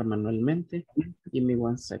asignar manualmente. Give me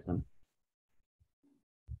 1 second.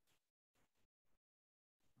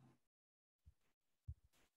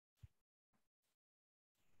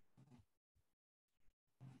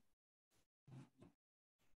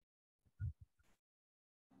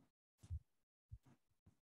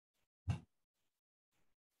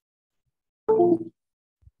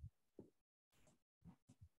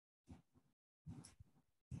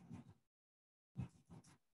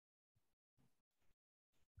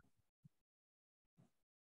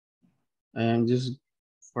 I am just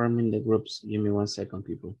forming the groups. Give me 1 second,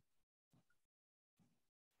 people.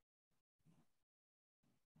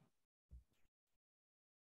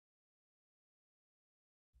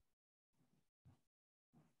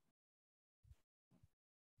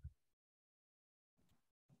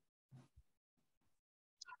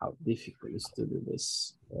 How difficult is to do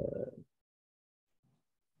this?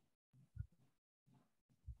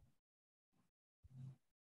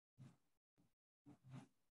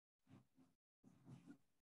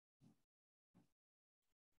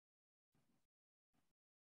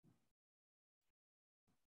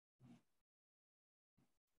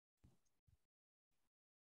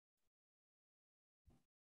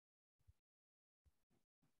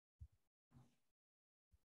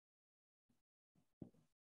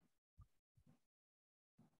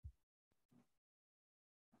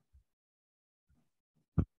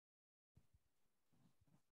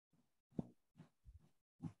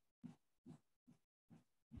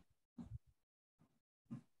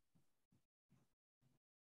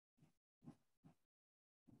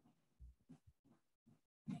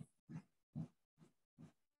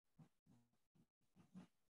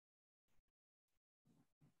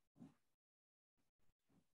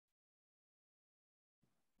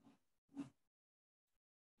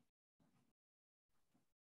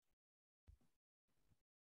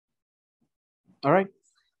 All right.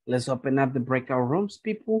 Let's open up the breakout rooms,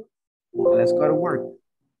 people. Let's go to work.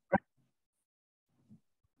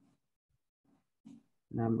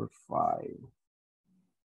 Number 5.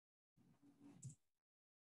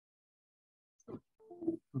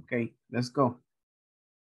 Okay, let's go.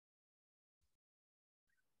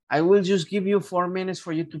 I will just give you 4 minutes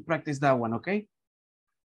for you to practice that one, okay?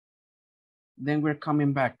 Then we're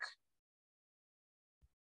coming back.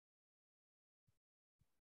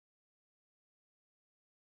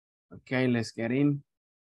 Okay, let's get in.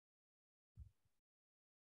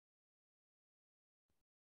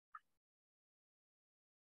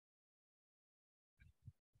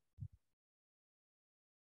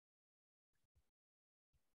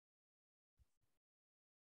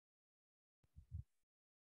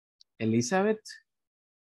 Elizabeth,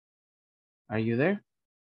 are you there?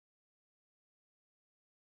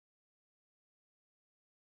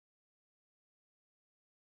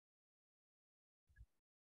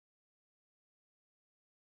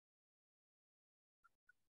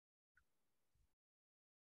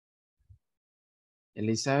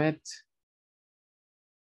 Elizabeth.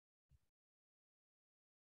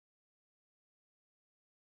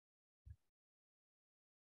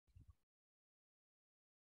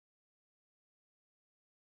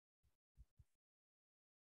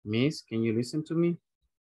 Miss, can you listen to me?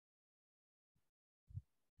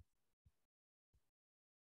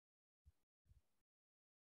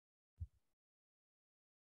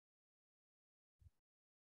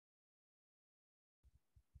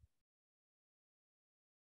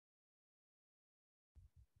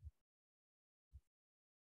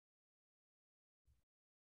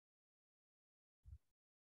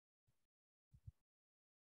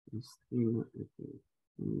 Okay.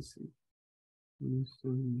 Let me see.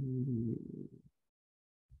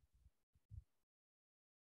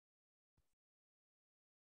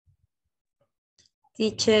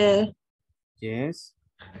 Teacher. Yes.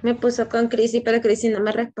 Me puso con Cristi, pero Cristi no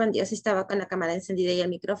me respondió si estaba con la cámara encendida y el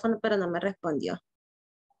micrófono, pero no me respondió.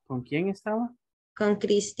 ¿Con quién estaba? Con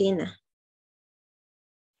Cristina.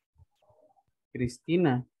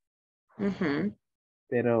 Cristina.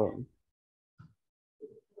 Pero.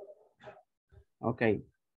 Ok.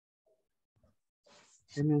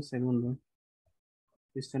 Deme un segundo.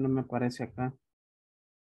 Usted no me aparece acá.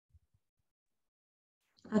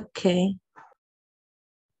 Ok.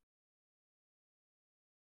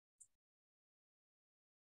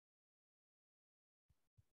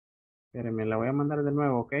 Espéreme, la voy a mandar de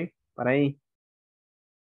nuevo, ¿ok? Para ahí.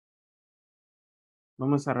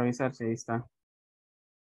 Vamos a revisar si ahí está.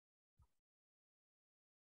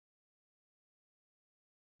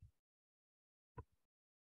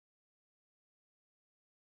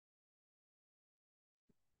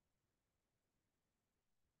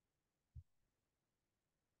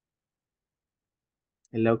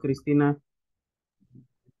 Hello, Cristina.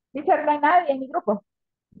 Teacher, no hay nadie en mi grupo.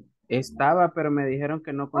 Estaba, pero me dijeron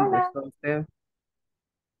que no Hola. contestó usted.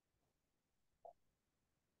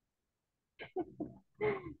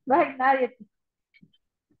 No hay nadie.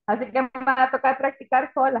 Así que me va a tocar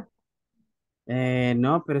practicar sola.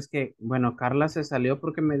 No, pero es que, bueno, Carla se salió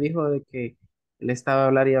porque me dijo de que le estaba a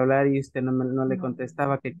hablar y usted no le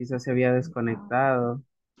contestaba, que quizás se había desconectado.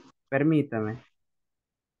 Permítame.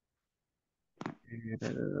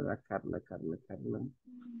 Carla.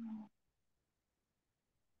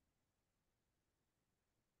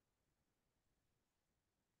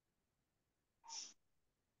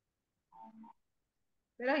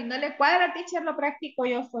 Pero si no le cuadra, teacher, lo practico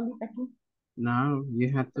yo solita aquí. No,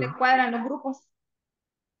 you have to. Le cuadran los grupos.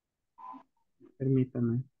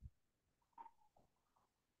 Permítame.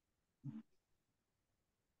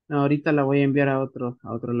 No, ahorita la voy a enviar a otro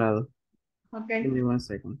lado. Ok. Give me one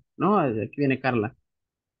second. No, aquí viene Carla.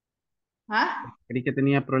 ¿Ah? Creí que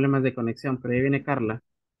tenía problemas de conexión, pero ahí viene Carla.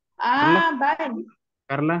 Ah, vale.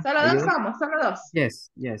 Carla, Solo ¿are you dos there? somos, solo dos.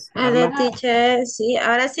 Yes. Hola, Carla. teacher. Sí,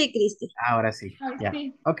 ahora sí, Cristi. Ahora sí. Ay, Yeah.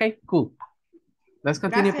 sí. Okay, cool. Let's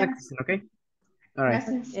continue Gracias. practicing, okay? All right.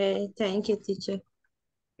 Gracias. Thank you, teacher.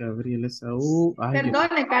 Gabriela Saúl. Ay, Dios.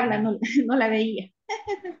 Perdone, Carla, no la veía.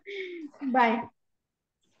 Bye.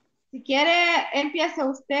 Si quiere, empieza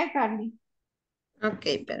usted, Carly. Ok,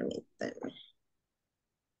 permítame.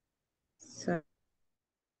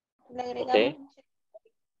 Okay.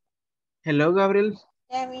 Hello, Gabriel.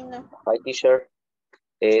 Hi, teacher.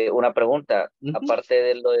 Una pregunta. Aparte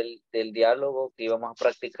de lo del diálogo que íbamos a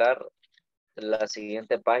practicar, la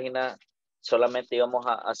siguiente página solamente íbamos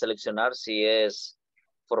a seleccionar si es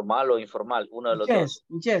formal o informal, uno de los dos.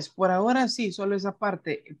 Yes, por ahora sí, solo esa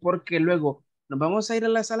parte, porque luego nos vamos a ir a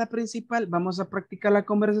la sala principal, vamos a practicar la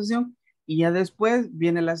conversación Y ya después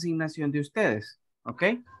viene la asignación de ustedes, ¿ok?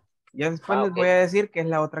 Ya después les voy a decir qué es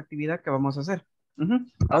la otra actividad que vamos a hacer.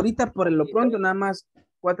 Ahorita por lo pronto nada más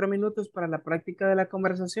 4 minutos para la práctica de la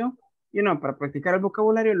conversación. Y no, para practicar el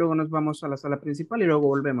vocabulario, luego nos vamos a la sala principal y luego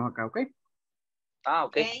volvemos acá, ¿ok?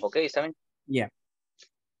 Ok, está bien. Yeah.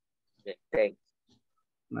 Okay.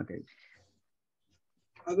 Ok.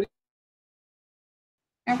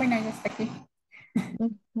 Bueno, ya está aquí.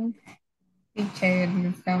 Teacher, lo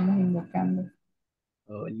estamos invocando.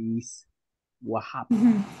 Oh, Liz. What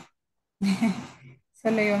happened?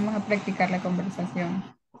 Solo íbamos a practicar la conversación.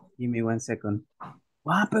 Give me 1 second.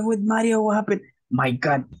 What happened with Mario? What happened? My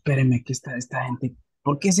God, espérenme que esta gente,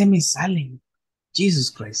 ¿por qué se me salen?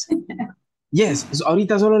 Jesus Christ. Yes,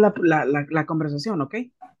 ahorita solo la conversación, ¿ok?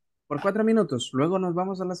 Por 4 minutos. Luego nos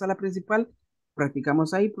vamos a la sala principal,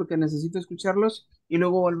 practicamos ahí porque necesito escucharlos y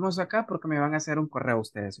luego volvemos acá porque me van a hacer un correo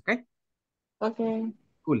ustedes, ¿ok? Ok.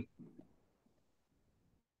 Cool.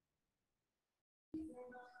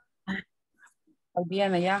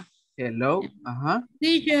 Viene ya. Hello. Ajá.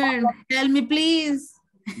 Teacher, tell me please.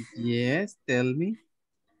 Yes, tell me.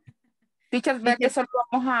 Teacher, ve que solo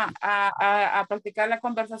vamos a practicar la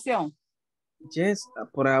conversación. Yes,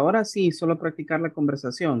 por ahora sí, solo practicar la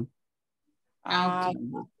conversación.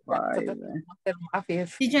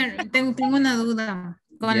 Teacher, tengo una duda.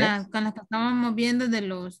 Con Yes. la que estábamos viendo de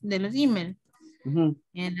los emails.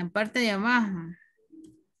 En la parte de abajo.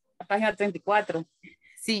 La página 34.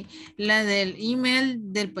 Sí, la del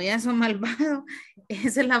email del payaso malvado.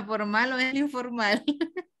 ¿Es la formal o es la informal?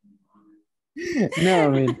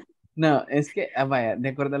 No, es que, vaya, de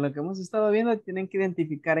acuerdo a lo que hemos estado viendo, tienen que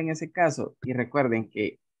identificar en ese caso. Y recuerden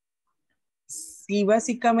que si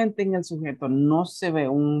básicamente en el sujeto no se ve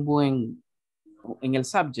un buen, en el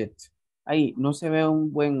subject, ahí no se ve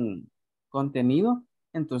un buen contenido,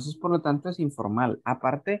 entonces por lo tanto es informal.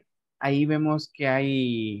 Aparte, ahí vemos que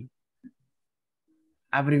hay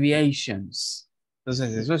abbreviations.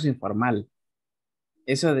 Entonces eso es informal.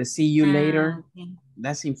 Eso de see you later,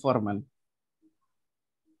 that's informal.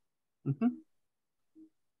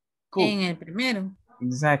 Cool. En el primero.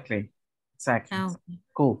 Exactly. Okay.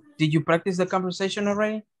 Cool. Did you practice the conversation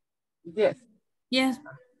already? Yes. Yes.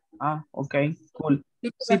 Okay, cool. Sí,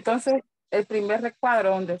 entonces, el primer recuadro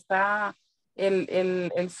donde está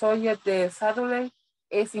el subject de Saturday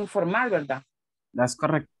es informal, ¿verdad? That's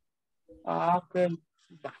correct. Ok.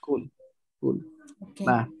 Cool. Okay.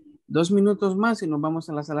 2 minutos más y nos vamos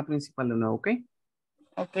a la sala principal de nuevo, ¿ok?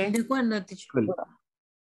 Ok. De acuerdo, teacher. Cool.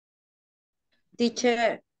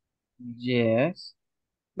 Teacher. Yes.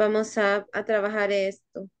 Vamos a trabajar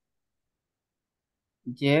esto.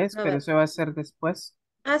 Yes, pero eso va a ser después.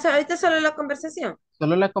 Ahorita solo la conversación.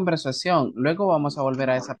 Solo la conversación. Luego vamos a volver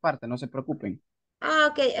a esa parte, no se preocupen.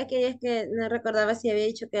 Ok, es que no recordaba si había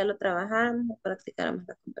dicho que ya lo trabajáramos o practicáramos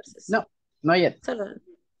la conversación. No yet. Solo.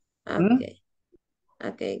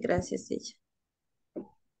 Ok, gracias, teacher.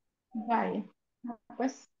 Vale.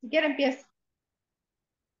 Pues, si quiere empiezo.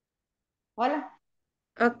 Hola.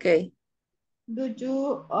 Ok. Do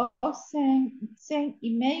you send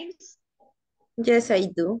emails? Yes, I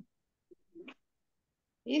do.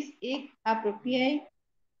 Is it appropriate?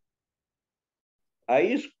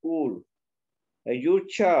 I school. You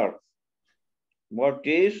charge. What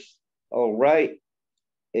is all right?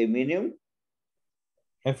 A minimum?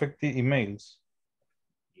 Effective emails.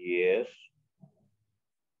 Yes.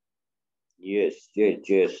 Yeah,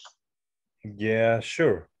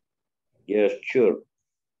 sure. Yes, sure.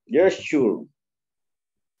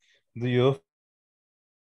 Do you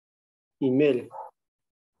email?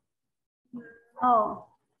 No,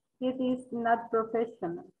 it is not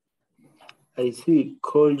professional. I see.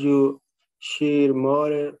 Could you share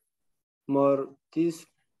more tips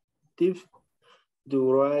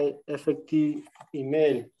to write effective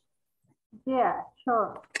email? Yeah,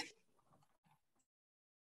 sure.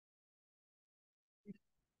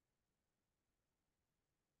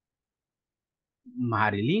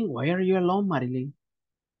 Marilyn, why are you alone, Marilyn?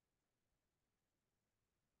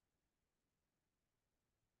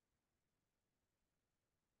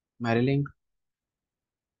 Marilyn.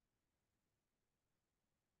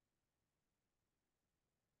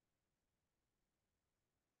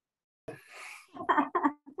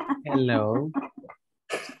 Hello.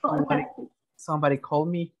 Somebody call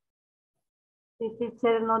me. El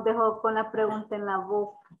teacher nos dejó con la pregunta en la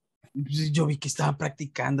boca. Yo vi que estaban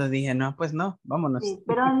practicando, dije, no, pues no, vámonos. Sí,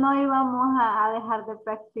 pero no íbamos a dejar de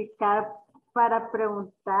practicar para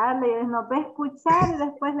preguntarle. Nos va a escuchar y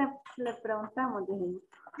después le preguntamos. Dije.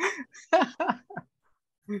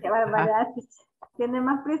 Qué barbaridad, teacher. Tiene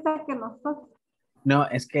más prisa que nosotros. No,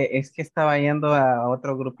 es que estaba yendo a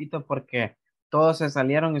otro grupito porque todos se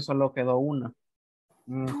salieron y solo quedó uno.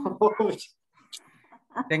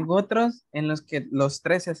 Tengo otros en los que los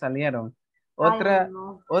tres se salieron. Ay,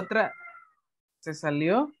 no. Otra se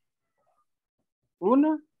salió,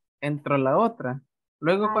 uno, entró la otra.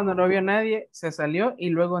 Luego cuando no vio nadie, se salió y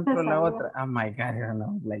luego entró la otra. Oh my God, I don't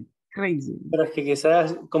know, like crazy. Pero es que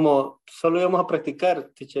quizás como solo íbamos a practicar,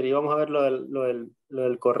 teacher, y vamos a ver lo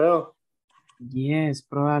del correo. Yes,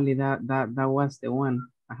 probably that was the one.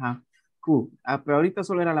 Ajá. Cool. Pero ahorita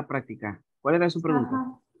solo era la práctica. ¿Cuál era su pregunta?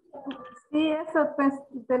 Ajá. Sí, eso pues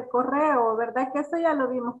del correo, ¿verdad? Que eso ya lo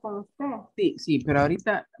vimos con usted. Sí, pero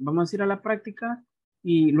ahorita vamos a ir a la práctica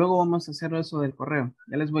y luego vamos a hacer eso del correo.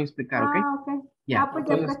 Ya les voy a explicar, ¿ok? Ok. Ya. Pues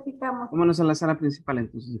ya practicamos. Vámonos a la sala principal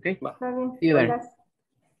entonces, ¿ok? Está bien. See you there. Gracias.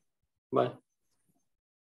 Bye.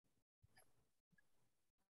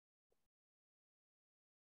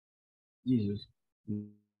 Jesus.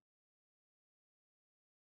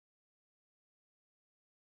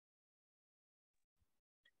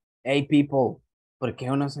 Hey, people, ¿por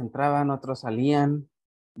qué unos entraban, otros salían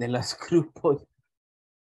de los grupos?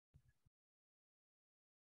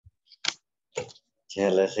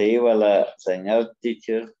 Se les iba la señal,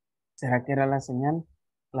 teacher. ¿Será que era la señal?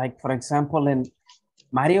 Like, for example,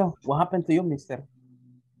 Mario, what happened to you, mister?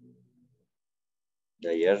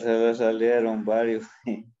 De ayer se le salieron varios.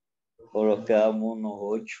 Solo quedamos unos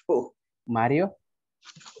 8. Mario.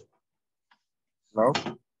 No.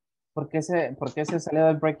 ¿Por qué se salió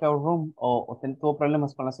del breakout room? ¿O tuvo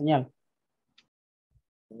problemas con la señal?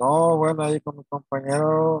 No, bueno, ahí con mi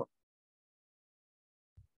compañero,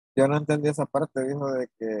 yo no entendí esa parte, dijo de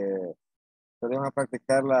que se iban a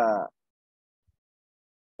practicar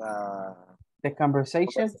The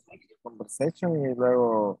conversation. Conversation y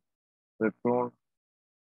luego return.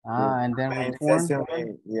 And then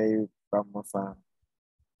return. Y ahí vamos a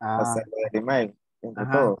hacer el email entre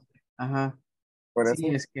Ajá, todos. ajá. Por Sí,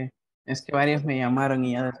 eso. es que varios me llamaron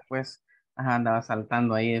y ya después andaba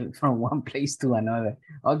saltando ahí from one place to another.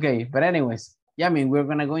 Okay, but anyways, yeah, I mean, we're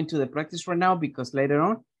going to go into the practice right now because later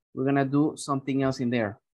on, we're going to do something else in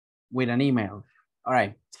there with an email. All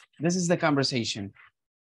right, this is the conversation.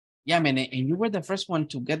 Yeah, I mean, and you were the first one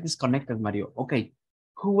to get disconnected, Mario. Okay,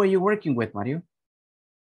 who were you working with, Mario?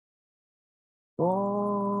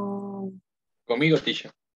 Conmigo,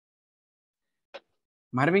 teacher.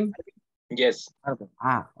 Marvin? Yes.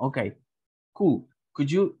 Okay. Cool. Could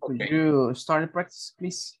you start the practice,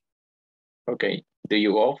 please? Okay. Do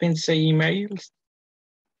you often say emails?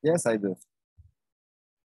 Yes, I do.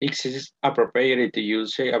 Is it appropriate to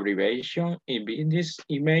use abbreviation in business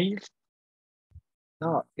emails?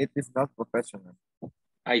 No, it is not professional.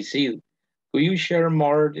 I see. Could you share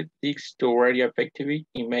more tips to very effective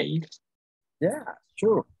emails? Yeah,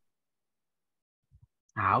 sure.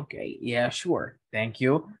 Okay, yeah, sure. Thank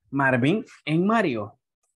you, Marvin and Mario.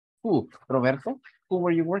 Who, Roberto, who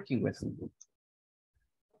were you working with?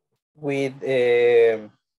 With,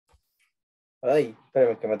 ay,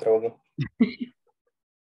 espérame que me trabo aquí.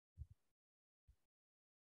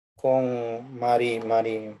 Con Mari.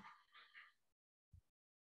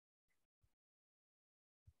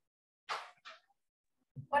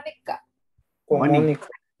 Mónica. Con Mónica.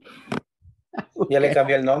 Ya le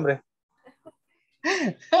cambié el nombre.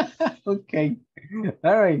 Okay.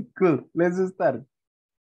 All right, cool. Let's start.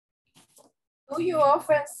 Do you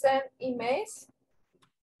often send emails?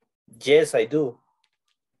 Yes, I do.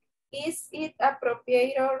 Is it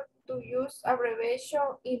appropriate to use abbreviation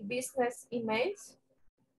in business emails?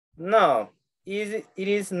 No, it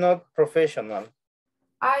is not professional.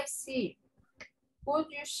 I see. Could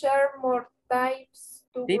you share more tips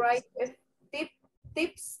to write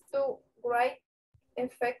tips to write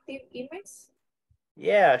effective emails?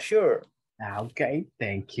 Yeah, sure. Okay,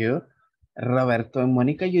 thank you. Roberto and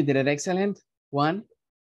Monica, you did it excellent. Juan,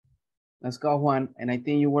 let's go, Juan. And I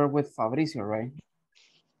think you were with Fabricio, right?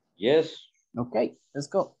 Yes. Okay, let's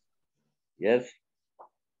go. Yes.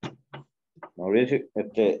 Mauricio,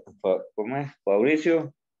 ¿cómo es?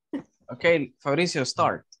 Fabricio. Okay, Fabricio,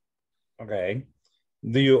 start. Okay.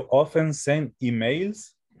 Do you often send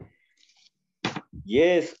emails?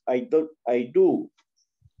 Yes, I do.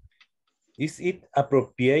 Is it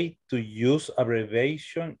appropriate to use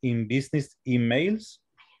abbreviation in business emails?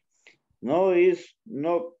 No, it's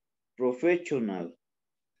not professional.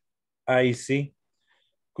 I see.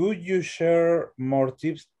 Could you share more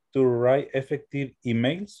tips to write effective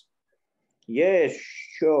emails? Yes,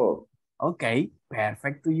 sure. Okay,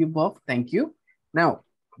 perfect to you both. Thank you. Now,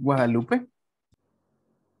 Guadalupe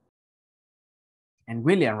and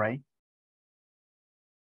William, right?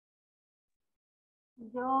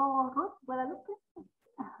 Yo, Ruth, Guadalupe.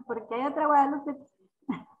 Porque hay otra Guadalupe.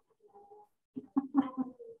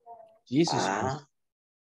 Jesus.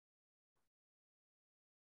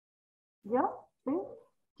 ¿Yo? ¿Sí?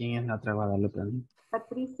 ¿Quién es la otra Guadalupe?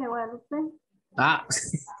 Patricia Guadalupe. Ah.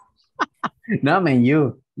 No, man,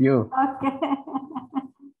 you. Ok.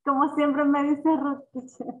 Como siempre me dice Ruth.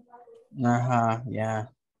 Ajá,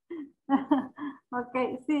 ya. Ok,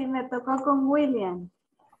 sí, me tocó con William.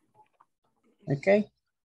 Ok.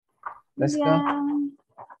 Let's go. William.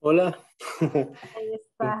 Hola. Ahí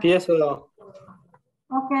está. Empiezo.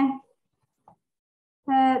 Ok.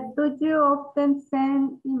 Do you often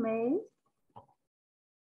send emails?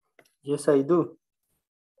 Yes, I do.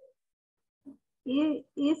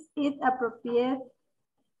 Is it appropriate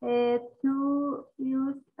to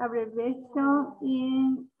use abbreviation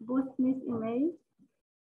in business email?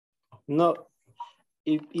 No,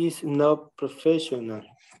 it is not professional.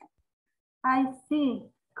 I see.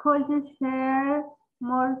 Could you share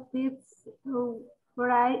more tips to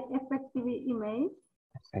write effective emails?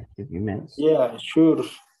 Effective emails. Yeah, sure.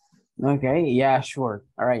 Okay, yeah, sure.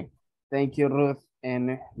 All right. Thank you, Ruth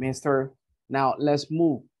and Mr. Now, let's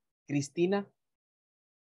move. Cristina.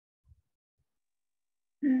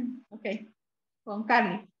 Okay. Con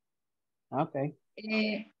Carly. Okay.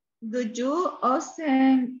 Do you also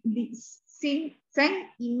send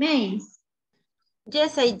emails?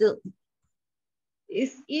 Yes, I do.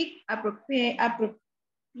 Is it appropriate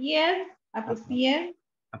is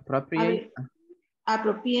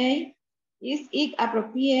it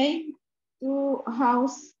appropriate to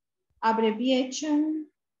use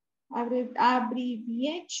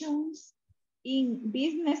abbreviations in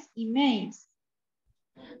business emails?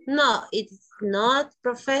 No, it's not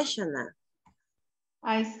professional.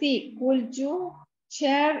 I see. Could you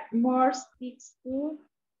share more tips to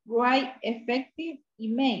write effective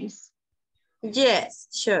emails? Yes,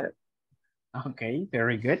 sure. Okay,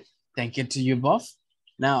 very good. Thank you to you both.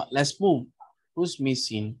 Now, let's move. Who's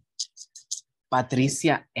missing?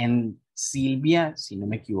 Patricia and Silvia, si no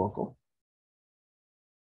me equivoco.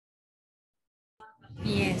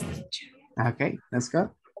 Yes, teacher. Okay, let's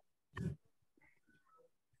go.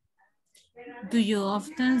 Do you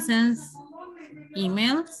often send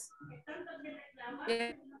emails?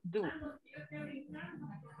 Yes, do.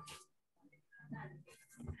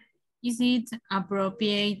 Is it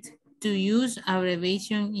appropriate to use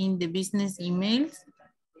abbreviation in the business emails?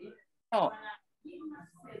 No.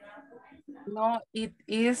 No, it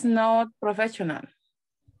is not professional.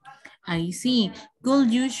 I see.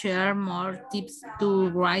 Could you share more tips to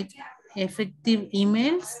write effective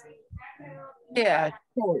emails? Yeah,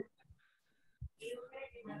 sure.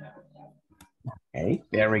 Okay,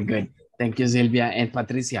 very good. Thank you, Silvia and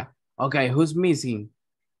Patricia. Okay, who's missing?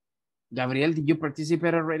 Gabriel, did you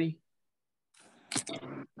participate already?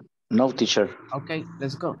 No, teacher. Okay,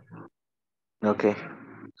 let's go. Okay.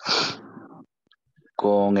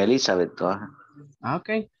 Con Elizabeth.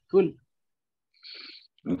 Okay, cool.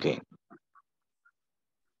 Okay.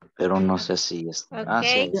 Pero no sé si está. Okay.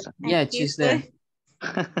 Sí, ahí está. Yeah, she's there.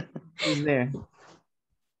 She's there.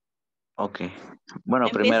 Okay. Bueno,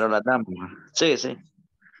 primero la dama. Sí, sí.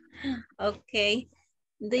 Okay.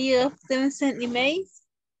 Do you often send emails?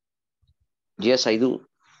 Yes, I do.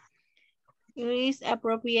 It is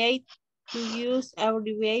appropriate to use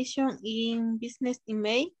abbreviation in business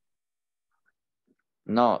email?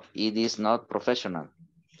 No, it is not professional.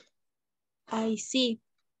 I see.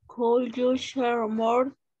 Could you share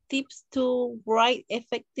more tips to write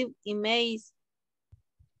effective emails?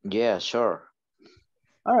 Yeah, sure.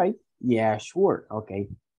 All right. Yeah, sure. Okay.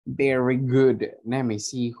 Very good. Let me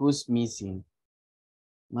see who's missing.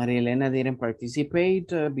 Maria Elena didn't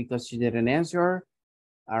participate because she didn't answer.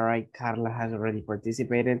 All right. Carla has already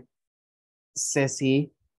participated.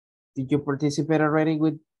 Ceci, did you participate already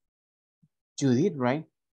with Judith, right?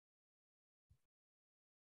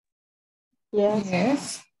 Yes.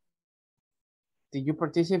 Yes. Did you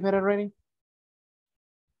participate already?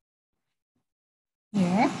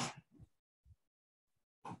 Yes.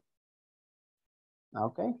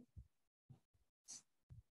 Okay.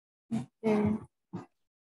 Okay.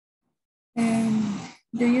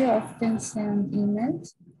 Do you often send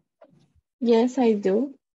emails? Yes, I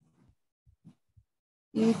do.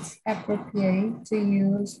 It's appropriate to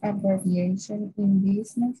use abbreviation in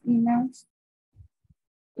business emails?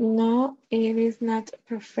 No, it is not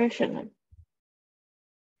professional.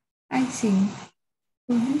 I see.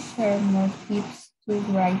 Could you share more tips to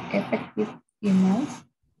write effective emails?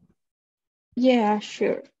 Yeah,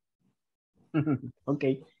 sure.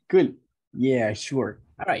 Okay, cool. Yeah, sure.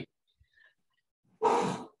 All right.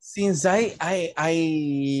 Since I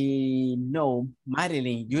know,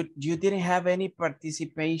 Marilyn, you didn't have any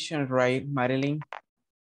participation, right, Marilyn?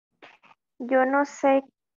 Yo no sé,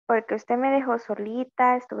 porque usted me dejó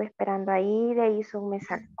solita, estuve esperando ahí, de ahí Zoom me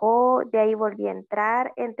sacó, de ahí volví a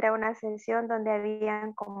entrar, entré a una sesión donde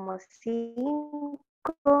habían como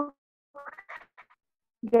 5,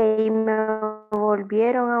 de ahí me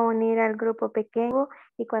volvieron a unir al grupo pequeño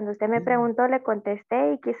y cuando usted me preguntó le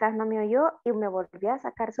contesté y quizás no me oyó y me volvió a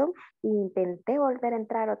sacar Zoom e intenté volver a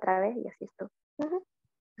entrar otra vez y así estuvo.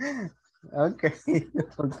 Ok,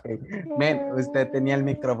 ok. Men, usted tenía el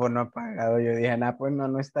micrófono apagado. Yo dije, nah, pues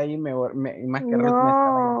no está ahí, más que Ruth me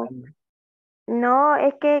estaba No, llamando. no,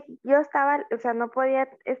 es que yo estaba, o sea, no podía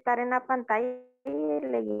estar en la pantalla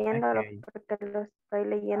leyéndolo Ok, porque lo estoy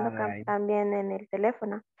leyendo all right. también en el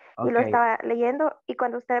teléfono. Y Ok, lo estaba leyendo y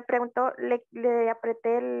cuando usted me preguntó, le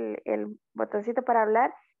apreté el botoncito para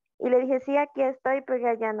hablar y le dije, sí, aquí estoy, pero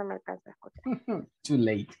ya no me alcanza a escuchar. too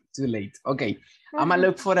late, too late. Okay, I'm gonna Ujú.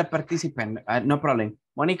 look for a participant. No problem.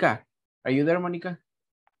 Monica, are you there, Monica?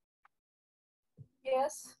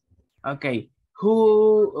 Yes. Okay,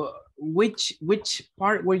 which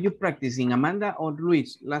part were you practicing, Amanda or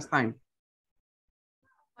Luis, last time?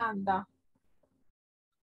 Amanda.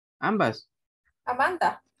 Ambas.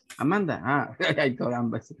 Amanda. Amanda, I thought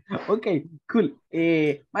ambas. Okay, cool.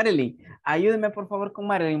 Marilyn, ayúdeme por favor con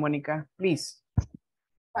Marilyn, Mónica, please.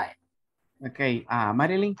 Bye. Okay,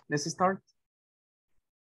 Marilyn, let's start.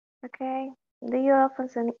 Okay. Do you often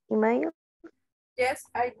send email? Yes,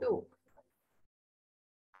 I do.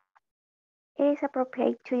 It is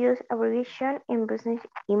appropriate to use abbreviation in business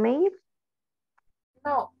email.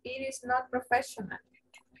 No, it is not professional.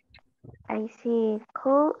 I see.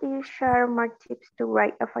 Could you share more tips to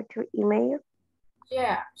write a factory email?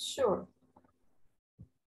 Yeah, sure.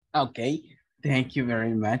 Okay, thank you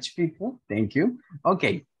very much, people. Thank you.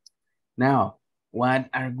 Okay, now, what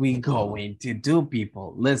are we going to do,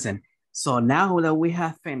 people? Listen, so now that we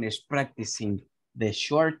have finished practicing the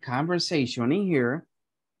short conversation in here,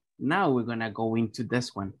 now we're gonna go into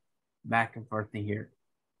this one, back and forth in here.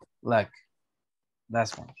 Look,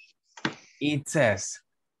 that's one. It says,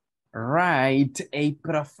 write a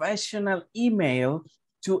professional email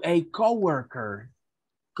to a coworker.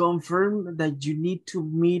 Confirm that you need to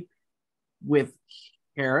meet with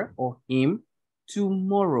her or him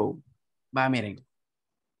tomorrow. Va, miren.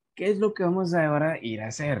 ¿Qué es lo que vamos a ahora ir a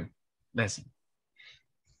hacer? Listen.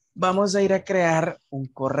 Vamos a ir a crear un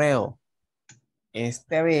correo.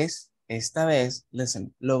 Esta vez,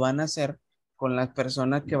 listen, lo van a hacer con la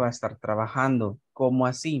persona que va a estar trabajando. ¿Cómo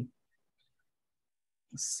así?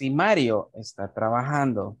 Si Mario está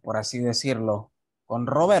trabajando, por así decirlo, con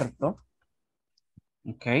Roberto,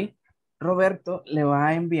 ok, Roberto le va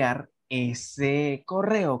a enviar ese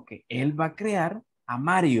correo que él va a crear a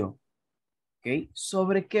Mario, ok.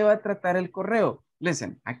 ¿Sobre qué va a tratar el correo?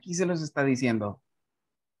 Listen, aquí se los está diciendo.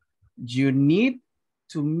 You need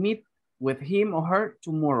to meet with him or her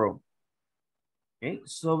tomorrow. Ok,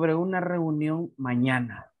 sobre una reunión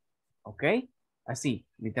mañana, ok. Así,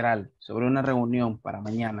 literal, sobre una reunión para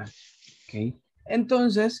mañana. Ok,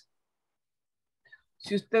 entonces,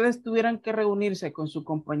 si ustedes tuvieran que reunirse con su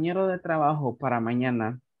compañero de trabajo para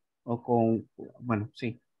mañana, o con, bueno,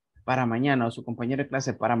 sí, para mañana, o su compañero de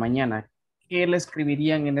clase para mañana, ¿qué le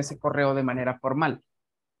escribirían en ese correo de manera formal?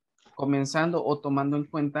 Comenzando o tomando en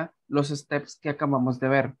cuenta los steps que acabamos de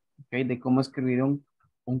ver, ¿ok? De cómo escribir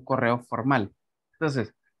un correo formal.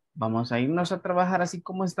 Entonces, vamos a irnos a trabajar así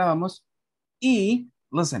como estábamos y,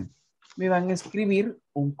 listen, me van a escribir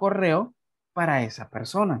un correo para esa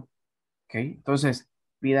persona, ¿ok? Entonces,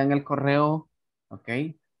 pidan el correo, ¿ok?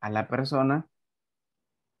 A la persona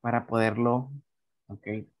para poderlo, ¿ok?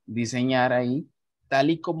 Diseñar ahí,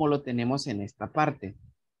 tal y como lo tenemos en esta parte.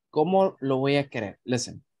 ¿Cómo lo voy a querer?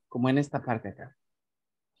 Listen, como en esta parte acá.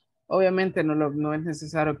 Obviamente no es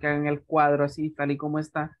necesario que hagan el cuadro así, tal y como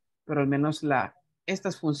está, pero al menos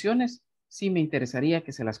estas funciones sí me interesaría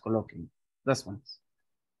que se las coloquen. This ones.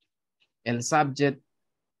 El subject,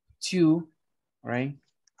 to, right?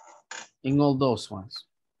 In all those ones.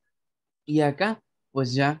 Y acá,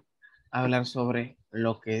 pues ya hablar sobre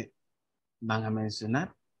lo que van a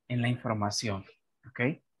mencionar en la información.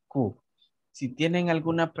 ¿Ok? Cool. Si tienen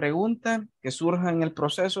alguna pregunta que surja en el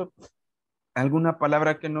proceso, alguna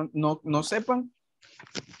palabra que no sepan,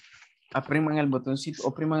 opriman el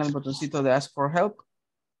botoncito de Ask for Help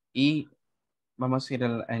y vamos a ir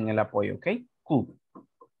en el apoyo, ¿ok? Cool.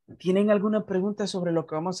 ¿Tienen alguna pregunta sobre lo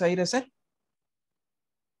que vamos a ir a hacer?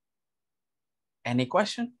 Any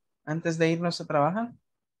question antes de irnos a trabajar?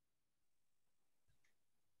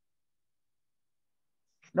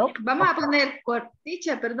 No. Vamos a poner,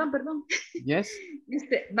 teacher, perdón. Yes.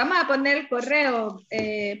 Vamos a poner el correo,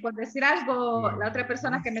 por decir algo, la otra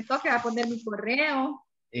persona que me toque va a poner mi correo.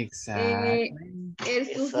 Exacto.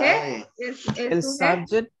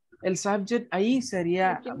 El subject ahí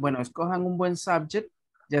sería, bueno, escojan un buen subject.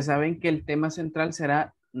 Ya saben que el tema central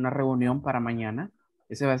será una reunión para mañana.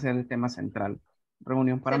 Ese va a ser el tema central.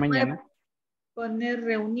 Reunión para mañana. Poner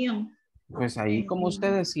reunión. Pues ahí como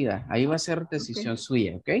usted decida, ahí va a ser decisión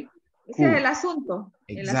suya, ¿ok? Ese es el asunto.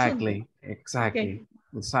 Exactly. Okay.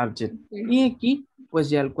 El subject. Okay. Y aquí, pues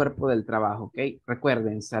ya el cuerpo del trabajo, ¿ok?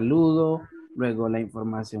 Recuerden, saludo, luego la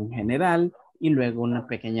información general y luego una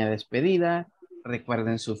pequeña despedida.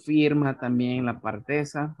 Recuerden su firma también, la parte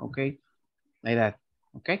esa, ¿ok? La edad,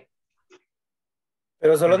 ¿ok?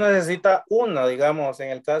 Pero solo necesita uno, digamos, en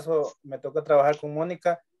el caso me toca trabajar con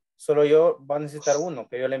Mónica, solo yo va a necesitar uno,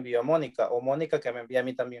 que yo le envío a Mónica, o Mónica que me envía a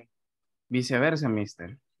mí también. Viceversa,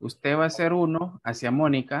 mister. Usted va a hacer uno hacia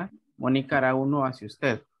Mónica, Mónica hará uno hacia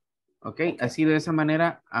usted. ¿Ok? Así de esa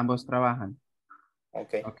manera ambos trabajan.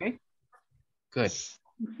 Ok. ¿Ok? Good.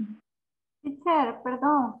 Teacher,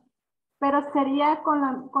 perdón, pero sería con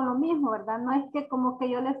lo mismo, ¿verdad? No es que como que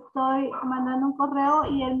yo le estoy mandando un correo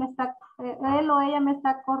y él o ella me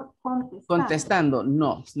está contestando. Contestando,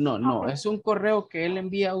 no. Okay. Es un correo que él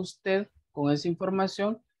envía a usted con esa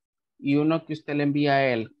información y uno que usted le envía a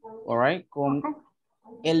él. All right? Con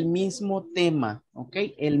el mismo tema. ¿Ok?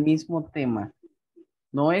 El mismo tema.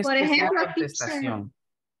 No es por que ejemplo, sea contestación.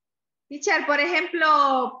 Teacher, por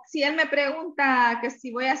ejemplo, si él me pregunta que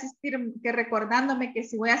si voy a asistir, que recordándome que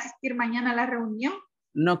si voy a asistir mañana a la reunión.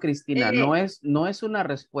 No, Cristina, no es una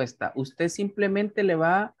respuesta. Usted simplemente le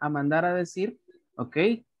va a mandar a decir, ¿ok?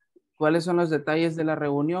 ¿Cuáles son los detalles de la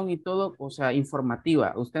reunión y todo? O sea,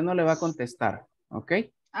 informativa. Usted no le va a contestar, ¿ok?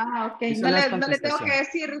 Ah, ok. Eso No es le tengo que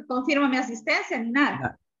decir, confirma mi asistencia ni nada.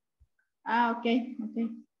 No. Ah, ok.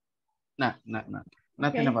 No.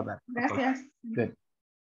 Nothing about that. Gracias. Okay. Good.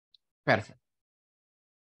 Perfect.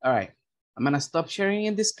 All right. I'm going to stop sharing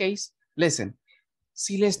in this case. Listen.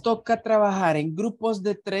 Si les toca trabajar en grupos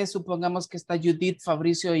de 3, supongamos que está Judith,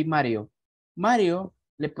 Fabricio y Mario. Mario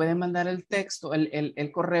le puede mandar el texto,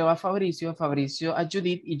 el correo a Fabricio a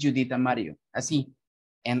Judith y Judith a Mario. Así,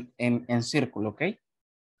 en círculo, ¿ok?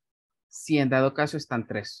 Si en dado caso están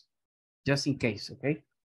 3. Just in case, ¿ok?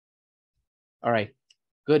 All right.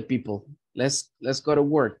 Good people. Let's go to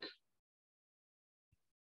work.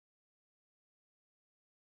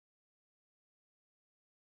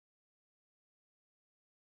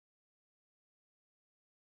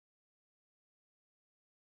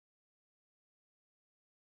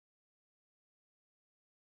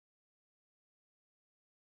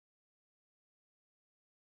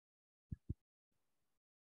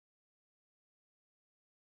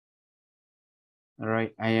 All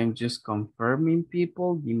right, I am just confirming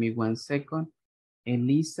people. Give me 1 second.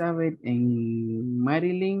 Elizabeth and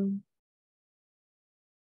Marilyn.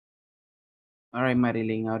 All right,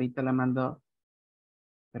 Marilyn, ahorita la mando.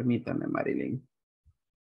 Permítame, Marilyn.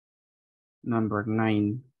 Number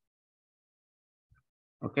 9.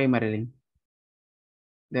 Okay, Marilyn.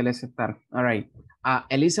 Dele aceptar. All right.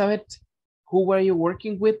 Elizabeth, who were you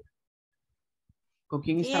working with? ¿Con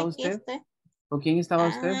quién estaba usted? ¿Con quién estaba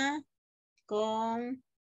usted? Con...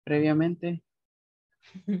 Previamente.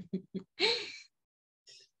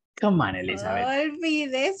 Come on, Elizabeth.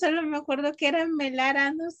 Olvidé, solo me acuerdo que era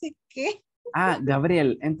Melara, no sé qué.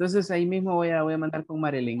 Gabriel. Entonces ahí mismo voy a mandar con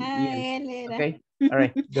Marilyn. Él era. Okay. All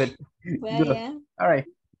right. Good. Vaya. Good. All right.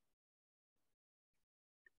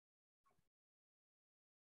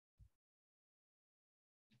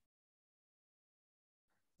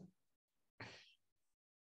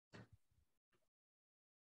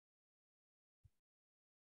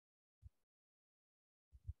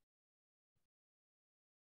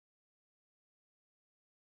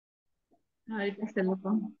 Ahorita se lo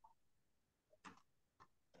pongo.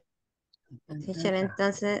 Teacher,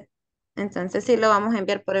 entonces sí lo vamos a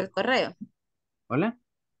enviar por el correo. ¿Hola?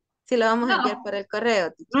 Sí lo vamos a enviar por el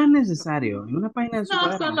correo, teacher. No es necesario. En una página de su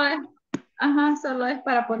cuaderno. Solo es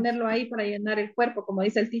para ponerlo ahí, para llenar el cuerpo, como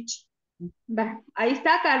dice el teacher. Va. Ahí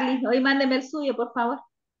está, Carly. Hoy mándeme el suyo, por favor.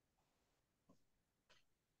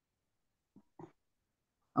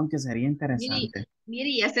 Aunque sería interesante.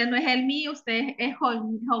 Mire, ese no es el mío, usted es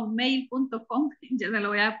homemail.com. Ya lo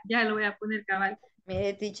voy a poner cabal.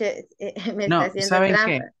 Mire, teacher, me está haciendo ¿saben trampa.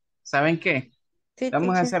 qué? ¿Saben qué? Sí, lo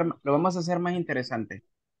vamos a hacer más interesante.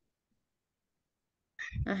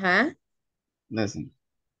 Ajá. Listen.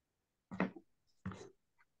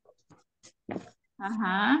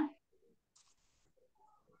 Ajá.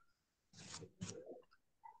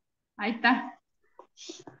 Ahí está.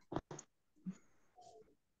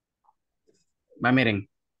 Va, miren.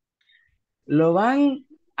 ¿Lo van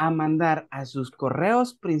a mandar a sus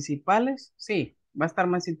correos principales? Sí, va a estar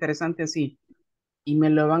más interesante así. Y me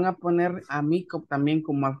lo van a poner a mí también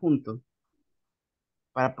como adjunto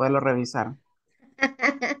para poderlo revisar.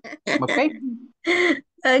 ¿Ok?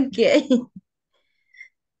 Ok.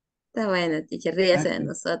 Está bueno, teacher, ríase de Okay.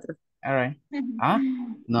 nosotros. All right. Ah,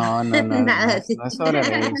 no, no, no, no, Nada, no es sobre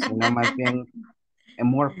reír, sino más bien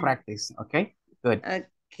more practice, ¿ok? Good.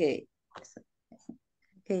 Ok.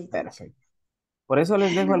 Ok. Perfecto. Por eso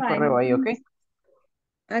les dejo el correo ahí, ¿ok?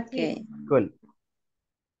 Ok. Cool.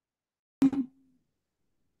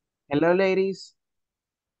 Hello, ladies.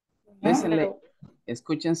 Listen,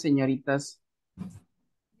 escuchen, señoritas.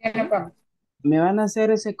 Me van a hacer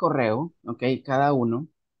ese correo, ¿ok? Cada uno.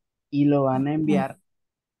 Y lo van a enviar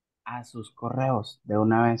a sus correos de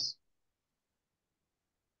una vez.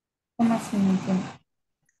 ¿Cómo así? No entiendo.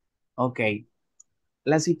 Ok.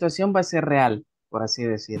 La situación va a ser real, por así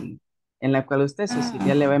decirlo, en la cual usted,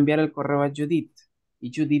 Cecilia, le va a enviar el correo a Judith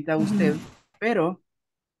y Judith a usted, pero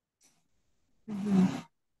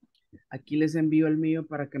aquí les envío el mío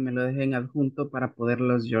para que me lo dejen adjunto para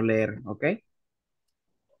poderlos yo leer, ¿ok?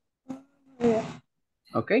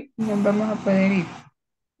 ¿Ok? Nos vamos a poder ir.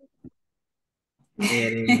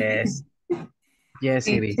 It is. Yes,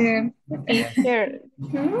 it is. Teacher.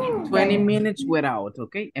 20 minutes without,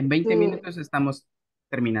 ¿ok? En 20 minutos estamos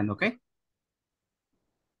terminando, ¿ok?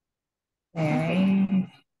 Okay.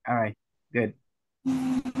 All right, good.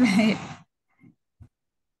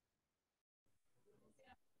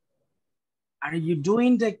 Are you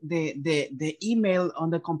doing the email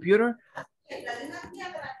on the computer?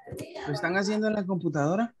 ¿Lo están haciendo en la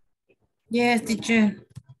computadora? Yes, teacher.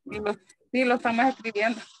 Sí, lo estamos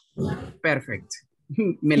escribiendo. Perfecto.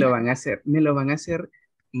 Me lo van a hacer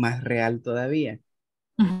más real todavía.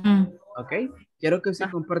 ¿Ok? Quiero que se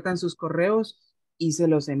compartan sus correos y se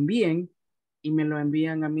los envíen y me lo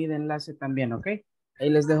envían a mí de enlace también, ¿ok? Ahí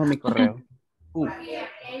les dejo mi correo.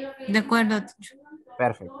 De acuerdo, teacher.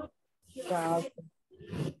 Perfecto.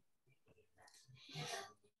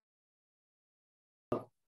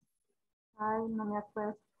 Ay, no me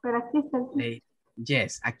acuerdo. Pero aquí está el...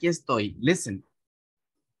 Yes, aquí estoy. Listen.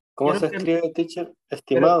 ¿Cómo se escribe, teacher?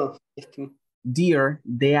 Estimado. Dear,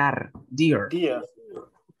 dear. Dear.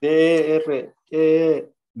 D-R-E-A-R.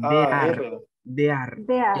 Dear.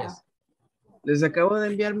 Yes. Les acabo de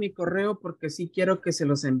enviar mi correo porque sí quiero que se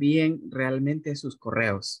los envíen realmente a sus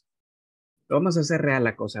correos. Lo vamos a hacer real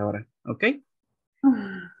la cosa ahora, ¿ok?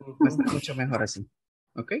 Va a estar mucho mejor así,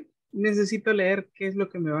 ¿ok? Necesito leer qué es lo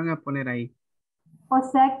que me van a poner ahí. O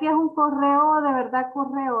sea que es un correo, de verdad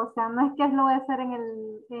correo. O sea, no es que lo voy a hacer en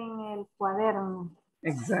el cuaderno.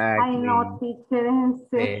 Exacto. Ay, no, teacher, en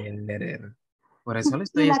serio. Por eso le Y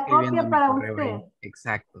estoy la escribiendo copia mi para correo usted. ahí.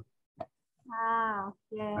 Exacto. Ah,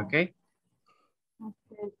 ok. ¿Ok?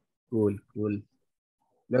 Cool, cool.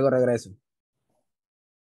 Luego regreso.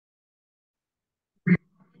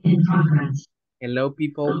 Hello,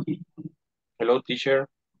 people. Hello, teacher.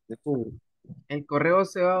 El correo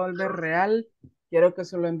se va a volver real. Quiero que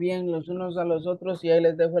se lo envíen los unos a los otros y ahí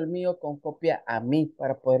les dejo el mío con copia a mí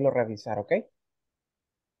para poderlo revisar, ¿ok?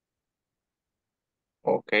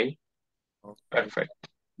 Ok. Perfect.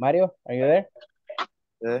 Mario, are you there?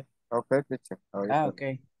 Yeah. Okay, teacher. Ok,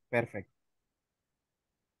 perfecto.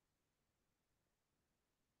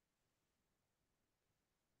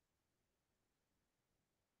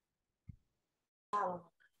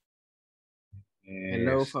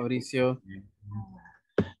 Hello, Fabricio.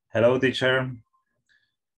 Hello, teacher.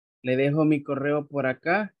 Le dejo mi correo por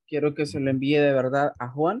acá. Quiero que se lo envíe de verdad a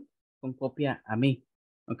Juan con copia a mí.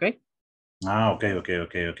 ¿Ok? Ok.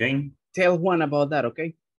 Tell Juan about that, ¿ok?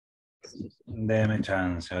 Deme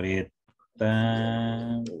chance ahorita.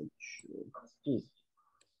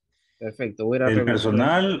 Perfecto, voy a ir a ¿Del revisar.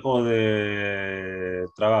 personal o de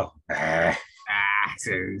trabajo?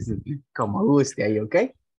 Sí. Como guste ahí, ¿ok?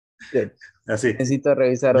 Good. Así. Necesito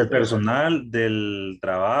revisar Del otro. personal, del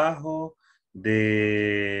trabajo,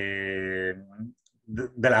 de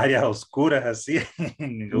las áreas oscuras, así.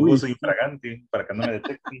 Yo uso infragante para que no me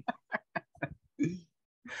detecten.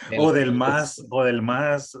 o del más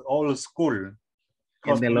old school.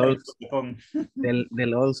 Del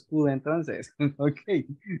old school, entonces. Ok.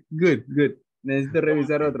 Good. Necesito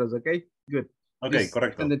revisar otros, ¿ok? Good. Ok, Just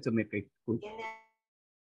correcto. send it to me, okay. Cool.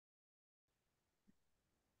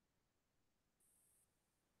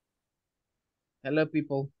 Hello,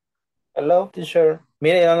 people. Hello, teacher.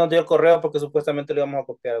 Mire, ya nos dio el correo porque supuestamente le íbamos a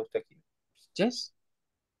copiar a usted aquí. Yes.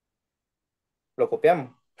 Lo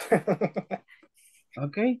copiamos.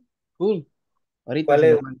 Ok, cool. Ahorita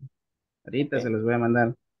se los mando. Ahorita se los voy a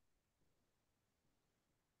mandar.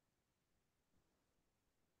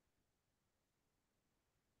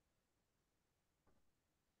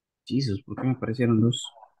 Jesus, ¿por qué me aparecieron dos?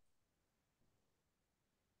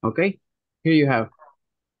 Ok, here you have.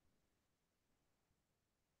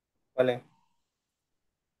 Vale.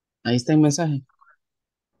 Ahí está el mensaje.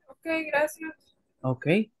 Ok, gracias. Ok,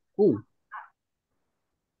 cool.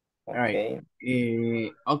 All right.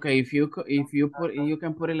 Okay. Okay, if you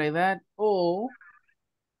can put it like that, or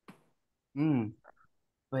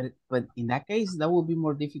but in that case that will be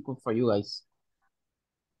more difficult for you guys.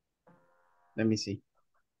 Let me see.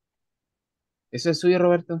 ¿Eso es suyo,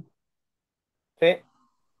 Roberto? Sí.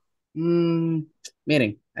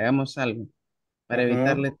 Miren, hagamos algo para Ujú.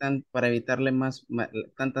 evitarle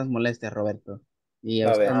tantas molestias, Roberto. Y a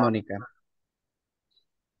A usted, ver. Mónica.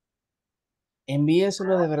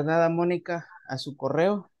 Envíeselo de verdad a Mónica a su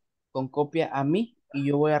correo con copia a mí y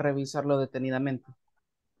yo voy a revisarlo detenidamente.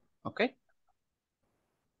 ¿Ok?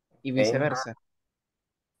 Y viceversa.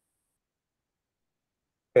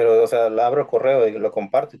 Pero, o sea, le abro el correo y lo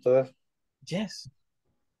comparto y todo eso. Yes.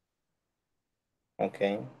 Ok.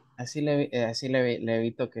 Así le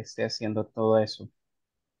evito que esté haciendo todo eso.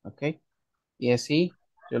 ¿Ok? Y así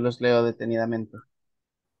yo los leo detenidamente.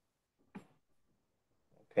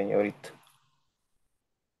 Ok, ahorita.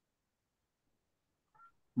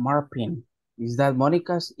 Marpin. Is that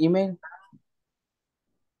Monica's email?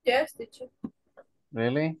 Yes, teacher.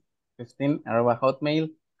 Really? 15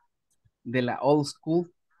 @hotmail. De la old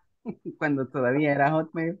school. Cuando todavía era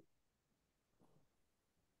Hotmail.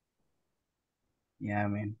 Yeah,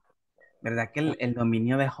 man. ¿Verdad que el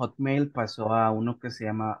dominio de Hotmail pasó a uno que se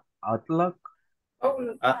llama Outlook?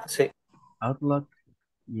 Ah, sí. Outlook.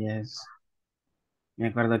 Yes. Me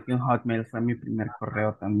acuerdo que un Hotmail fue mi primer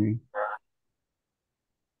correo también.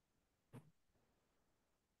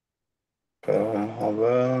 Pero vamos a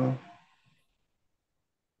ver.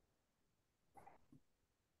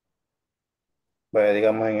 Vaya,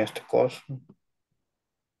 digamos en este caso.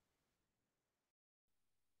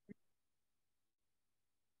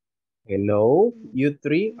 Hello, you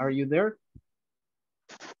three, are you there?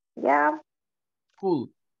 Yeah.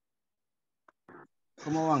 Cool.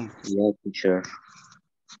 ¿Cómo van? Yeah, teacher.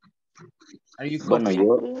 Are you Bueno,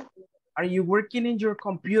 Are you working in your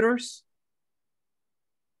computers?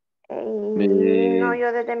 No,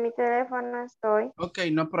 yo desde mi teléfono estoy.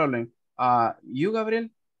 Okay, no problem. You,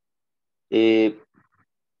 Gabriel?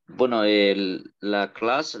 Bueno, la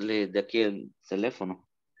clase de aquí el teléfono.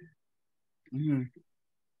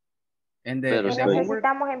 Pero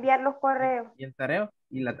Necesitamos enviar los correos. ¿Y el tarea?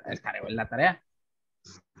 ¿Y la tarea?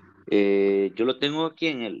 Yo lo tengo aquí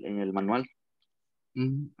en el manual.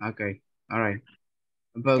 Okay, all right.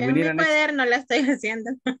 Yo en mi cuaderno la estoy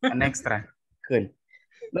haciendo. An extra. Cool.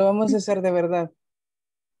 Lo vamos a hacer de verdad.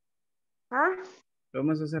 ¿Ah? Lo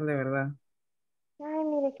vamos a hacer de verdad. Ay,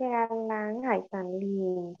 mire qué galán. Ay, tan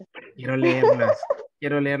lindo. Quiero leerlas.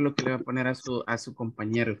 Quiero leer lo que le va a poner a su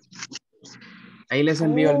compañero. Ahí les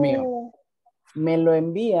envío el mío. Me lo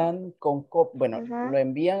envían con copia. Bueno, lo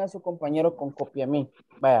envían a su compañero con copia a mí.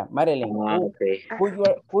 Vaya, Marilyn,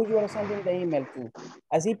 who you are sending the email to.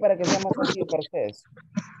 Así para que sea más sencillo para ustedes.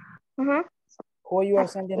 Who you are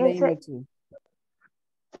sending the email to.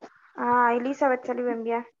 Elizabeth se lo iba a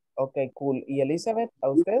enviar. Ok, cool. ¿Y Elizabeth, a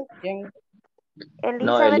usted? ¿Quién?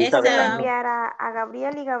 Elizabeth se lo iba a enviar a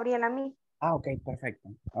Gabriel y Gabriel a mí. Ok, perfecto.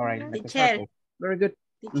 All right. Teacher. Very good.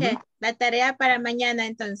 Teacher, la tarea para mañana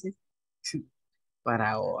entonces.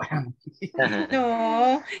 Para ahora.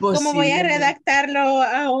 No, ¿cómo voy a redactarlo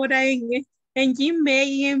ahora en Gmail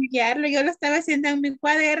y enviarlo? Yo lo estaba haciendo en mi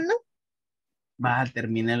cuaderno. Va,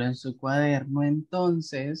 termínalo en su cuaderno,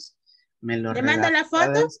 entonces me lo ¿Le mando la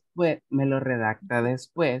foto? Redacta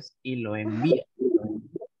después y lo envía.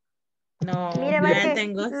 No, mire, ya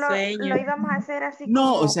tengo sueño. Lo íbamos a hacer así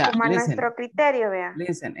no, como, o sea, como a nuestro criterio, vea.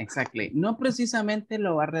 Listen, exactly. No precisamente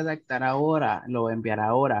lo va a redactar ahora, lo va a enviar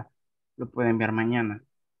ahora, lo puede enviar mañana.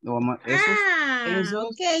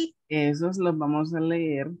 Esos los vamos a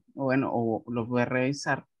leer, o los voy a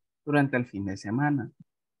revisar durante el fin de semana.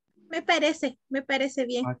 Me parece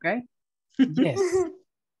bien. Ok. Yes.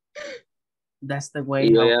 That's the way.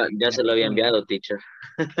 Y yo ya se lo había enviado, teacher.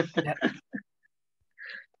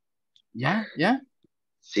 ¿Ya?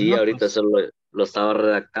 Sí, no, ahorita pues, solo lo estaba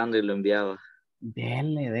redactando y lo enviaba.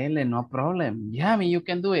 Dele, no problem. Yeah, you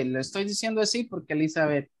can do it. Le estoy diciendo así porque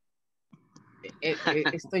Elizabeth,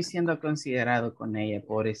 estoy siendo considerado con ella,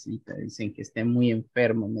 pobrecita. Dicen que esté muy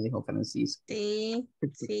enfermo, me dijo Francisco.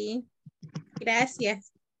 Sí.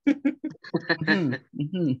 Gracias.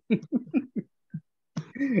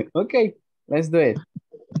 Ok, Let's do it.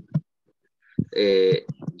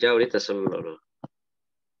 Ya ahorita solo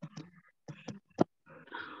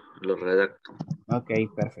lo redacto. Ok,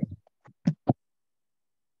 perfecto.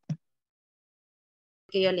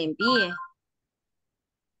 Que yo le envíe.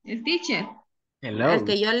 El teacher. Hello. El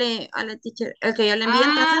que yo le, a la teacher, el que yo le envíe,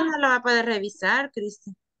 entonces no lo va a poder revisar,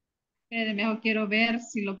 Cristi. Mejor quiero ver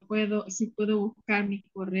si lo puedo, si puedo buscar mi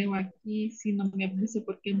correo aquí, si no me puse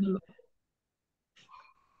por qué no lo.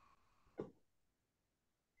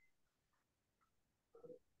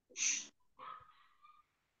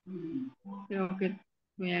 Creo que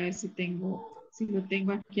voy a ver si lo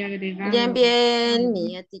tengo aquí agregado. Ya envié el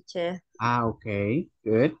mío, teacher. Ah, ok,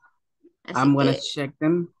 good. Así I'm gonna que, check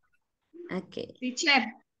them. ok.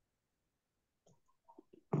 Teacher.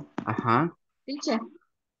 Ajá. Teacher.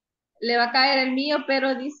 Le va a caer el mío,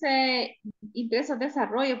 pero dice impreso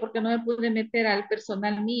desarrollo porque no me pude meter al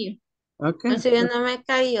personal mío. Ok. Entonces ya no me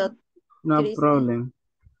cayó, No Cristi. problem.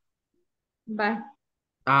 Va.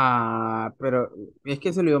 Ah, pero es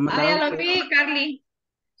que se lo iba a mandar a Ya lo usted. vi, Carly.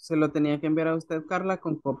 Se lo tenía que enviar a usted, Carla,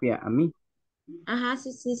 con copia a mí. Ajá,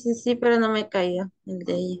 sí, pero no me cayó el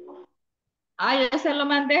de ella. Yo se lo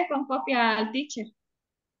mandé con copia al teacher.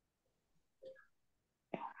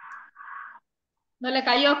 ¿No le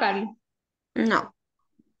cayó, Carly? No.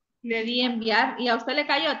 Le di enviar y a usted le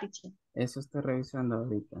cayó, teacher. Eso estoy revisando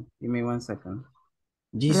ahorita. Give me one second.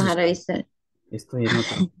 Vamos a revisar. Estoy en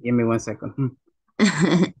otro. Give me one second.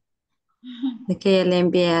 Es que yo le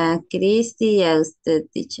envié a Cristi y a usted,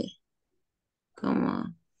 teacher. Como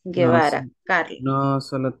Guevara, Carla. No,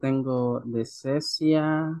 solo tengo de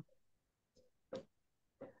Cecia,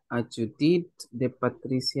 a Judith, de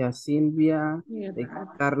Patricia Silvia, de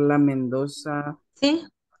Carla Mendoza. ¿Sí?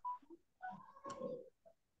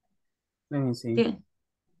 Sí. ¿Qué?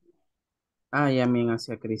 Y a mí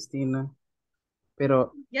hacia Cristina.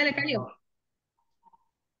 Pero. Ya le cayó.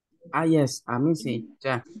 Yes, a mí sí,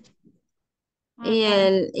 ya. ¿Y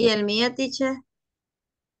el mío, teacher?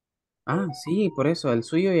 Sí, por eso, el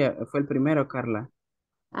suyo ya fue el primero, Carla.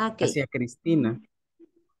 Ok. Hacia Cristina.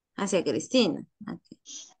 Hacia Cristina. Okay.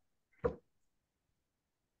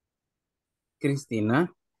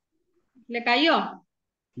 Cristina. ¿Le cayó?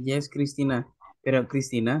 Yes, Cristina. Pero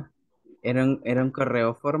Cristina, era un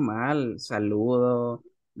correo formal, saludo,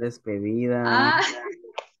 despedida.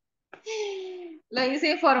 Lo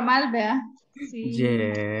hice informal, vea. Sí.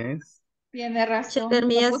 Yes. Tiene razón. El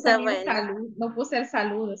mío No puse está ni el saludo. No puse el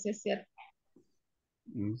saludo, si es cierto.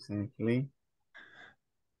 Exactly.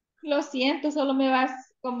 Lo siento, solo me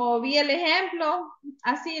vas, como vi el ejemplo,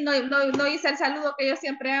 así no hice el saludo que yo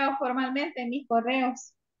siempre hago formalmente en mis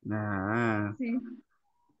correos. Sí.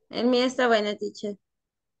 El mío está bueno, teacher.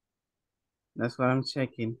 That's what I'm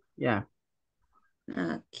checking. Yeah.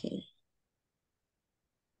 Okay.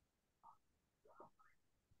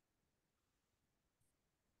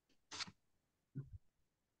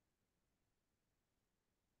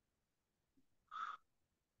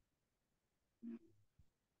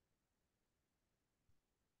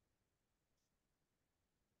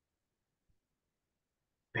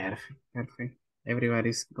 Perfect.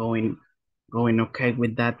 Everybody's going okay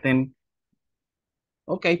with that then.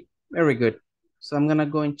 Okay, very good. So I'm gonna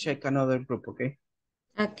go and check another group, okay?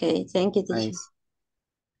 Okay, thank you, teacher. Nice.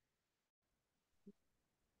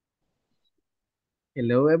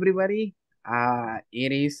 Hello, everybody.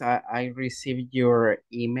 It is, I received your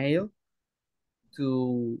email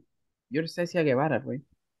to, your Cecia Guevara, right?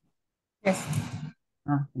 Yes.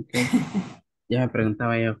 Okay. Ya me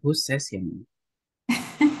preguntaba yo, who's Cecia?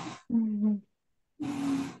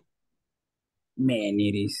 Man,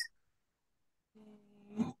 it is.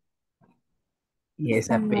 Y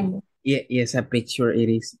esa picture, it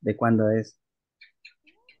is, ¿de cuándo es?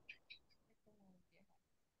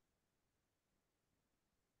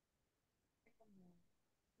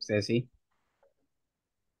 Ceci.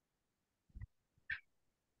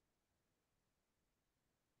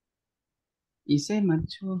 Y se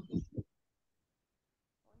marchó.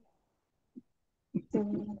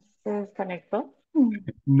 ¿Se desconectó?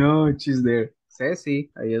 No, she's there.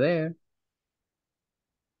 Ceci, are you there?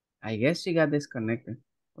 I guess she got disconnected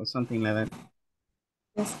or something like that.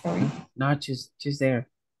 Yes, sorry. No, she's there.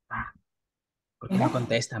 ¿Por qué no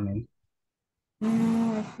contesta, man?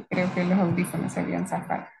 Creo que los audífonos se habían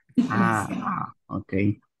zafado.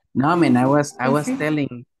 Okay. No, man, I was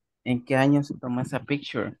telling en qué año se tomó esa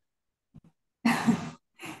picture.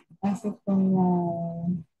 Hace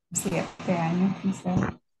como 7 años,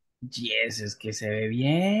 quizás. Yes, es que se ve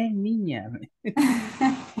bien, niña.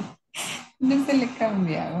 No se le ha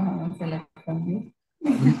cambiado, no se le ha cambiado.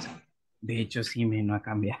 De hecho, sí, me no ha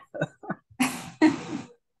cambiado.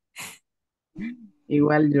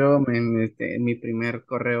 Igual yo, mi primer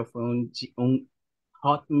correo fue un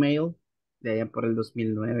Hotmail de allá por el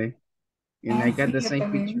 2009. And I got Sí, the yo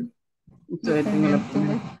same picture. también. Yo Todavía tengo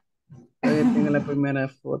también tuve. la primera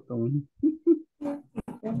foto.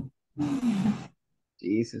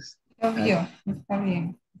 Jesus. Obvio, está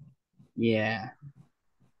bien. Yeah.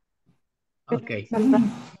 Okay.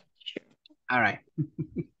 All right.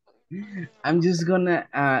 I'm just gonna,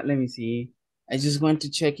 let me see. I just want to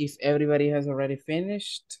check if everybody has already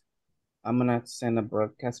finished. I'm gonna send a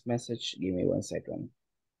broadcast message. Give me 1 second.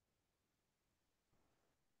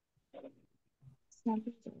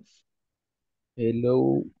 Saludos.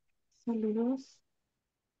 Hello. Saludos.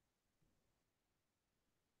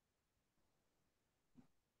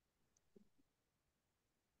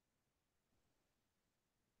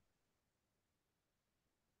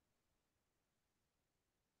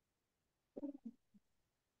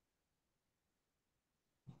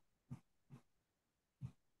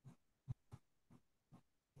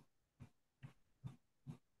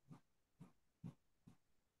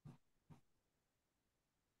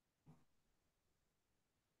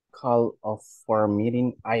 Call off for a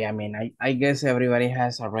meeting. I guess everybody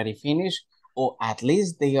has already finished, or at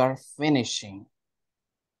least they are finishing.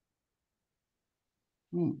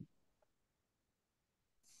 All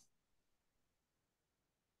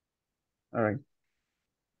right.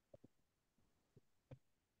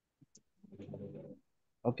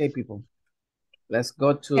 Okay, people. Let's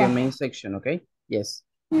go to the main section, okay? Yes.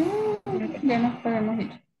 Ya nos podemos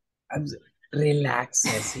ir. Relax,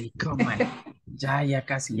 Ceci. Come on. Ya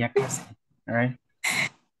casi. All right.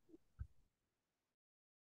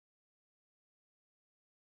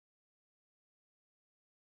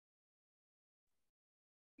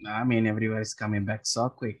 I mean, everybody's coming back so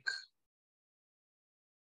quick.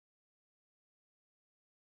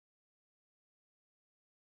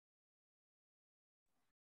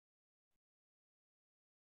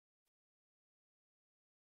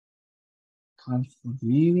 Conflict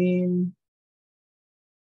meeting.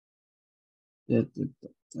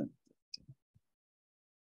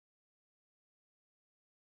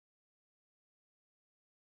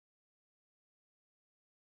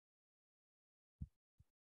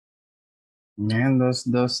 Man,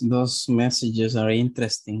 those messages are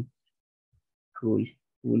interesting. Cool.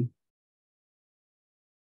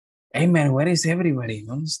 Hey man, where is everybody?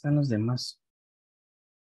 ¿Dónde están los demás?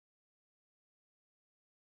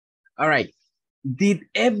 All right. Did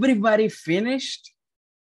everybody finish?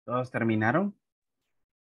 ¿Todos terminaron?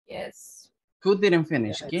 Yes. Who didn't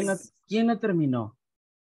finish? Yes. ¿Quién no terminó?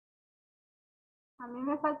 A mí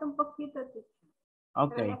me falta un poquito.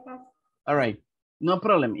 Okay. All right. No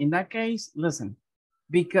problem. In that case, listen.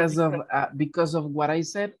 Because of what I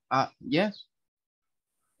said, yes.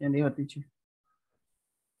 ¿Quién dijo, teacher?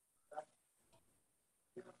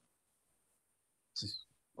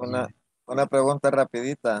 Una pregunta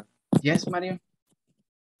rapidita. Yes, Mario.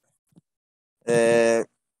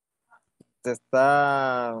 Se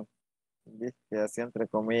está, así entre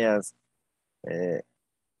comillas,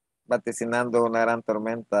 vaticinando una gran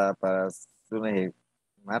tormenta para lunes y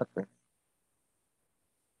martes.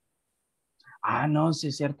 No, sí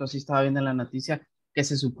es cierto, sí estaba viendo en la noticia que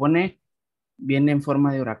se supone viene en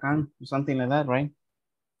forma de huracán, something like that, right?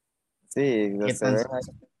 Sí,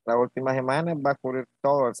 la última semana va a cubrir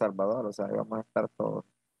todo El Salvador, o sea, vamos a estar todos.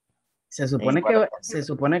 Se supone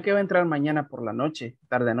que va a entrar mañana por la noche,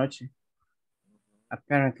 tarde noche.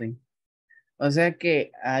 Apparently. O sea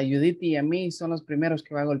que a Judith y a mí son los primeros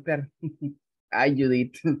que va a golpear. Ay,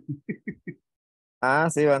 Judith. Sí, va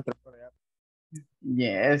a entrar por allá.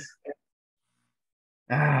 Yes.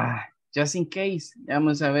 Just in case.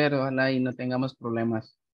 Vamos a ver, ojalá y no tengamos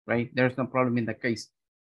problemas. Right? There's no problem in that case.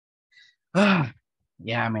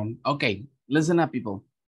 Yeah, man. Okay, listen up, people.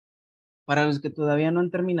 Para los que todavía no han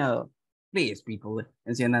terminado, please, people,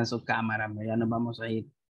 enciendan su cámara, ya nos vamos a ir.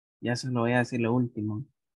 Ya se lo voy a decir lo último.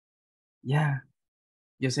 Ya.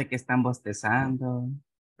 Yo sé que están bostezando,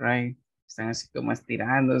 right? Están así como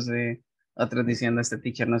estirándose, otros diciendo este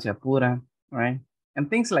teacher no se apura, right?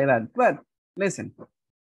 And things like that. But, listen,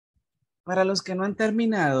 para los que no han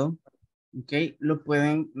terminado, ok, lo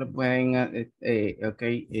pueden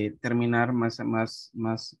terminar más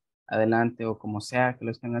adelante o como sea que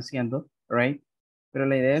lo estén haciendo, right? Pero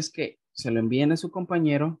la idea es que se lo envíen a su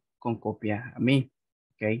compañero con copia a mí,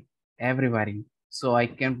 ok? Everybody. So I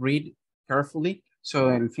can read carefully. So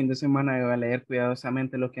el fin de semana yo voy a leer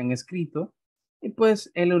cuidadosamente lo que han escrito y pues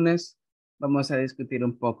el lunes vamos a discutir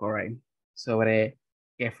un poco, right? Sobre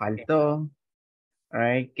qué faltó,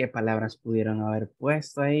 right? ¿Qué palabras pudieron haber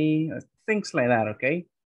puesto ahí? Things like that, ¿ok?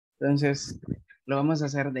 Entonces, lo vamos a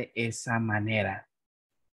hacer de esa manera,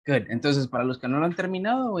 Good. Entonces, para los que no lo han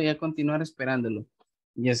terminado, voy a continuar esperándolo.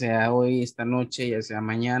 Ya sea hoy, esta noche, ya sea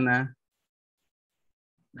mañana.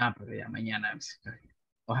 Ah, pero ya mañana.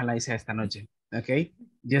 Ojalá y sea esta noche. Okay?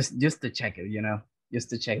 Just to check it, you know. Just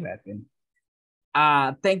to check that.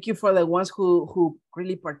 Thank you for the ones who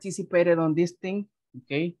really participated on this thing.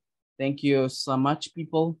 Okay? Thank you so much,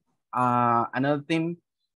 people. Another thing,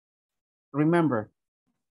 remember,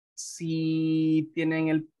 si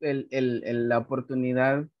tienen la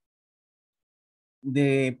oportunidad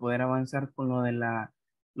de poder avanzar con lo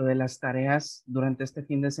de las tareas durante este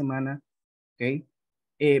fin de semana, ¿ok?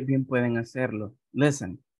 Bien pueden hacerlo.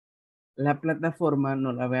 Listen, la plataforma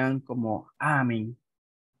no la vean como,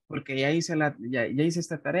 porque ya hice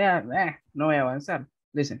esta tarea, no voy a avanzar.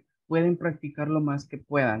 Listen, pueden practicar lo más que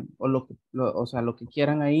puedan, o sea, lo que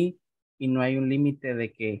quieran ahí, y no hay un límite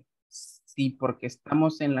de que si porque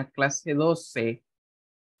estamos en la clase 12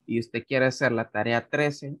 y usted quiere hacer la tarea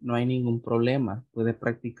 13, no hay ningún problema. Puede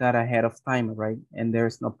practicar ahead of time, right? And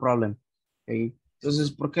there's no problem. Okay?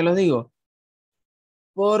 Entonces, ¿por qué lo digo?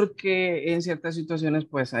 Porque en ciertas situaciones,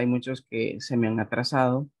 pues hay muchos que se me han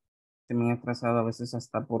atrasado a veces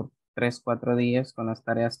hasta por 3, 4 días con las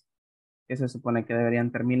tareas que se supone que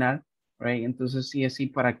deberían terminar, right? Entonces, sí, así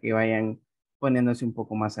para que vayan poniéndose un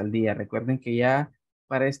poco más al día. Recuerden que ya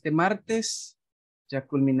para este martes ya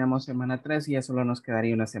culminamos semana 3 y ya solo nos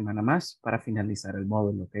quedaría una semana más para finalizar el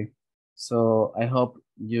módulo, ¿ok? So, I hope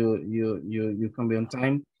you can be on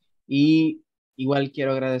time. Y igual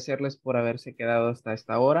quiero agradecerles por haberse quedado hasta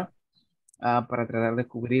esta hora para tratar de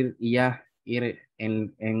cubrir y ya ir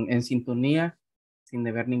en sintonía sin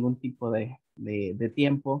deber ningún tipo de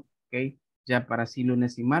tiempo, ¿ok? Ya para así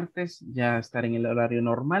lunes y martes, ya estar en el horario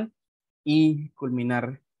normal y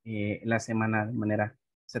culminar la semana de manera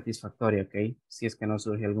satisfactoria, ¿ok? Si es que no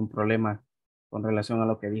surge algún problema con relación a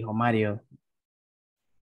lo que dijo Mario,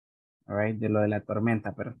 all right, de lo de la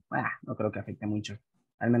tormenta, pero no creo que afecte mucho,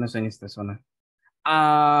 al menos en esta zona.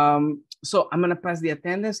 So I'm gonna pass the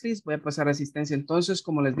attendance list. Voy a pasar asistencia. Entonces,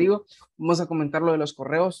 como les digo, vamos a comentar lo de los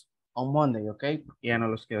correos on Monday, ¿ok? Porque ya no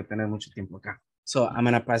los quiero tener mucho tiempo acá. So I'm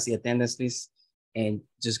gonna pass the attendance list and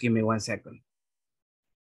just give me 1 second.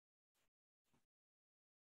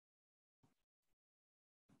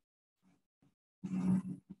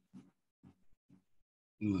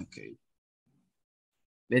 Okay.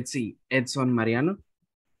 Let's see. Edson Mariano.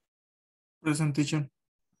 Present, teacher.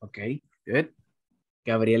 Okay, good.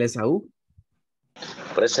 Gabriel Esaú.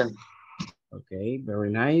 Present. Okay,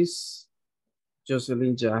 very nice.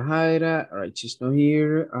 Jocelyn Jahaira. All right, she's not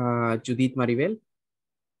here. Judith Maribel.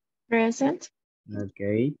 Present.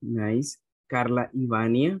 Okay, nice. Carla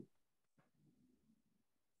Ivania.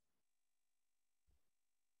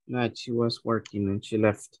 No, she was working and she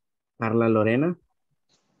left. Carla Lorena.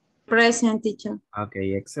 Present, teacher.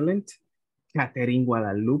 Okay, excellent. Catherine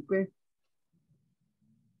Guadalupe.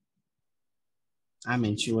 I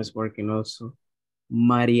mean, she was working also.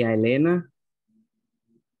 Maria Elena.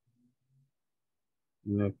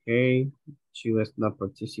 Okay, she was not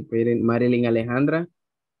participating. Marilyn Alejandra.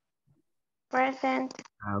 Present.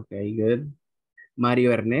 Okay, good.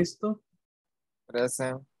 Mario Ernesto.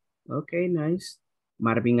 Present. Okay, nice.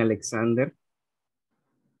 Marvin Alexander.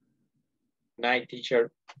 Night,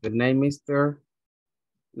 teacher. Good night, mister.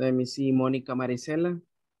 Let me see, Mónica Marisela.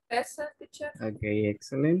 Present, teacher. Okay,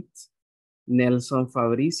 excellent. Nelson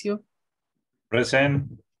Fabricio.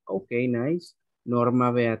 Present. Okay, nice.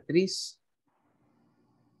 Norma Beatriz.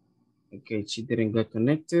 Okay, she didn't get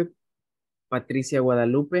connected. Patricia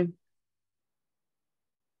Guadalupe.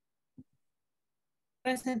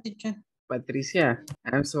 Present, teacher. Patricia,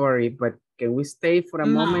 I'm sorry, but can we stay for a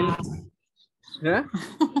moment? Huh?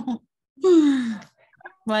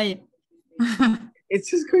 Vaya. It's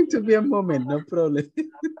just going to be a moment, no problem.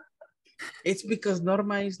 It's because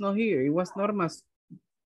Norma is not here. It was Norma's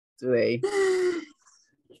today.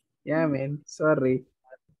 Yeah, man, sorry.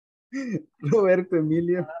 Roberto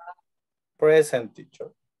Emilio. Present,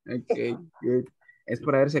 teacher. Okay, good. Es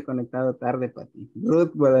por haberse conectado tarde, Pati.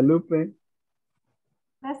 Ruth Guadalupe.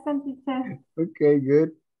 Present, teacher. Okay,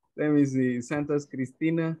 good. Let me see. Santos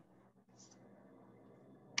Cristina.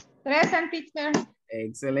 Present, teacher.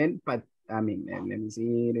 Excellent. Let me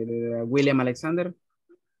see. William Alexander.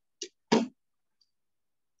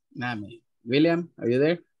 William, are you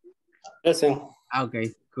there? Present.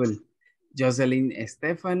 Okay, cool. Jocelyn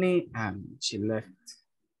Stephanie, she left.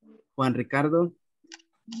 Juan Ricardo.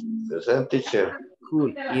 Present, teacher.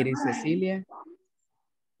 Cool. Iris Cecilia.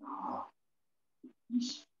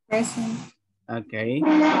 Present. Okay.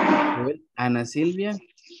 Good. Ana Silvia.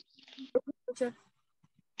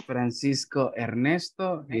 Francisco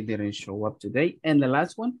Ernesto, he didn't show up today. And the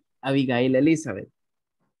last one, Abigail Elizabeth.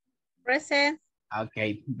 Present.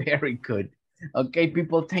 Okay, very good. Okay,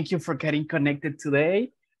 people, thank you for getting connected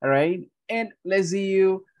today. All right, and let's see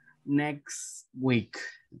you next week.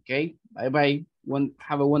 Okay, bye-bye.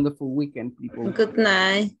 Have a wonderful weekend, people. Good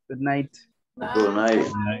night. Good night. Good night.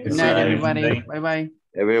 Good night, everybody. Bye-bye.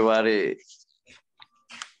 Everybody.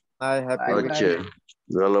 Bye, happy Noche.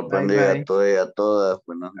 Dios los bendiga a todos y a todas.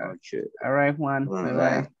 Buenas noches. All right, Juan.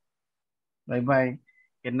 Bye-bye. Bye-bye.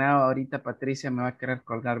 Que now, ahorita Patricia me va a querer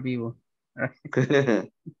colgar vivo.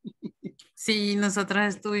 Sí,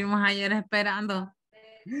 nosotros estuvimos ayer esperando.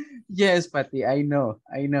 Yes, Patty, I know.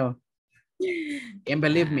 And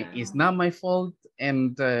believe me, it's not my fault,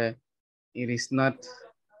 and it is not.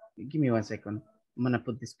 Give me 1 second. I'm gonna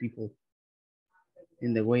put these people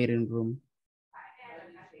in the waiting room.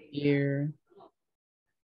 Here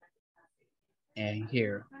and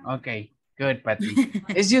here. Okay, good, Patty.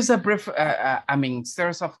 It's just a brief,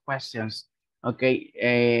 series of questions. Okay,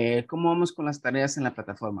 ¿cómo vamos con las tareas en la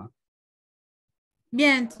plataforma?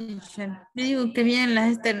 Bien, teacher. Yo digo que bien,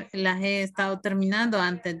 las he estado terminando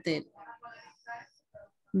antes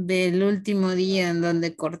del último día en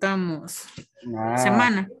donde cortamos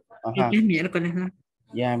semana. Ajá. Es miércoles, ¿no?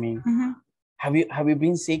 Yeah, I mean. Have you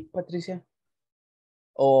been sick, Patricia?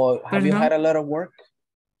 Or have you had a lot of work?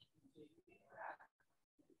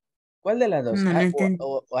 ¿Cuál de las dos? No,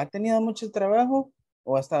 ¿O ha tenido mucho trabajo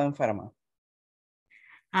o ha estado enferma?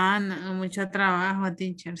 No, mucho trabajo,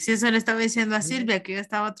 teacher. Sí, eso le estaba diciendo a Silvia que yo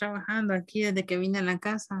estaba trabajando aquí desde que vine a la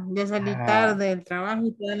casa. Ya salí tarde del trabajo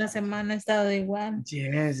y toda la semana he estado igual.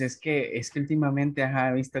 Yes, es que últimamente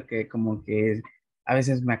he visto que como que a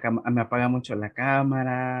veces me apaga mucho la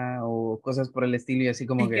cámara o cosas por el estilo y así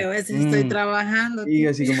como que... a veces estoy trabajando. Y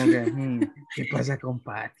así como que, ¿qué pasa con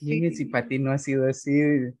Patty? Si Patty no ha sido así.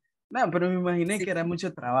 No, pero me imaginé que era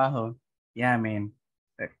mucho trabajo. Yeah, man.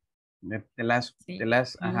 The last week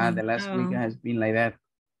has been like that.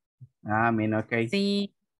 Okay.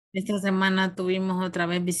 Sí, esta semana tuvimos otra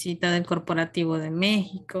vez visita del Corporativo de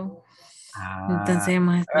México. Entonces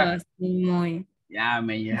hemos estado así muy... Yeah,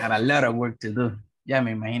 man, you had a lot of work to do. Ya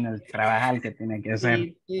me imagino el trabajar que tiene que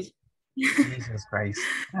hacer. Sí. Jesus Christ.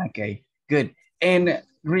 Okay, good. And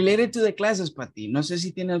related to the classes, Patty, no sé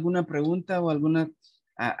si tiene alguna pregunta o alguna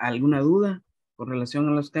duda con relación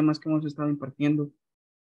a los temas que hemos estado impartiendo.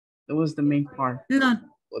 That was the main part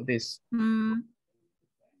of this. No,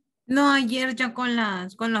 ayer ya con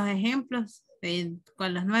los ejemplos,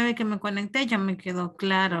 con las 9 que me conecté, ya me quedó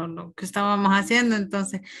claro lo que estábamos haciendo,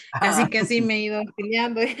 entonces casi que así me he ido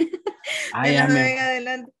afiliando. De las 9 en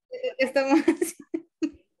adelante, ¿qué estamos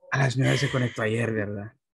haciendo? A las 9 se conectó ayer,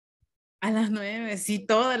 ¿verdad? A las 9, sí,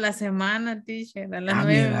 toda la semana, teacher. A las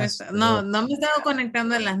 9 no me estaba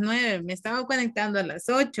conectando a las 9, me estaba conectando a las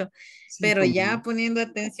 8, sí, pero ya poniendo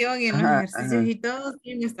atención y en los ejercicios y todo,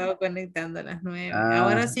 sí me estaba conectando a las 9.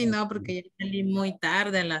 Ahora sí no, porque ya salí muy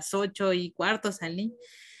tarde, a las 8:15 salí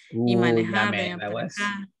y manejar. That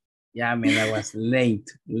was late.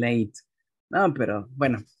 No, pero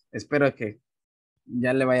bueno, espero que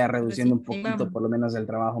ya le vaya reduciendo un poquito, por lo menos el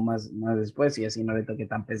trabajo más después y así no le toque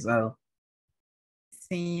tan pesado.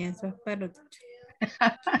 Sí, eso espero.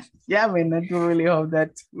 Yeah, man, I do really hope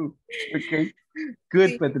that too. Okay, good,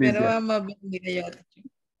 sí, Patricia. Pero vamos bien.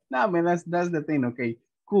 No, man, that's the thing, okay,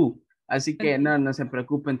 cool. Así que no se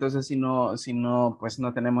preocupe, entonces si no, pues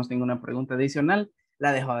no tenemos ninguna pregunta adicional,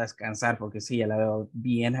 la dejo descansar porque sí, ya la veo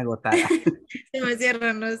bien agotada. Se me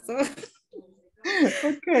cierran los ojos.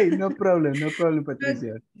 Okay, no problem,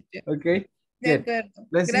 Patricia. Okay, good.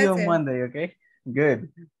 Let's see you on Monday, okay?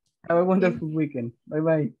 Good. Have a wonderful weekend.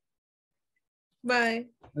 Bye-bye.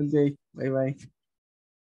 Bye. Okay, bye-bye.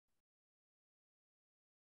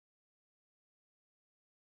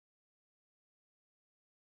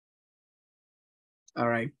 All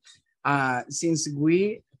right. Since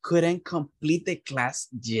we couldn't complete the class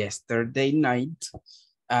yesterday night,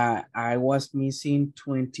 I was missing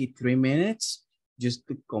 23 minutes just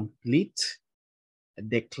to complete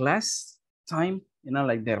the class time,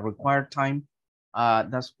 like the required time.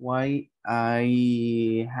 That's why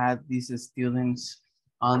I had these students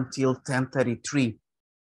until 10:33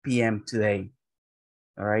 p.m. today.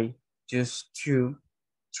 All right, just to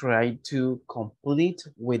try to complete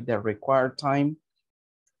with the required time.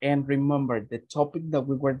 And remember, the topic that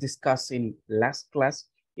we were discussing last class,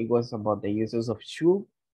 it was about the uses of should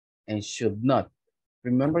and should not.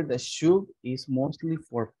 Remember that should is mostly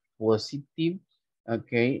for positive,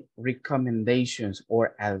 okay, recommendations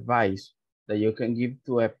or advice that you can give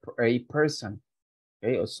to a person,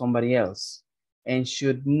 okay, or somebody else. And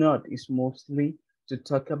should not is mostly to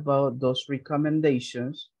talk about those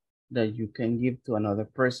recommendations that you can give to another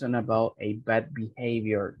person about a bad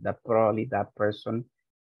behavior that probably that person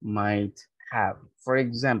might have. For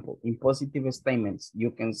example, in positive statements,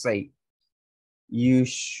 you can say, you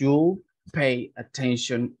should pay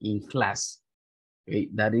attention in class. Okay,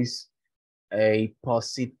 that is a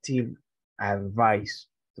positive advice,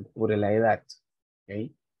 to put it like that.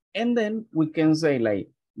 Okay, and then we can say like,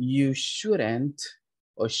 you shouldn't,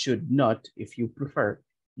 or should not, if you prefer,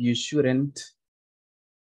 you shouldn't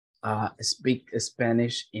speak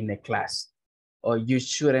Spanish in the class, or you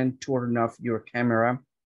shouldn't turn off your camera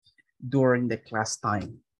during the class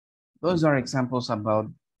time. Those are examples about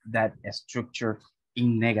that structure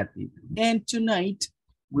in negative. And tonight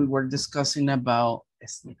we were discussing about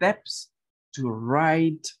steps to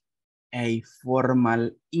write a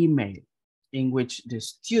formal email in which the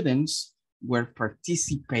students were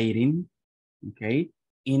participating, okay,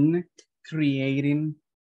 in creating,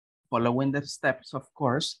 following the steps, of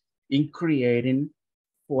course, in creating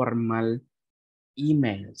formal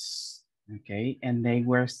emails, okay? And they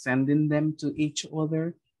were sending them to each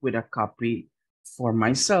other with a copy for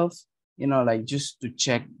myself, you know, like just to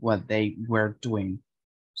check what they were doing.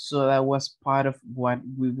 So that was part of what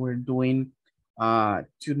we were doing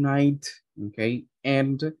tonight, okay?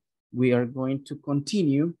 And we are going to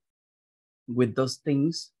continue with those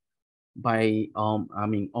things by, on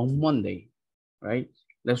Monday, right?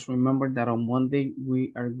 Let's remember that on Monday,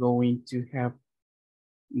 we are going to have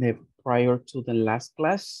the prior to the last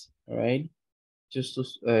class, all right? Just to,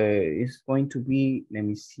 it's going to be, let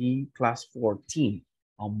me see, class 14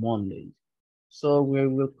 on Monday. So we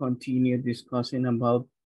will continue discussing about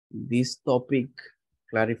this topic,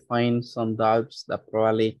 clarifying some doubts that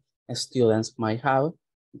probably students might have,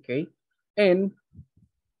 okay? And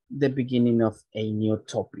the beginning of a new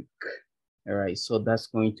topic. All right, so that's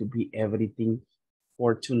going to be everything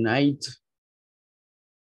for tonight.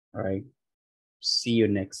 All right, see you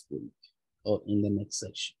next week or in the next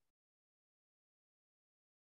session.